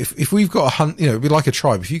 you know, if we've got a hunt, you know, it'd be like a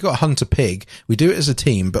tribe. If you've got to hunt a pig, we do it as a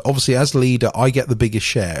team, but obviously as leader, I get the biggest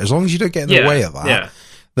share. As long as you don't get in the way of that,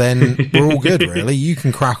 then we're all good, really. You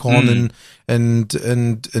can crack on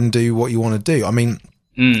and do what you want to do. I mean,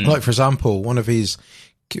 like, for example, one of his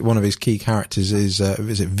key characters is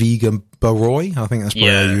it Vegan Baroy? I think that's probably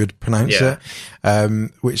how you would pronounce it.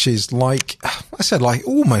 Which is like, I said, like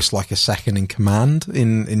almost like a second in command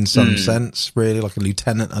in some sense, really, like a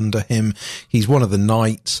lieutenant under him. He's one of the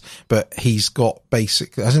knights, but he's got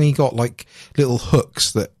hasn't he got like little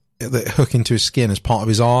hooks that hook into his skin as part of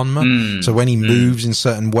his armor. So when he moves in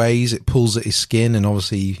certain ways, it pulls at his skin, and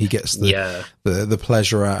obviously he gets the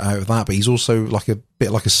pleasure out of that. But he's also like a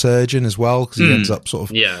bit like a surgeon as well, because he ends up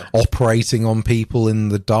sort of operating on people in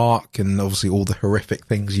the dark, and obviously all the horrific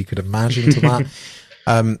things you could imagine to that.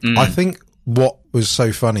 I think what was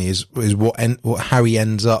so funny is how he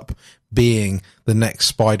ends up being the next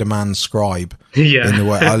Spider-Man scribe in the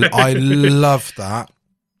way. I love that.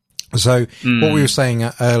 So what we were saying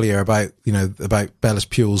earlier about, you know, about Bellis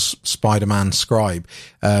Puel's Spider-Man scribe,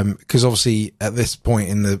 because obviously at this point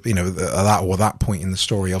in the, you know, that point in the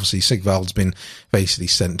story, obviously Sigvald's been basically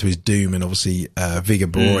sent to his doom, and obviously Vigor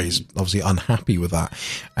Broy is obviously unhappy with that,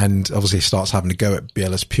 and obviously starts having to go at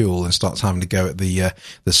Bellis Puel and starts having to go at the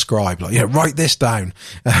scribe, like, you know, write this down,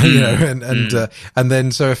 you know, and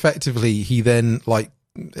then so effectively he then, like,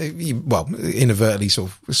 inadvertently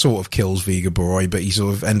sort of kills Vigor, but he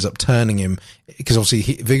sort of ends up turning him, because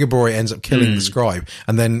obviously Vigor ends up killing the scribe,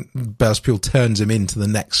 and then Bellis Puel turns him into the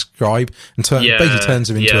next scribe, and basically turns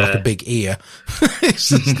him into like a big ear. It's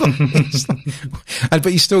just like,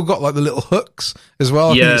 but he's still got like the little hooks as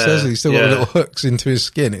well. I think it says he's still got the little hooks into his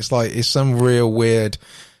skin. It's like, it's some real weird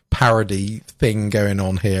parody thing going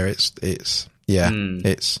on here. It's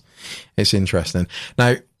interesting.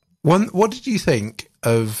 Now, what did you think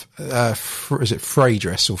of is it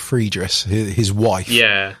Friedrich, his wife?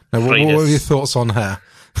 Yeah. Now, what were your thoughts on her?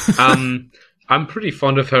 I'm pretty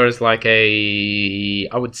fond of her as like I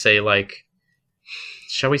would say, like,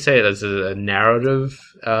 shall we say it as a narrative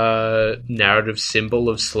symbol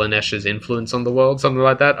of Slanesh's influence on the world, something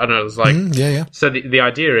like that. I don't know, it was like So the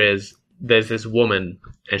idea is, there's this woman,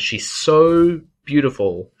 and she's so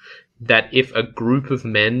beautiful that if a group of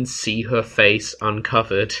men see her face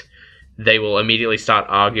uncovered, they will immediately start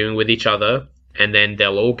arguing with each other, and then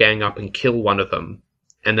they'll all gang up and kill one of them.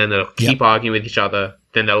 And then they'll keep arguing with each other,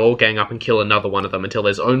 then they'll all gang up and kill another one of them until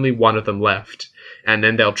there's only one of them left. And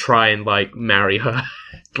then they'll try and, like, marry her.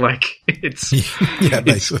 Like, it's...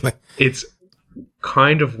 basically. It's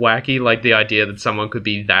kind of wacky, like, the idea that someone could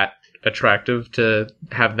be that attractive to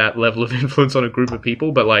have that level of influence on a group of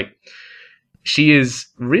people. But, like, she is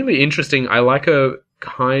really interesting. I like her...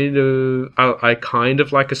 I kind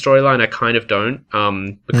of like a storyline. I kind of don't,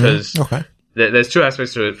 because there's two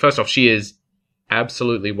aspects to it. First off, she is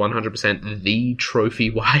absolutely 100% the trophy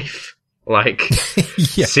wife. Like,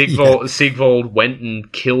 Sigvald went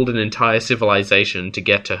and killed an entire civilization to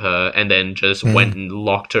get to her, and then just went and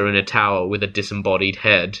locked her in a tower with a disembodied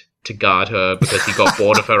head to guard her because he got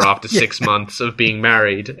bored of her after 6 months of being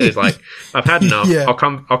married. It's like, I've had enough.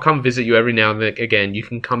 I'll come visit you every now and then again. You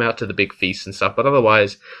can come out to the big feasts and stuff, but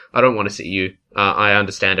otherwise, I don't want to see you. I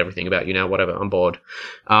understand everything about you now. Whatever, I'm bored.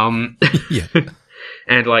 And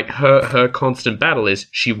like her constant battle is,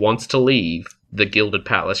 she wants to leave the Gilded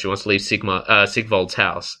Palace. She wants to leave Sigvald's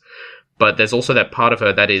house. But there's also that part of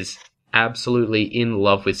her that is absolutely in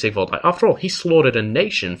love with Sigvald. Like, after all, he slaughtered a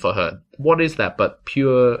nation for her. What is that but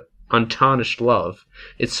pure, untarnished love?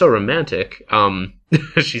 It's so romantic.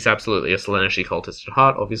 She's absolutely a Slaaneshi cultist at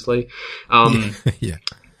heart, obviously. Yeah.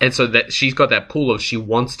 And so that she's got that pull of she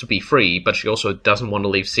wants to be free, but she also doesn't want to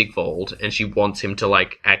leave Sigvald, and she wants him to,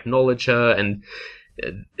 like, acknowledge her. And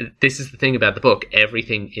this is the thing about the book.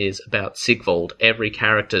 Everything is about Sigvald. Every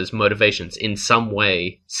character's motivations in some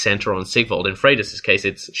way center on Sigvald. In Freydis' case,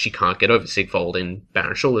 it's she can't get over Sigvald. In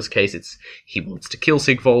Baron Schuller's case, it's he wants to kill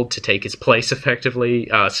Sigvald to take his place effectively.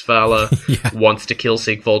 Svala wants to kill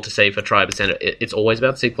Sigvald to save her tribe, etc. It's always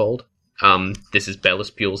about Sigvald. This is Bellis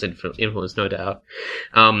Buell's influence, no doubt.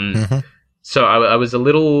 So I was a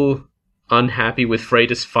little unhappy with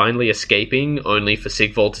Freydis finally escaping, only for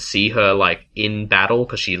Sigvald to see her, like, in battle,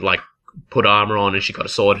 because she, like, put armor on and she got a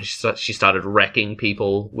sword, and she started wrecking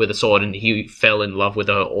people with a sword, and he fell in love with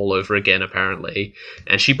her all over again, apparently.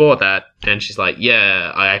 And she bought that, and she's like,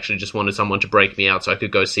 yeah, I actually just wanted someone to break me out so I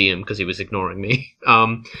could go see him because he was ignoring me.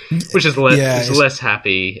 Which is less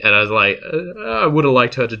happy, and I was like, I would have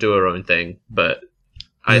liked her to do her own thing, but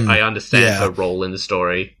I understand her role in the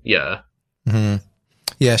story. Yeah. Mm-hmm.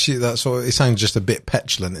 Yeah, it sounds just a bit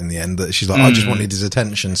petulant in the end, that she's like, I just wanted his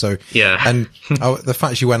attention. So, yeah. And the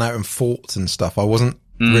fact she went out and fought and stuff, I wasn't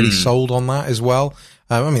really sold on that as well.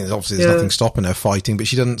 I mean, obviously there's nothing stopping her fighting, but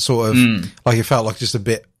she doesn't sort of, like, it felt like just a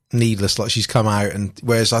bit needless, like she's come out, and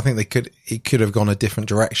whereas I think it could have gone a different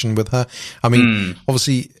direction with her. I mean,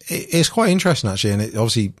 obviously it's quite interesting actually, and it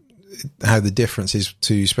obviously how the difference is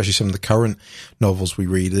to especially some of the current novels we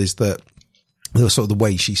read is that the sort of the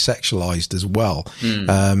way she's sexualized as well. You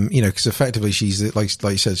know, because effectively she's like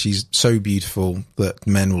you said, she's so beautiful that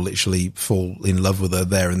men will literally fall in love with her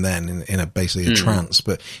there and then in a basically a trance.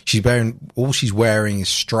 But all she's wearing is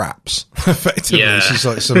straps. Effectively, she's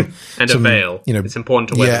like some a veil. You know, it's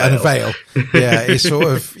important to wear and a veil. Yeah, it's sort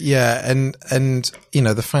of and you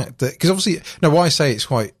know the fact that because obviously why I say it's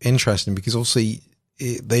quite interesting because obviously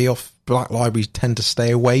Black libraries tend to stay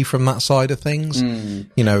away from that side of things.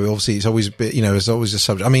 You know, obviously it's always a bit, you know, it's always a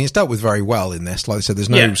subject. I mean, it's dealt with very well in this. Like I said, there's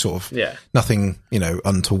no sort of nothing, you know,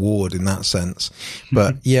 untoward in that sense.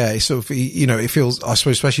 But it's sort of, you know, it feels, I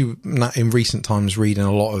suppose, especially in recent times reading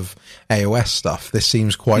a lot of AOS stuff, this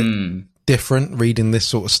seems quite different reading this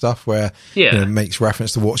sort of stuff where you know, it makes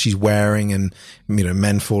reference to what she's wearing and, you know,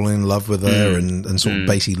 men falling in love with her and sort of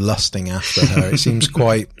basically lusting after her. It seems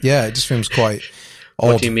quite, it just seems quite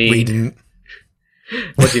odd. What do you mean?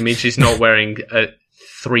 What do you mean she's not wearing a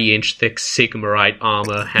 3-inch thick Sigmarite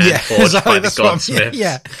armor hand forged by the Godsmiths?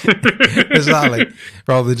 Yeah, exactly.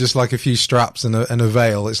 Rather than just like a few straps and a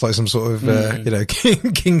veil, it's like some sort of you know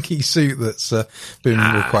kinky suit that's been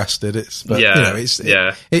requested. It's you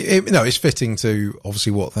know it's fitting to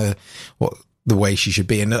obviously what the way she should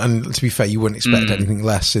be, and to be fair, you wouldn't expect anything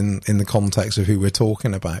less in the context of who we're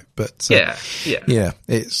talking about. But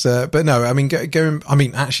it's but no, I mean, going. I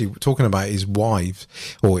mean, actually, talking about his wife,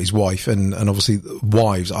 and obviously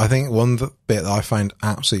wives. I think one bit that I found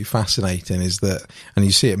absolutely fascinating is that, and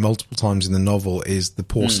you see it multiple times in the novel, is the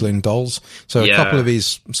porcelain dolls. So a couple of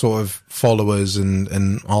his sort of followers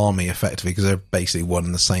and army, effectively, because they're basically one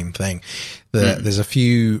and the same thing. There's a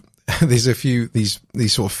few these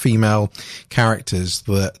sort of female characters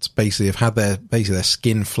that basically have had their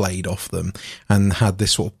skin flayed off them and had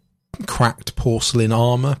this sort of cracked porcelain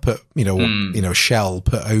armor put, you know, shell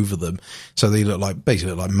put over them, so they look like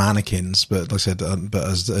mannequins, but like I said, but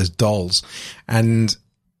as dolls. And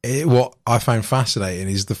what I found fascinating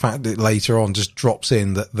is the fact that later on just drops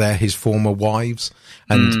in that they're his former wives.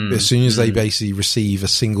 And as soon as they basically receive a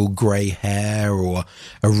single grey hair or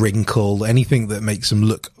a wrinkle, anything that makes them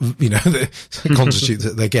look, you know, that constitutes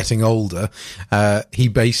that they're getting older, he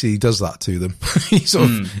basically does that to them. He sort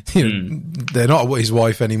of, you know, they're not his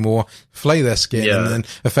wife anymore, flay their skin, and then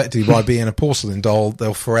effectively by being a porcelain doll,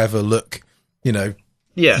 they'll forever look, you know,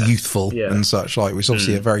 youthful and such like, which is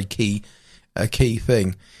obviously a key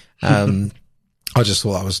thing. I just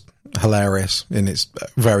thought that was hilarious in its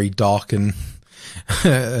very dark and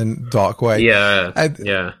dark way.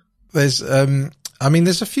 There's I mean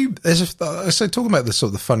there's so talking about the sort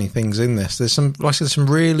of the funny things in this, there's some, like I said, some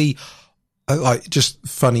really like just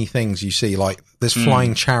funny things you see, like there's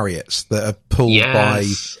flying chariots that are pulled by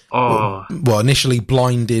well initially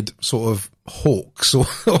blinded sort of hawks or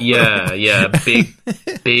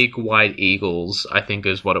big white eagles, I think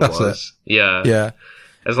is what it was.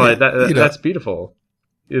 It's like that. That's beautiful.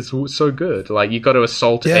 It's so good. Like you got to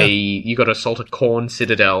assault a corn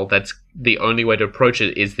citadel. That's the only way to approach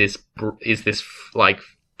it. Is this like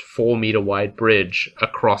 4-meter wide bridge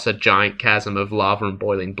across a giant chasm of lava and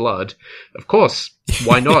boiling blood? Of course,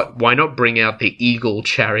 why not? Why not bring out the eagle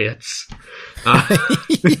chariots?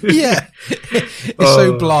 Yeah, it's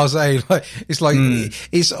so blasé. Like it's like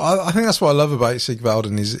it's. I think that's what I love about Sigvald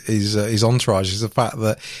and his entourage is the fact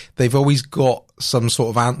that they've always got some sort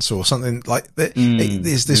of answer or something. Like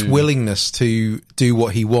there's this willingness to do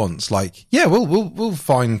what he wants. Like, yeah, we'll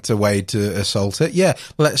find a way to assault it. Yeah,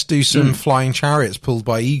 let's do some flying chariots pulled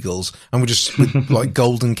by eagles, and we'll just with like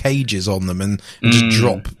golden cages on them, and just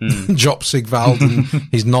drop Sigvald and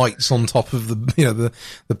his knights on top of the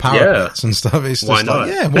parapets and stuff. It's just like,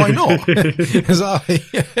 yeah, why not? Exactly.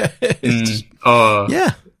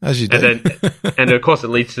 Yeah, as you do. And of course it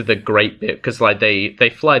leads to the great bit, because like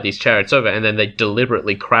they fly these chariots over and then they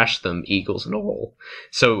deliberately crash them, eagles and all.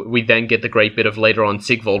 So we then get the great bit of later on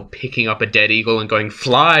Sigvald picking up a dead eagle and going,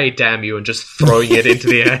 "Fly, damn you," and just throwing it into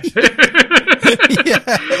the air.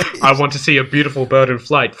 I want to see a beautiful bird in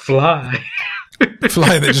flight. Fly.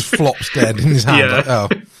 Fly that just flops dead in his hand. Yeah. Like, oh,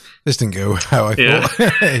 this didn't go how I thought.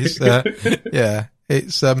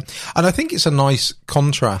 It's and I think it's a nice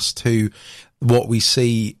contrast to what we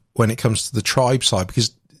see when it comes to the tribe side,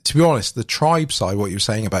 because to be honest, the tribe side, what you were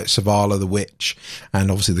saying about Savala the witch and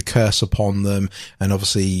obviously the curse upon them, and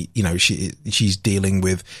obviously, you know, she's dealing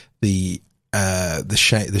with the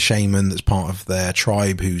shaman that's part of their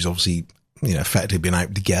tribe, who's obviously, you know, effectively been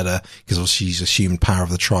out to get her because obviously she's assumed power of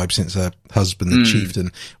the tribe since her husband, the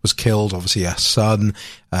chieftain, was killed. Obviously her son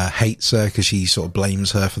hates her because she sort of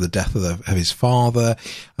blames her for the death of his father,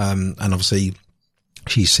 and obviously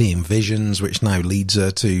she's seeing visions, which now leads her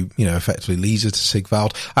to, you know, effectively leads her to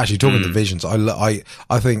Sigvald. Actually, talking to visions, I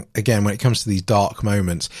think again when it comes to these dark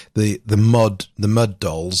moments, the mud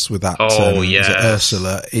dolls with that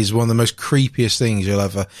Ursula is one of the most creepiest things you'll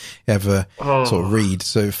ever sort of read.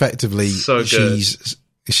 So effectively,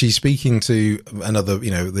 she's speaking to another, you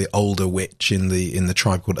know, the older witch in the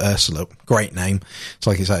tribe called Ursula. Great name. It's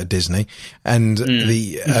like it's out of Disney. And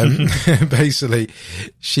basically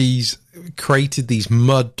she's created these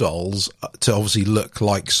mud dolls to obviously look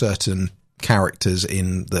like certain characters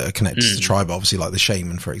that are connected to the tribe, obviously like the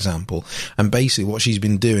shaman, for example. And basically what she's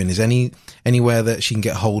been doing is anywhere that she can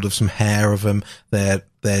get hold of some hair of them, their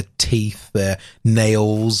teeth, their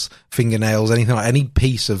nails, fingernails, anything like any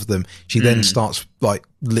piece of them, she then starts like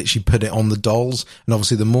literally put it on the dolls. And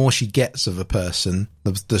obviously the more she gets of a person,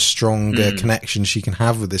 the stronger connection she can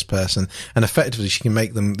have with this person. And effectively she can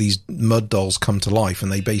make these mud dolls come to life,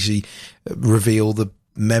 and they basically reveal the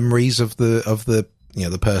memories of the you know,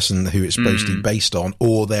 the person who it's supposed to be based on,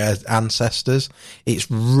 or their ancestors. It's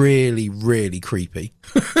really, really creepy.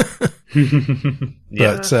 But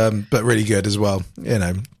really good as well, you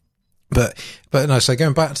know. But no, so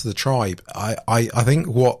going back to the tribe, I think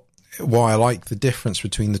why I like the difference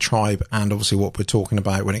between the tribe and obviously what we're talking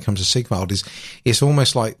about when it comes to Sigvald is it's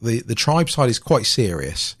almost like the tribe side is quite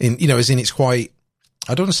serious it's quite,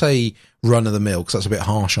 I don't want to say run of the mill because that's a bit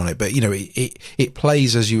harsh on it, but you know, it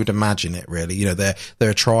plays as you would imagine it really. You know, they're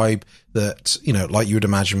a tribe that, you know, like you would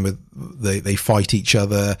imagine they fight each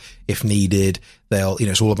other if needed. They'll, you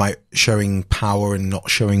know, it's all about showing power and not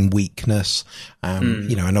showing weakness.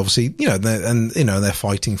 You know, and obviously, you know, they're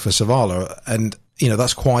fighting for Savala, and, you know,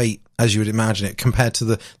 that's quite, as you would imagine it, compared to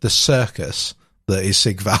the circus that is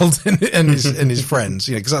Sigvald and his friends,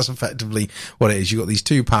 you know, because that's effectively what it is. You've got these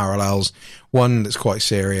two parallels, one that's quite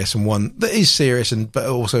serious and one that is serious but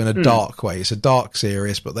also in a dark way. It's a dark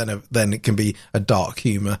serious, but then it can be a dark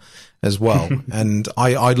humour as well. And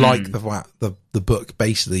I like the fact the book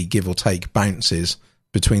basically, give or take, bounces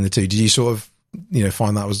between the two. Did you sort of, you know,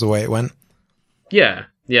 find that was the way it went? Yeah,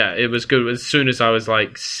 it was good. As soon as I was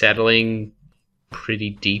like settling pretty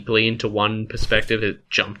deeply into one perspective, it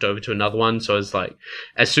jumped over to another one. So it's like,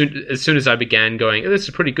 as soon as I began going, this is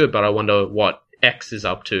pretty good, but I wonder what X is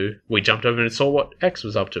up to, we jumped over and saw what X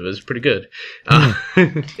was up to. It was pretty good.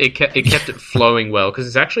 It kept it flowing well, because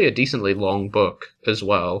it's actually a decently long book as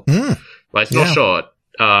well. Like, it's not short,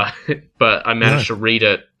 but I managed to read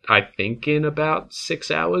it, I think, in about 6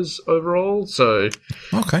 hours overall. So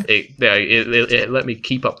it let me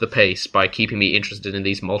keep up the pace by keeping me interested in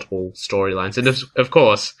these multiple storylines. And of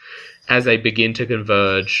course, as they begin to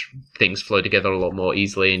converge, things flow together a lot more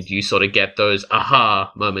easily, and you sort of get those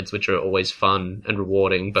aha moments, which are always fun and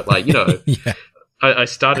rewarding. But, like, you know, I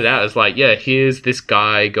started out as like, here's this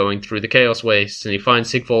guy going through the Chaos Wastes, and he finds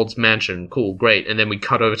Sigvald's mansion. Cool, great. And then we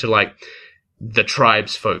cut over to, like, the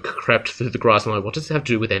tribesfolk crept through the grass. I'm like, what does it have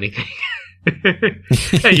to do with anything?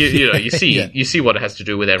 And you see what it has to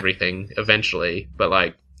do with everything eventually. But,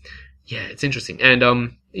 like, yeah, it's interesting. And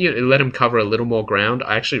it let him cover a little more ground.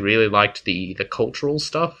 I actually really liked the cultural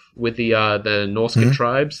stuff with the Norscan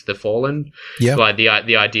tribes, the Fallen. Yeah. Like the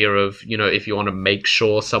idea of, if you want to make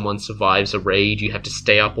sure someone survives a raid, you have to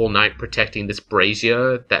stay up all night protecting this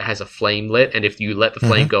brazier that has a flame lit, and if you let the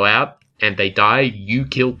flame go out and they die, you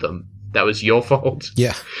killed them. That was your fault.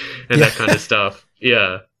 Yeah. And that kind of stuff.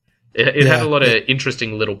 Yeah. It had a lot of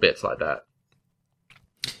interesting little bits like that.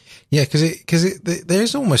 Yeah, because there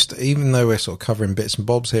is almost, even though we're sort of covering bits and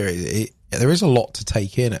bobs here, there is a lot to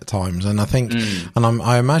take in at times, and I think,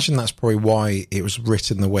 I imagine that's probably why it was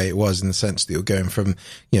written the way it was, in the sense that you're going from,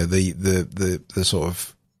 the sort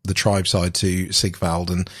of the tribe side to Sigvald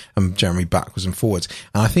and Jeremy backwards and forwards,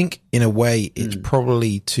 and I think in a way it's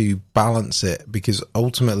probably to balance it, because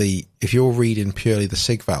ultimately, if you're reading purely the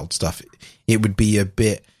Sigvald stuff, it would be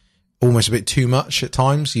almost a bit too much at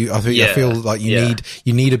times. I feel like you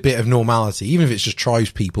need a bit of normality, even if it's just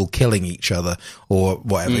tribespeople killing each other or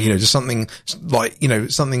whatever, just something like,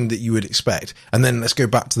 something that you would expect. And then let's go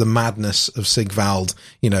back to the madness of Sigvald,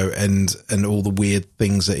 and all the weird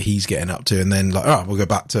things that he's getting up to. And then we'll go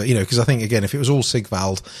back to, because I think, again, if it was all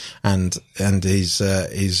Sigvald and his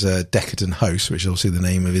decadent host, which is obviously the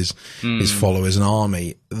name of his followers and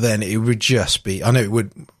army, then it would just be, I know it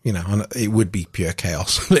would, it would be pure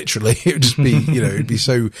chaos, literally. It would just be, it'd be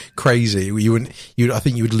so crazy. I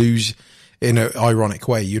think you would lose, in an ironic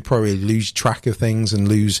way, you'd probably lose track of things and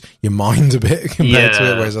lose your mind a bit compared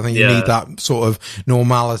to it. Whereas I think you need that sort of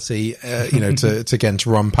normality, to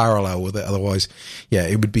run parallel with it. Otherwise,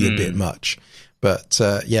 it would be a bit much. But,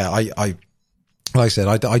 like I said,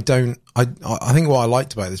 I think what I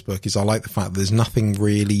liked about this book is I like the fact that there's nothing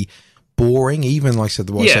really boring. Even like I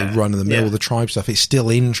said, I say run of the mill, the tribe stuff, it's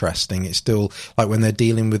still interesting. It's still like when they're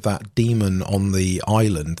dealing with that demon on the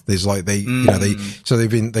island, there's like they've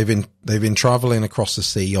been traveling across the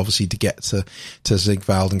sea, obviously, to get to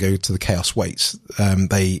Sigvald and go to the Chaos Waits.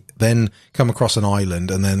 They then come across an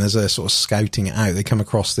island, and then there's a sort of scouting it out. They come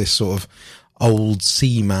across this sort of old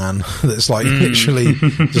seaman that's like literally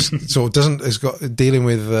just sort of has got dealing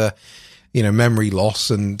with memory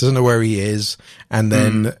loss and doesn't know where he is, and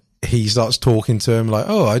then he starts talking to him like,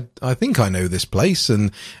 I think I know this place.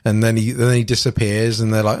 And then he disappears,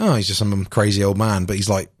 and they're like, he's just some crazy old man. But he's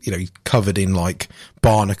like, he's covered in like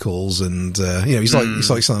barnacles, and, he's like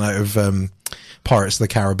something out of, Pirates of the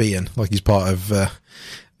Caribbean. Like he's part of,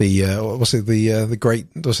 the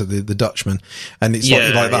Dutchman. And it's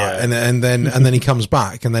like that. Yeah. And then he comes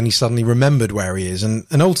back, and then he suddenly remembered where he is. And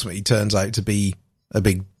ultimately turns out to be a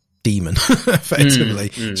big demon,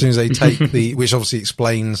 effectively. As soon as they take which obviously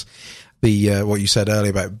explains the what you said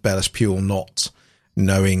earlier about Bellis Pule not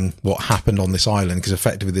knowing what happened on this island, because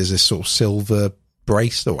effectively there's this sort of silver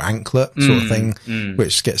brace or anklet sort of thing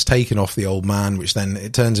which gets taken off the old man, which then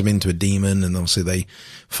it turns him into a demon, and obviously they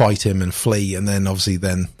fight him and flee, and then obviously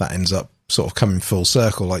then that ends up sort of coming full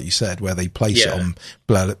circle, like you said, where they place it on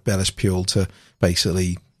Bellis Pule to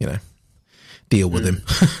basically deal with him,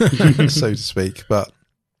 so to speak. But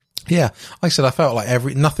yeah, like I said, I felt like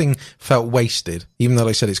nothing felt wasted, even though,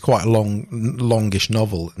 like I said, it's quite a longish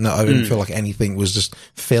novel. No, I didn't feel like anything was just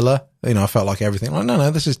filler. I felt like everything, like,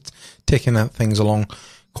 no, this is ticking things along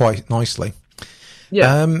quite nicely.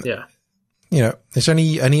 Yeah. Is there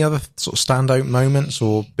any other sort of standout moments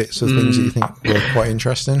or bits of things that you think were quite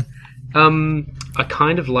interesting? I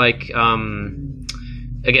kind of like,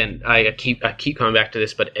 again, I keep coming back to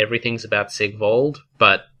this, but everything's about Sigvald,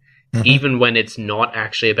 but even when it's not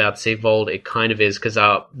actually about Sigvald, it kind of is, because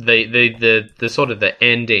the sort of the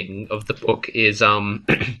ending of the book is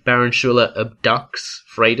Baron Schuller abducts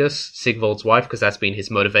Freydis, Sigvald's wife, because that's been his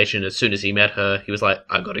motivation. As soon as he met her, he was like,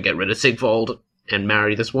 I got to get rid of Sigvald and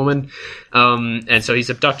marry this woman. And so he's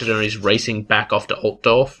abducted her, and he's racing back off to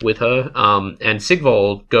Altdorf with her. And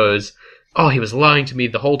Sigvald goes, he was lying to me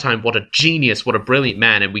the whole time. What a genius, what a brilliant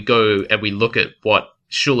man. And we go and we look at what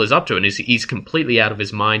Schuller's up to, and he's completely out of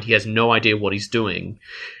his mind. He has no idea what he's doing.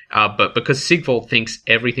 But because Sigvald thinks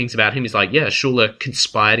everything's about him, he's like, Schuller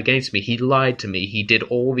conspired against me. He lied to me. He did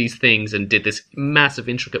all these things and did this massive,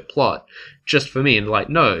 intricate plot just for me. And like,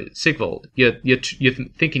 no, Sigvald, you're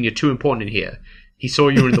thinking you're too important in here. He saw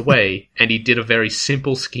you were in the way, and he did a very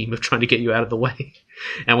simple scheme of trying to get you out of the way.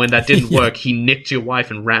 And when that didn't work, he nicked your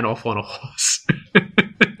wife and ran off on a horse.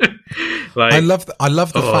 Like, I love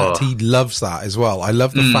the fact he loves that as well. I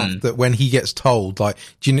love the fact that when he gets told, like,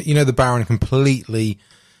 do you know the Baron completely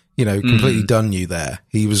done you there.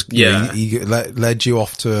 He was, he led you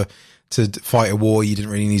off to fight a war you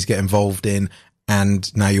didn't really need to get involved in,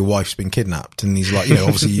 and now your wife's been kidnapped. And he's like,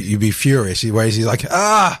 obviously you'd be furious. Whereas he's like,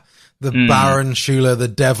 the Baron Schuler, the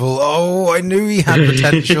devil. Oh, I knew he had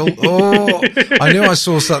potential. Oh, I knew I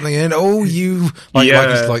saw something in. Oh, you like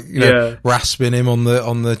you know, rasping him on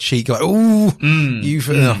the cheek, like, oh,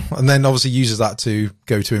 and then obviously uses that to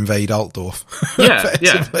go to invade Altdorf.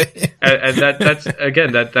 And that's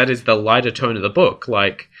again, that is the lighter tone of the book.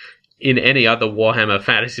 Like, in any other Warhammer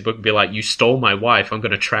fantasy book, would be like, you stole my wife, I'm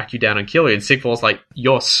going to track you down and kill you. And Sigvald's like,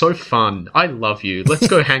 you're so fun. I love you. Let's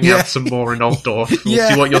go hang out some more in Altdorf. We'll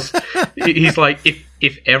see what you're... He's like,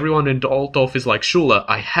 if everyone in Altdorf is like Schuler,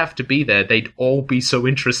 I have to be there. They'd all be so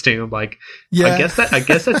interesting. I'm like, I guess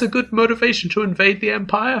that's a good motivation to invade the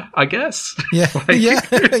Empire, I guess.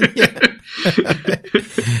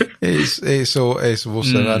 It's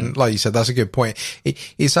awesome. And like you said, that's a good point.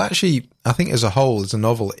 It's actually, I think as a whole, as a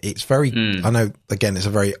novel, it's very, I know, again, it's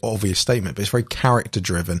a very obvious statement, but it's very character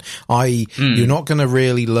driven. You're not going to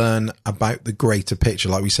really learn about the greater picture,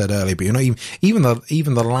 like we said earlier, but you're not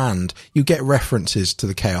even the land, you get references to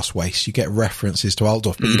the Chaos Waste, you get references to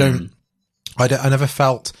Altdorf, but you don't, I never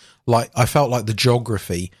felt like the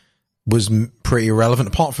geography was pretty irrelevant,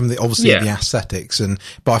 apart from the aesthetics,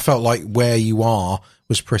 but I felt like where you are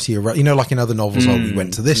was pretty irrelevant. You know, like in other novels, we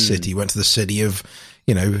went to this city, went to the city of,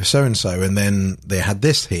 you know, so and so, and then they had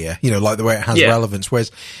this here, you know, like the way it has relevance. Whereas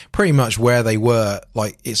pretty much where they were,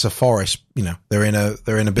 like, it's a forest, you know, they're in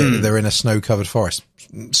a snow covered forest.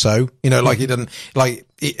 So, you know, like, it doesn't, like,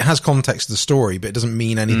 it has context to the story, but it doesn't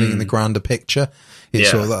mean anything in the grander picture. It's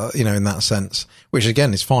sort of that, you know, in that sense, which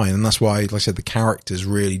again is fine. And that's why, like I said, the characters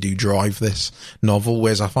really do drive this novel.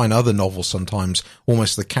 Whereas I find other novels sometimes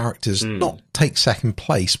almost the characters not take second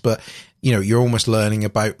place, but, you know, you're almost learning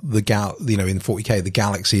about you know, in 40k, the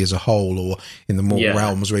galaxy as a whole, or in the Mortal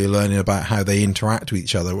Realms, where you're learning about how they interact with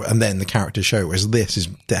each other, and then the characters show. Whereas this is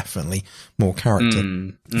definitely more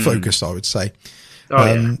character focused, I would say.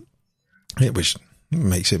 Which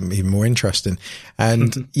makes it even more interesting.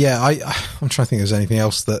 And I'm trying to think if there's anything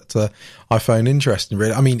else that I found interesting,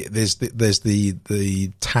 really. I mean, there's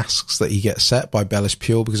the tasks that he gets set by Bellis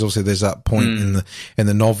Pule, because obviously there's that point in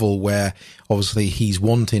the novel where obviously he's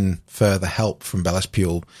wanting further help from Bellis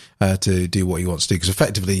Pule to do what he wants to do, because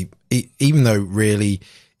effectively, even though really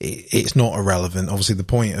it's not irrelevant, obviously the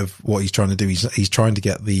point of what he's trying to do, he's trying to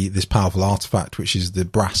get this powerful artifact, which is the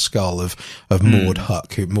brass skull of Maud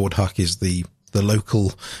Huck. Maud Huck is the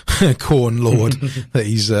local corn lord that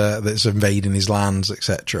he's that's invading his lands,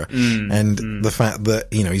 etc. And the fact that,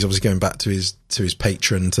 you know, he's obviously going back to his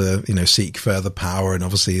patron to, you know, seek further power, and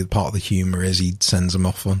obviously part of the humor is he sends him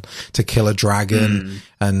off to kill a dragon,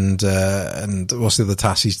 and what's the other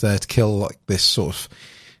task? He's there to kill, like, this sort of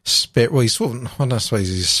spirit. Well, he's sort of, I don't suppose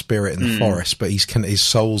he's a spirit in the forest, but his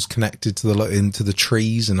soul's connected to into the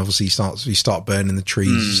trees, and obviously you start burning the trees,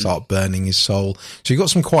 you start burning his soul. So you've got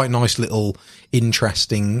some quite nice little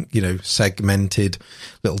interesting, you know, segmented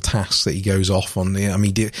little tasks that he goes off on. I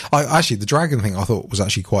mean, actually the dragon thing I thought was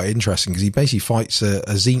actually quite interesting, because he basically fights a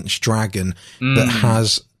Tzeentch dragon that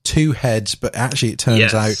has two heads, but actually it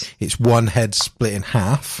turns out it's one head split in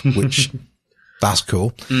half, which that's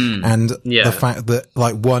cool. And the fact that,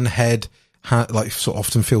 like, one head like sort of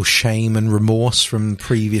often feels shame and remorse from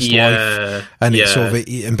previous life, and it's sort of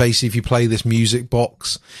and basically if you play this music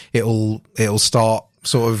box, it'll start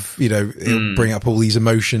sort of, you know, it'll bring up all these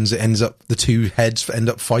emotions. It ends up, the two heads end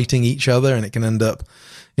up fighting each other, and it can end up,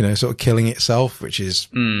 you know, sort of killing itself, which is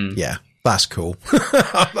that's cool.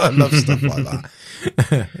 I love stuff like that.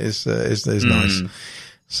 It's nice.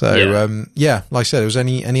 So, like I said, was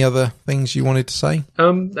any other things you wanted to say?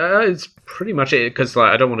 It's pretty much it, because,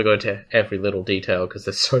 like, I don't want to go into every little detail because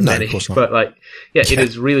there's so many. Of course not. But, like, it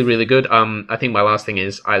is really, really good. I think my last thing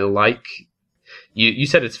is, I like, you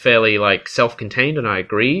said it's fairly, like, self-contained, and I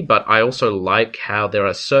agree, but I also like how there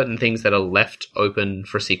are certain things that are left open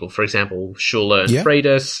for a sequel. For example, Schuler and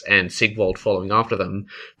Freydis and Sigvald following after them.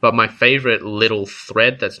 But my favorite little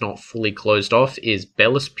thread that's not fully closed off is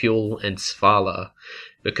Bellis Pule and Svala.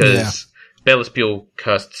 Because Bellis Pule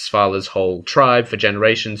cursed Svala's whole tribe for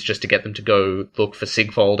generations just to get them to go look for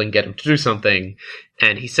Sigvald and get him to do something.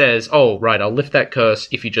 And he says, oh, right, I'll lift that curse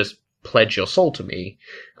if you just pledge your soul to me.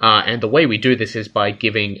 And the way we do this is by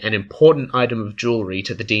giving an important item of jewelry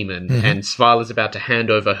to the demon. And Svala's about to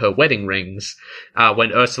hand over her wedding rings,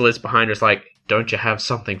 when Ursula's behind her is like, don't you have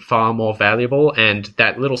something far more valuable? And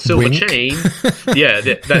that little silver chain,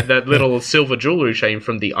 that little silver jewelry chain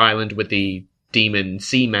from the island with the demon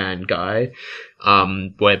Seaman guy,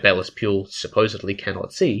 where Bellis Pule supposedly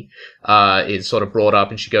cannot see, is sort of brought up,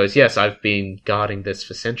 and she goes, yes, I've been guarding this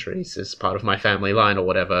for centuries as part of my family line or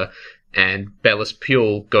whatever. and Bellis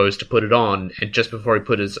Pule goes to put it on, and just before he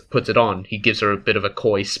puts it on, he gives her a bit of a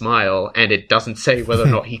coy smile, and it doesn't say whether or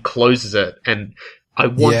not he closes it, and I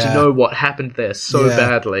want to know what happened there so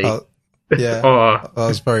badly. Yeah, that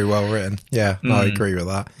was very well written. Yeah, no, I agree with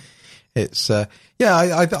that. It's I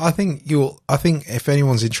think if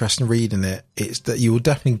anyone's interested in reading it, it's that you will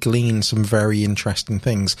definitely glean some very interesting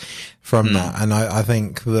things from that. And I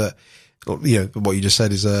think that, you know, what you just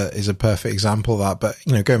said is a perfect example of that. But,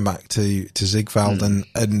 you know, going back to Sigvald and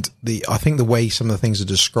I think the way some of the things are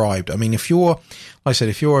described, I mean, if you're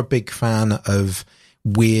a big fan of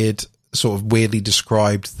weirdly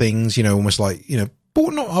described things, you know, almost like, you know,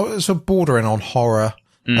 not sort of bordering on horror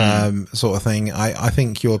sort of thing, I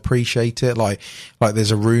think you'll appreciate it. Like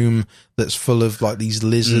there's a room that's full of like these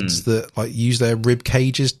lizards that like use their rib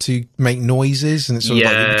cages to make noises, and it's sort of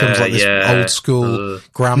like it becomes like this old school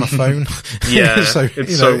gramophone. So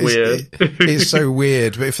it's so weird. It's so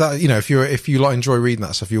weird. But if you like enjoy reading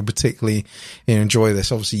that stuff, you'll particularly enjoy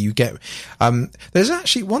this. Obviously, you get. There's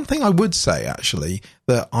actually one thing I would say actually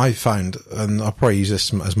that I found, and I'll probably use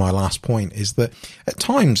this as my last point, is that at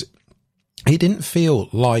times it didn't feel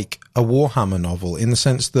like a Warhammer novel in the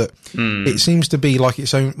sense that it seems to be like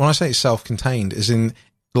its own. When I say it's self-contained, as in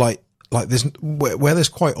like there's where there's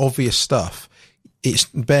quite obvious stuff, it's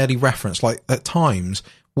barely referenced. Like at times,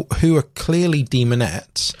 who are clearly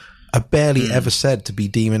demonettes are barely ever said to be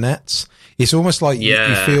demonettes. It's almost like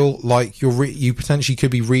you feel like you potentially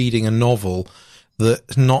could be reading a novel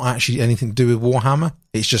that's not actually anything to do with Warhammer.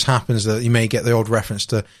 It just happens that you may get the odd reference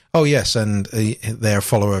to, oh yes, and they're a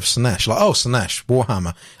follower of Slaanesh. Like, oh, Slaanesh,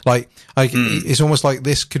 Warhammer. It's almost like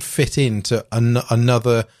this could fit into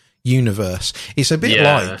another universe. It's a bit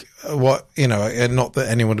like what, and not that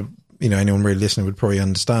anyone really listening would probably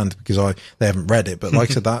understand because they haven't read it, but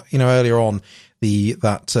like I said, that, earlier on,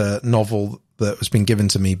 that novel that has been given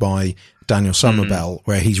to me by Daniel Somerville,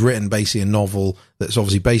 where he's written basically a novel that's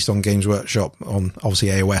obviously based on Games Workshop on obviously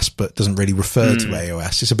AOS, but doesn't really refer to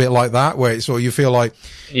AOS. It's a bit like that, where it's you feel like,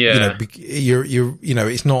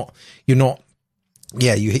 it's not, you're not,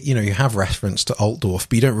 you have reference to Altdorf,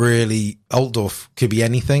 but you don't really, Altdorf could be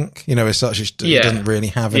anything, as such, it doesn't really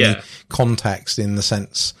have any context in the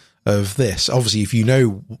sense of this. Obviously, if you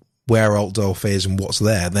know where Altdorf is and what's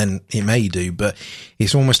there, then it may do, but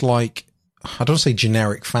it's almost like, I don't say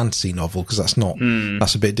generic fantasy novel because that's not,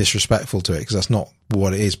 that's a bit disrespectful to it because that's not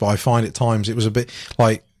what it is. But I find at times it was a bit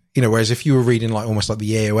like, whereas if you were reading like almost like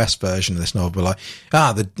the AOS version of this novel, like,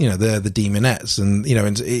 they're the demonettes and, do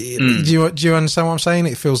you understand what I'm saying?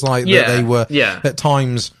 It feels like that they were at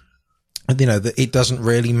times, that it doesn't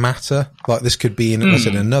really matter. Like this could be in, I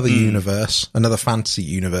said, another universe, another fantasy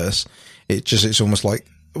universe. It's almost like,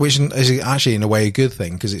 which is actually in a way a good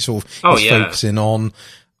thing because it's all focusing on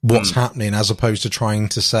what's happening as opposed to trying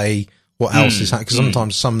to say what else is happening. Because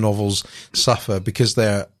sometimes some novels suffer because they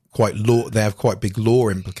have quite big lore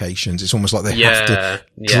implications. It's almost like they have to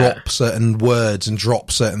drop certain words and drop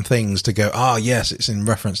certain things to go, yes, it's in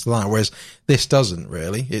reference to that. Whereas this doesn't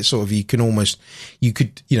really. It's sort of,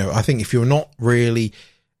 I think if you're not really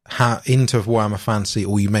into Warhammer Fantasy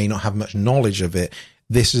or you may not have much knowledge of it,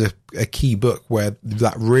 this is a key book where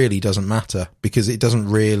that really doesn't matter because it doesn't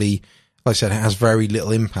really, like I said, it has very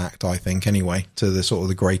little impact, I think, anyway, to the sort of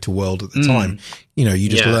the greater world at the time. You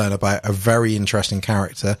just learn about a very interesting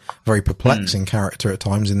character, very perplexing character at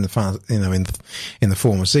times in the in the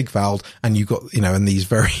form of Sigvald, and you've got, and these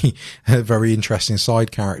very, very interesting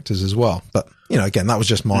side characters as well. But, again, that was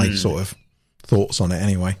just my sort of thoughts on it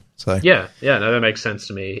anyway. So no, that makes sense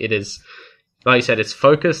to me. It is, like you said, it's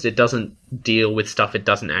focused. It doesn't deal with stuff it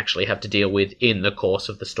doesn't actually have to deal with in the course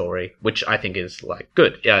of the story, which I think is like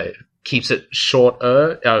good. Yeah. Keeps it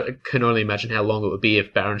shorter. I can only imagine how long it would be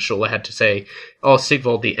if Baron Schuller had to say,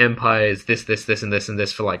 Sigvald, the Empire is this, and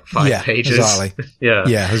this for like 5 pages. Exactly.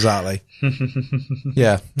 Yeah, exactly.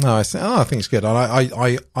 No, I think it's good. And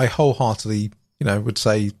I wholeheartedly, would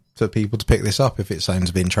say to people to pick this up if it sounds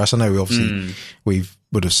of interest. I know we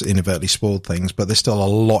would have inadvertently spoiled things, but there's still a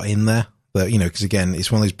lot in there that, because again,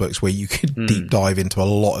 it's one of those books where you could deep dive into a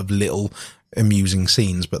lot of little amusing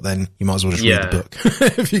scenes, but then you might as well just read the book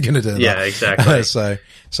if you're going to do that. Yeah, exactly.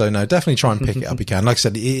 So no, definitely try and pick it up. You can. Like I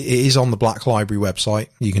said, it is on the Black Library website.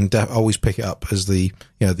 You can always pick it up as the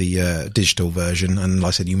digital version. And like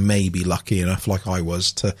I said, you may be lucky enough, like I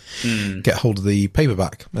was, to get hold of the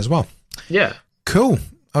paperback as well. Yeah. Cool.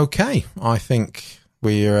 Okay. I think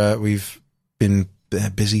we've been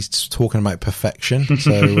busy talking about perfection.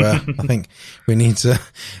 So I think we need to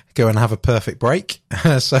go and have a perfect break.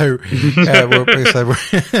 So we'll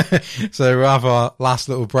have our last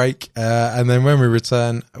little break. And then when we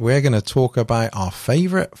return, we're going to talk about our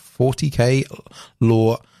favorite 40k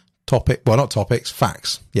lore topic. Well, not topics,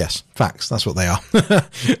 facts. Yes, facts. That's what they are.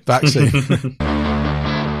 Back soon.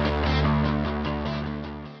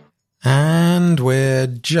 And we're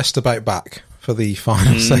just about back for the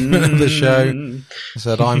final segment of the show. I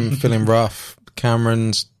said I'm feeling rough.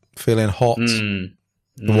 Cameron's feeling hot. The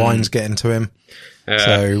wine's getting to him.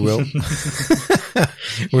 So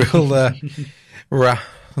we'll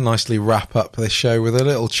nicely wrap up this show with a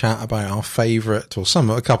little chat about our favourite, or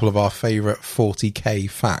a couple of our favourite 40k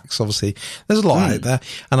facts. Obviously, there's a lot out there,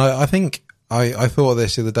 and I think I thought of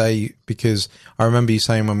this the other day because I remember you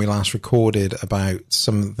saying when we last recorded about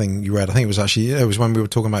something you read. I think it was when we were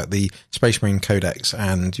talking about the Space Marine Codex,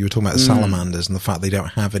 and you were talking about the salamanders and the fact they don't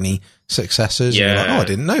have any successors. Yeah. And you're like, I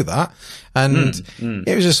didn't know that. And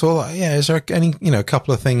it was just sort of like, is there any, a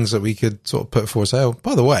couple of things that we could sort of put forward? Say, oh,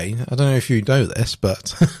 by the way, I don't know if you know this,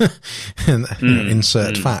 but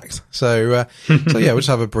insert fact. So we'll just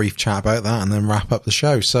have a brief chat about that and then wrap up the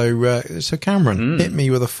show. So Cameron, hit me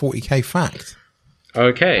with a 40k fact.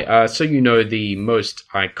 Okay, so the most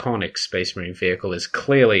iconic Space Marine vehicle is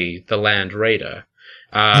clearly the Land Raider.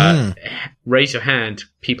 Raise your hand,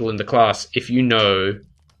 people in the class, if you know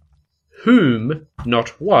whom, not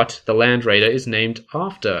what, the Land Raider is named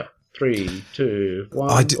after. 3, 2, 1,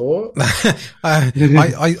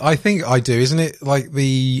 I think I do, isn't it?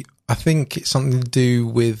 I think it's something to do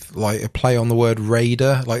with like a play on the word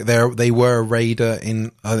raider. Like they were a raider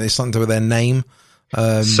in. It's something to do with their name.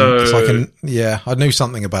 I knew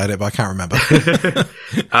something about it, but I can't remember.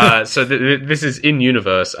 This is in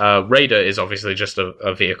universe. Raider is obviously just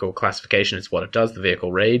a vehicle classification. It's what it does. The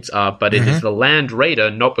vehicle raids. But it is the Land Raider,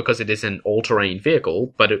 not because it is an all-terrain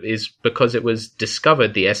vehicle, but it is because it was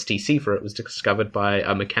discovered. The STC for it was discovered by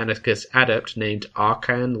a Mechanicus adept named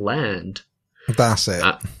Arkan Land. That's it.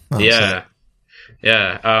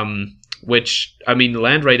 Which, I mean,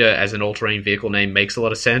 Land Raider as an all-terrain vehicle name makes a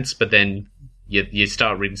lot of sense, but then you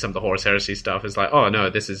start reading some of the Horus Heresy stuff. It's like, oh no,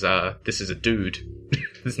 this is a dude.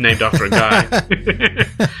 It's named after a guy.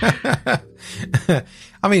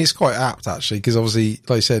 I mean, it's quite apt actually, because obviously,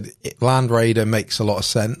 like I said, Land Raider makes a lot of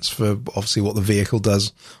sense for obviously what the vehicle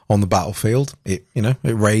does on the battlefield. It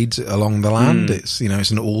raids along the land. It's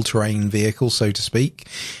it's an all-terrain vehicle, so to speak,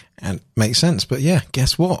 and makes sense. But yeah,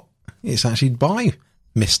 guess what? It's actually by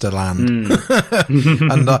Mr. Land.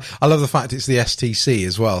 And I love the fact it's the STC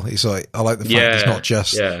as well. It's like, I like the fact it's not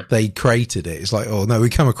just they created it. It's like, oh no, we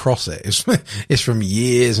come across it. It's from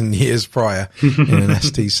years and years prior in an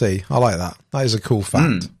STC. I like that. That is a cool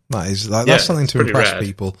fact. That's something to impress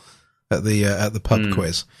people at the pub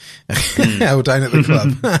quiz or down at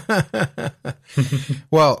the club.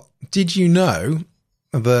 Well, did you know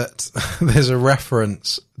that there's a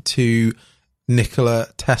reference to Nikola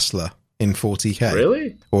Tesla in 40k?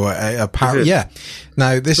 Really? Or apparently, yeah.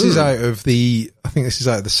 Now, this is out of the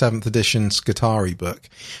 7th edition Scutari book,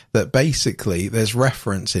 that basically there's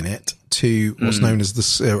reference in it to what's known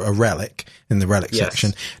as a relic in the relic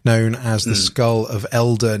section, known as the skull of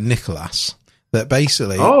Elder Nicholas. That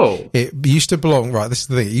basically, it used to belong, this is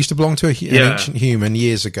the thing, it used to belong to an ancient human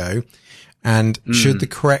years ago. And should the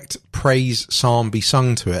correct praise psalm be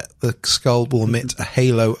sung to it, the skull will emit a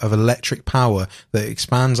halo of electric power that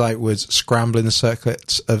expands outwards, scrambling the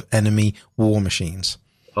circuits of enemy war machines.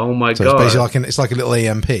 Oh my god! So it's basically it's like a little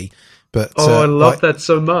EMP. But I love that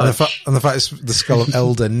so much. And the fact it's the skull of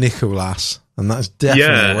Elder Nicholas, and that's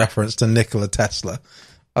definitely a reference to Nikola Tesla.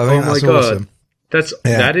 I think that's awesome.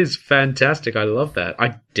 That is fantastic. I love that.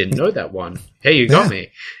 I didn't know that one. Hey, you got me.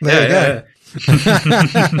 There you go.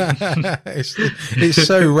 It's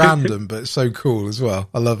so random, but it's so cool as well.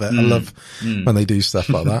 I love it. I love when they do stuff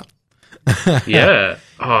like that.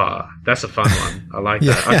 That's a fun one. I like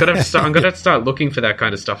that. I'm gonna have to start looking for that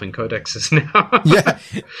kind of stuff in codexes now.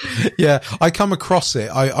 I come across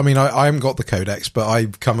it. I haven't got the codex, but I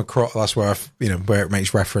come across. That's where where it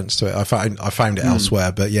makes reference to it. I found it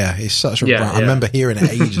elsewhere, but it's such a. I remember hearing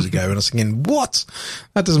it ages ago, and I was thinking, what?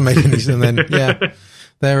 That doesn't make any sense. And then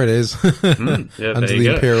there it is, under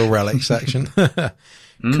the Imperial Relic section.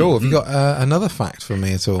 Cool. Have you got another fact for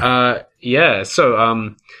me at all?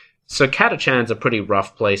 So Catachan's a pretty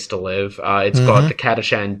rough place to live. It's got the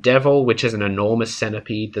Catachan Devil, which is an enormous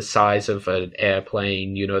centipede the size of an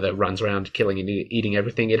airplane, that runs around killing and eating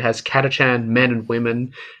everything. It has Catachan men and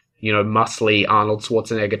women, muscly Arnold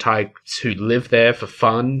Schwarzenegger types who live there for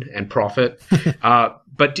fun and profit.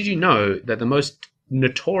 But did you know that the most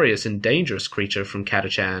notorious and dangerous creature from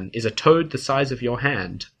Catachan is a toad the size of your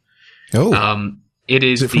hand. Oh.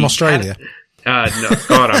 Is it from Australia? No,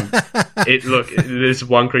 God, look, there's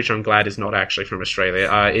one creature I'm glad is not actually from Australia.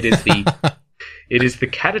 It is the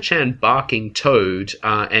Catachan barking toad,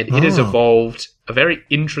 and it has evolved a very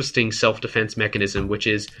interesting self-defense mechanism, which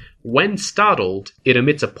is when startled, it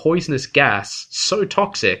emits a poisonous gas so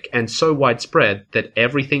toxic and so widespread that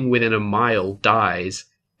everything within a mile dies,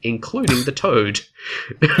 including the toad.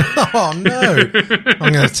 Oh no!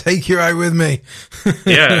 I'm going to take you out with me.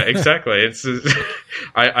 Yeah, exactly.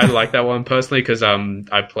 I like that one personally because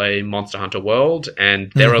I play Monster Hunter World,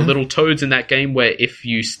 and there are little toads in that game where if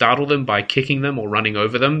you startle them by kicking them or running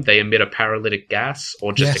over them, they emit a paralytic gas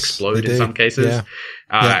or just explode in some cases. Yeah.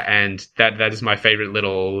 And that is my favorite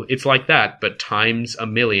little. It's like that, but times a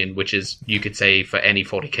million, which is you could say for any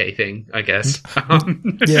 40k thing, I guess.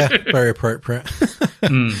 Yeah, very appropriate.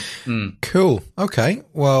 Cool. Okay.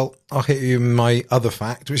 Well, I'll hit you with my other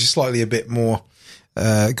fact, which is slightly a bit more,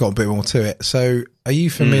 got a bit more to it. So, are you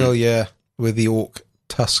familiar with the Orc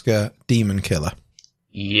Tusker Demon Killer?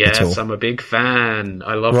 Yes, I'm a big fan.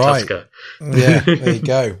 I love Tusker. Yeah, there you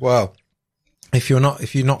go. Well, if you're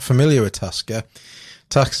not familiar with Tusker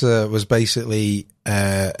was basically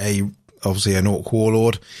obviously an Orc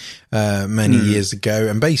warlord many years ago,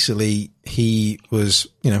 and basically he was,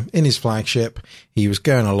 in his flagship, he was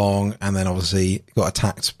going along, and then obviously got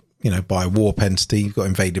attacked, by a warp entity, got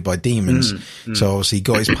invaded by demons. So obviously he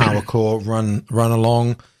got his power claw, run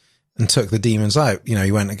along, and took the demons out.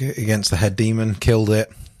 He went against the head demon, killed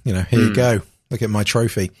it. Here you go, look at my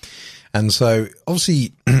trophy. And so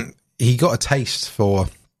obviously he got a taste for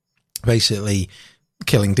basically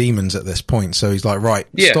killing demons at this point. So he's like, right,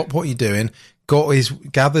 stop what you're doing.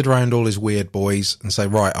 Gathered around all his weird boys and say,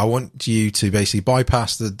 right, I want you to basically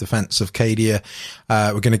bypass the defense of Cadia.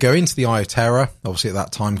 We're going to go into the Eye of Terror, obviously at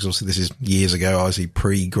that time, because obviously this is years ago, obviously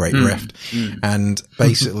pre-Great Rift. And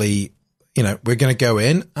basically, we're going to go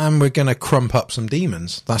in and we're going to crump up some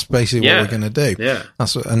demons. That's basically what we're going to do. Yeah.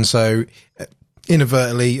 And so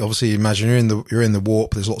inadvertently, obviously, imagine you're in the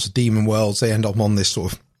warp. There's lots of demon worlds. They end up on this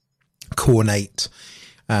sort of cornate,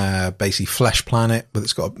 basically flesh planet, but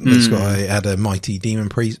it had a mighty demon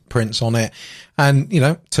prince on it, and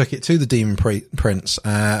took it to the demon prince,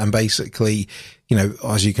 and basically,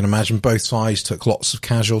 as you can imagine, both sides took lots of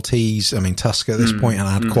casualties. I mean, Tusker at this point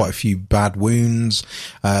had quite a few bad wounds,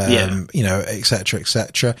 et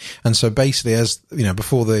cetera. And so basically, as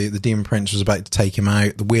before the demon prince was about to take him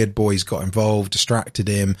out, the weird boys got involved, distracted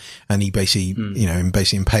him, and he basically,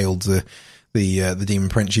 basically impaled the demon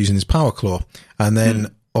prince using his power claw. And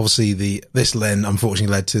then obviously this then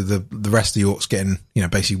unfortunately led to the rest of the orcs getting,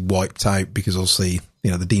 basically wiped out, because obviously,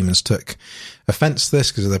 the demons took offense to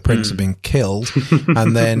this because their prince had been killed.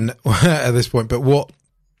 And then at this point,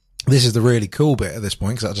 this is the really cool bit at this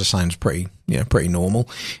point, because that just sounds pretty normal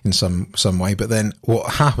in some way. But then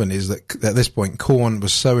what happened is that at this point, Khorne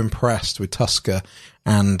was so impressed with Tusker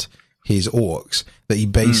and his orcs that he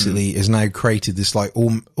basically has now created this like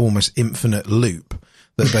almost infinite loop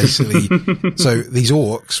that basically so these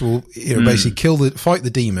orcs will basically fight the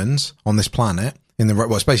demons on this planet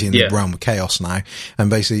it's basically in the realm of chaos now, and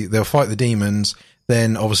basically they'll fight the demons.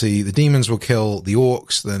 Then obviously the demons will kill the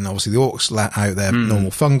orcs. Then obviously the orcs let out their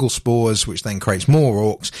normal fungal spores, which then creates more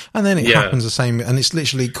orcs. And then it happens the same. And it's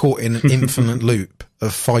literally caught in an infinite loop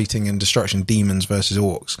of fighting and destruction, demons versus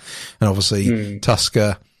orcs. And obviously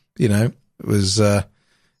Tusker, was,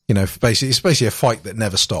 basically, it's basically a fight that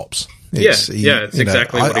never stops. It's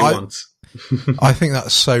exactly what he wants. I think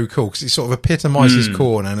that's so cool, because it sort of epitomizes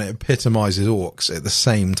Khorne and it epitomizes orcs at the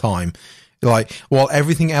same time. Like, while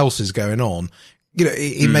everything else is going on,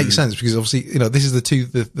 it makes sense, because obviously, this is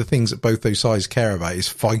the things that both those sides care about is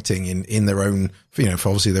fighting in their own, for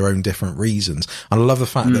obviously their own different reasons. And I love the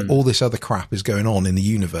fact that all this other crap is going on in the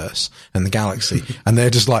universe and the galaxy, and they're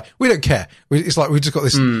just like, we don't care. It's like, we've just got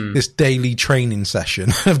this daily training session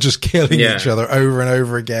of just killing each other over and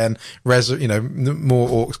over again. More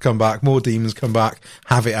orcs come back, more demons come back,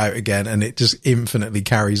 have it out again, and it just infinitely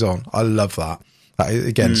carries on. I love that. That is,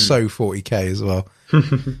 again, so 40k as well.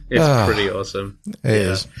 It's pretty awesome. It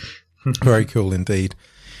is. Very cool indeed.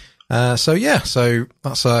 So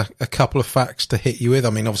that's a couple of facts to hit you with. I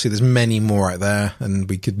mean, obviously there's many more out there, and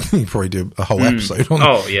we could probably do a whole episode on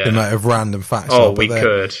the amount of random facts. We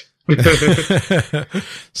could.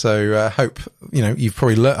 So hope you've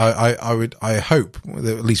probably learned. I hope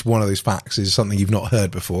that at least one of those facts is something you've not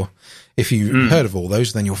heard before. If you heard of all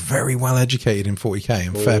those, then you're very well educated in 40k,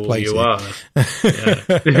 and fair play to you. You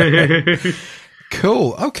are.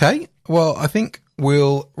 Cool. Okay. Well, I think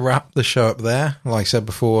we'll wrap the show up there. Like I said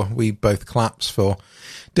before, we both collapsed for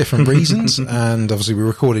different reasons. And obviously we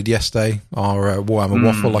recorded yesterday our Warhammer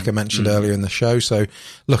Waffle, like I mentioned earlier in the show. So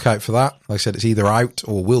look out for that. Like I said, it's either out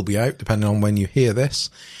or will be out, depending on when you hear this.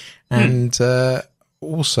 And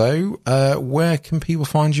also, where can people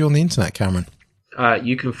find you on the internet, Cameron?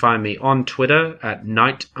 You can find me on Twitter at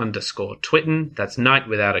knight_twitten. That's Knight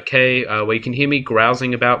without a K, where you can hear me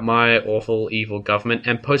grousing about my awful, evil government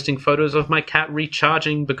and posting photos of my cat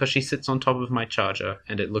recharging because she sits on top of my charger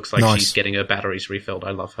and it looks like she's getting her batteries refilled.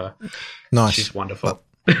 I love her. Nice. She's wonderful.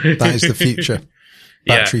 That is the future.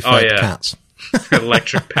 Battery-fed cats.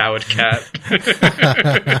 Electric-powered cat.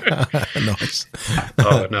 Nice.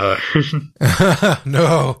 Oh, no.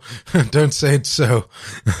 No, don't say it so.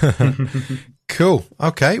 Cool.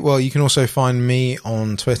 Okay. Well, you can also find me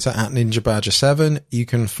on Twitter at NinjaBadger7. You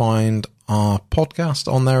can find our podcast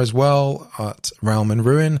on there as well at Realm and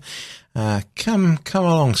Ruin. Come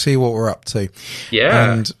along, see what we're up to.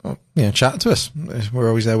 Yeah. And, chat to us. We're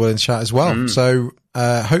always there willing to chat as well. So,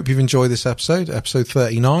 hope you've enjoyed this episode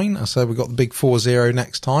 39. I said we've got the big 40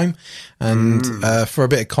 next time. And, for a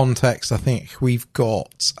bit of context, I think we've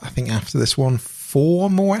got, after this one, 4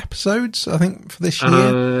 more episodes, I think, for this year.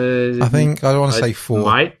 I don't want to say 4.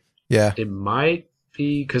 It might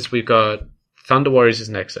be, because we've got Thunder Warriors'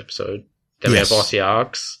 next episode. Then we have Aussie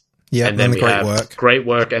Arcs. Yeah, and then we Great have Work. Great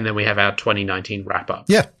Work, and then we have our 2019 wrap-up.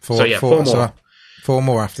 Yeah, 4 more. So, 4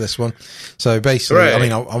 more after this one. So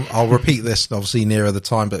basically, I'll repeat this obviously nearer the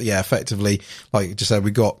time, but yeah, effectively, like you just said,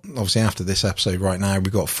 we got, obviously after this episode right now,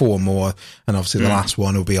 we've got 4 more, and obviously the last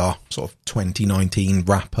one will be our sort of 2019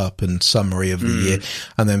 wrap up and summary of the year.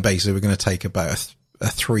 And then basically we're going to take about a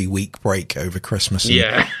 3-week break over Christmas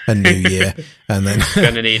and New Year, and then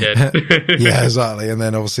gonna need it. Yeah, exactly. And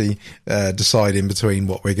then obviously decide in between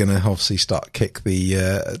what we're gonna obviously kick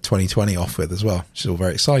the 2020 off with as well, which is all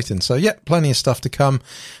very exciting. So yeah, plenty of stuff to come,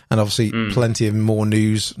 and obviously plenty of more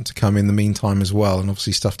news to come in the meantime as well, and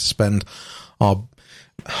obviously stuff to spend our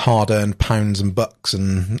hard-earned pounds and bucks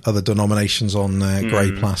and other denominations on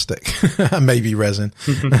grey plastic and maybe resin.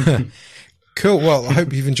 Cool. Well, I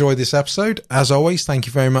hope you've enjoyed this episode. As always, thank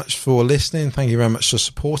you very much for listening. Thank you very much for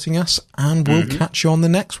supporting us, and we'll catch you on the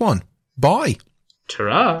next one. Bye.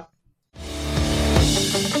 Ta-ra.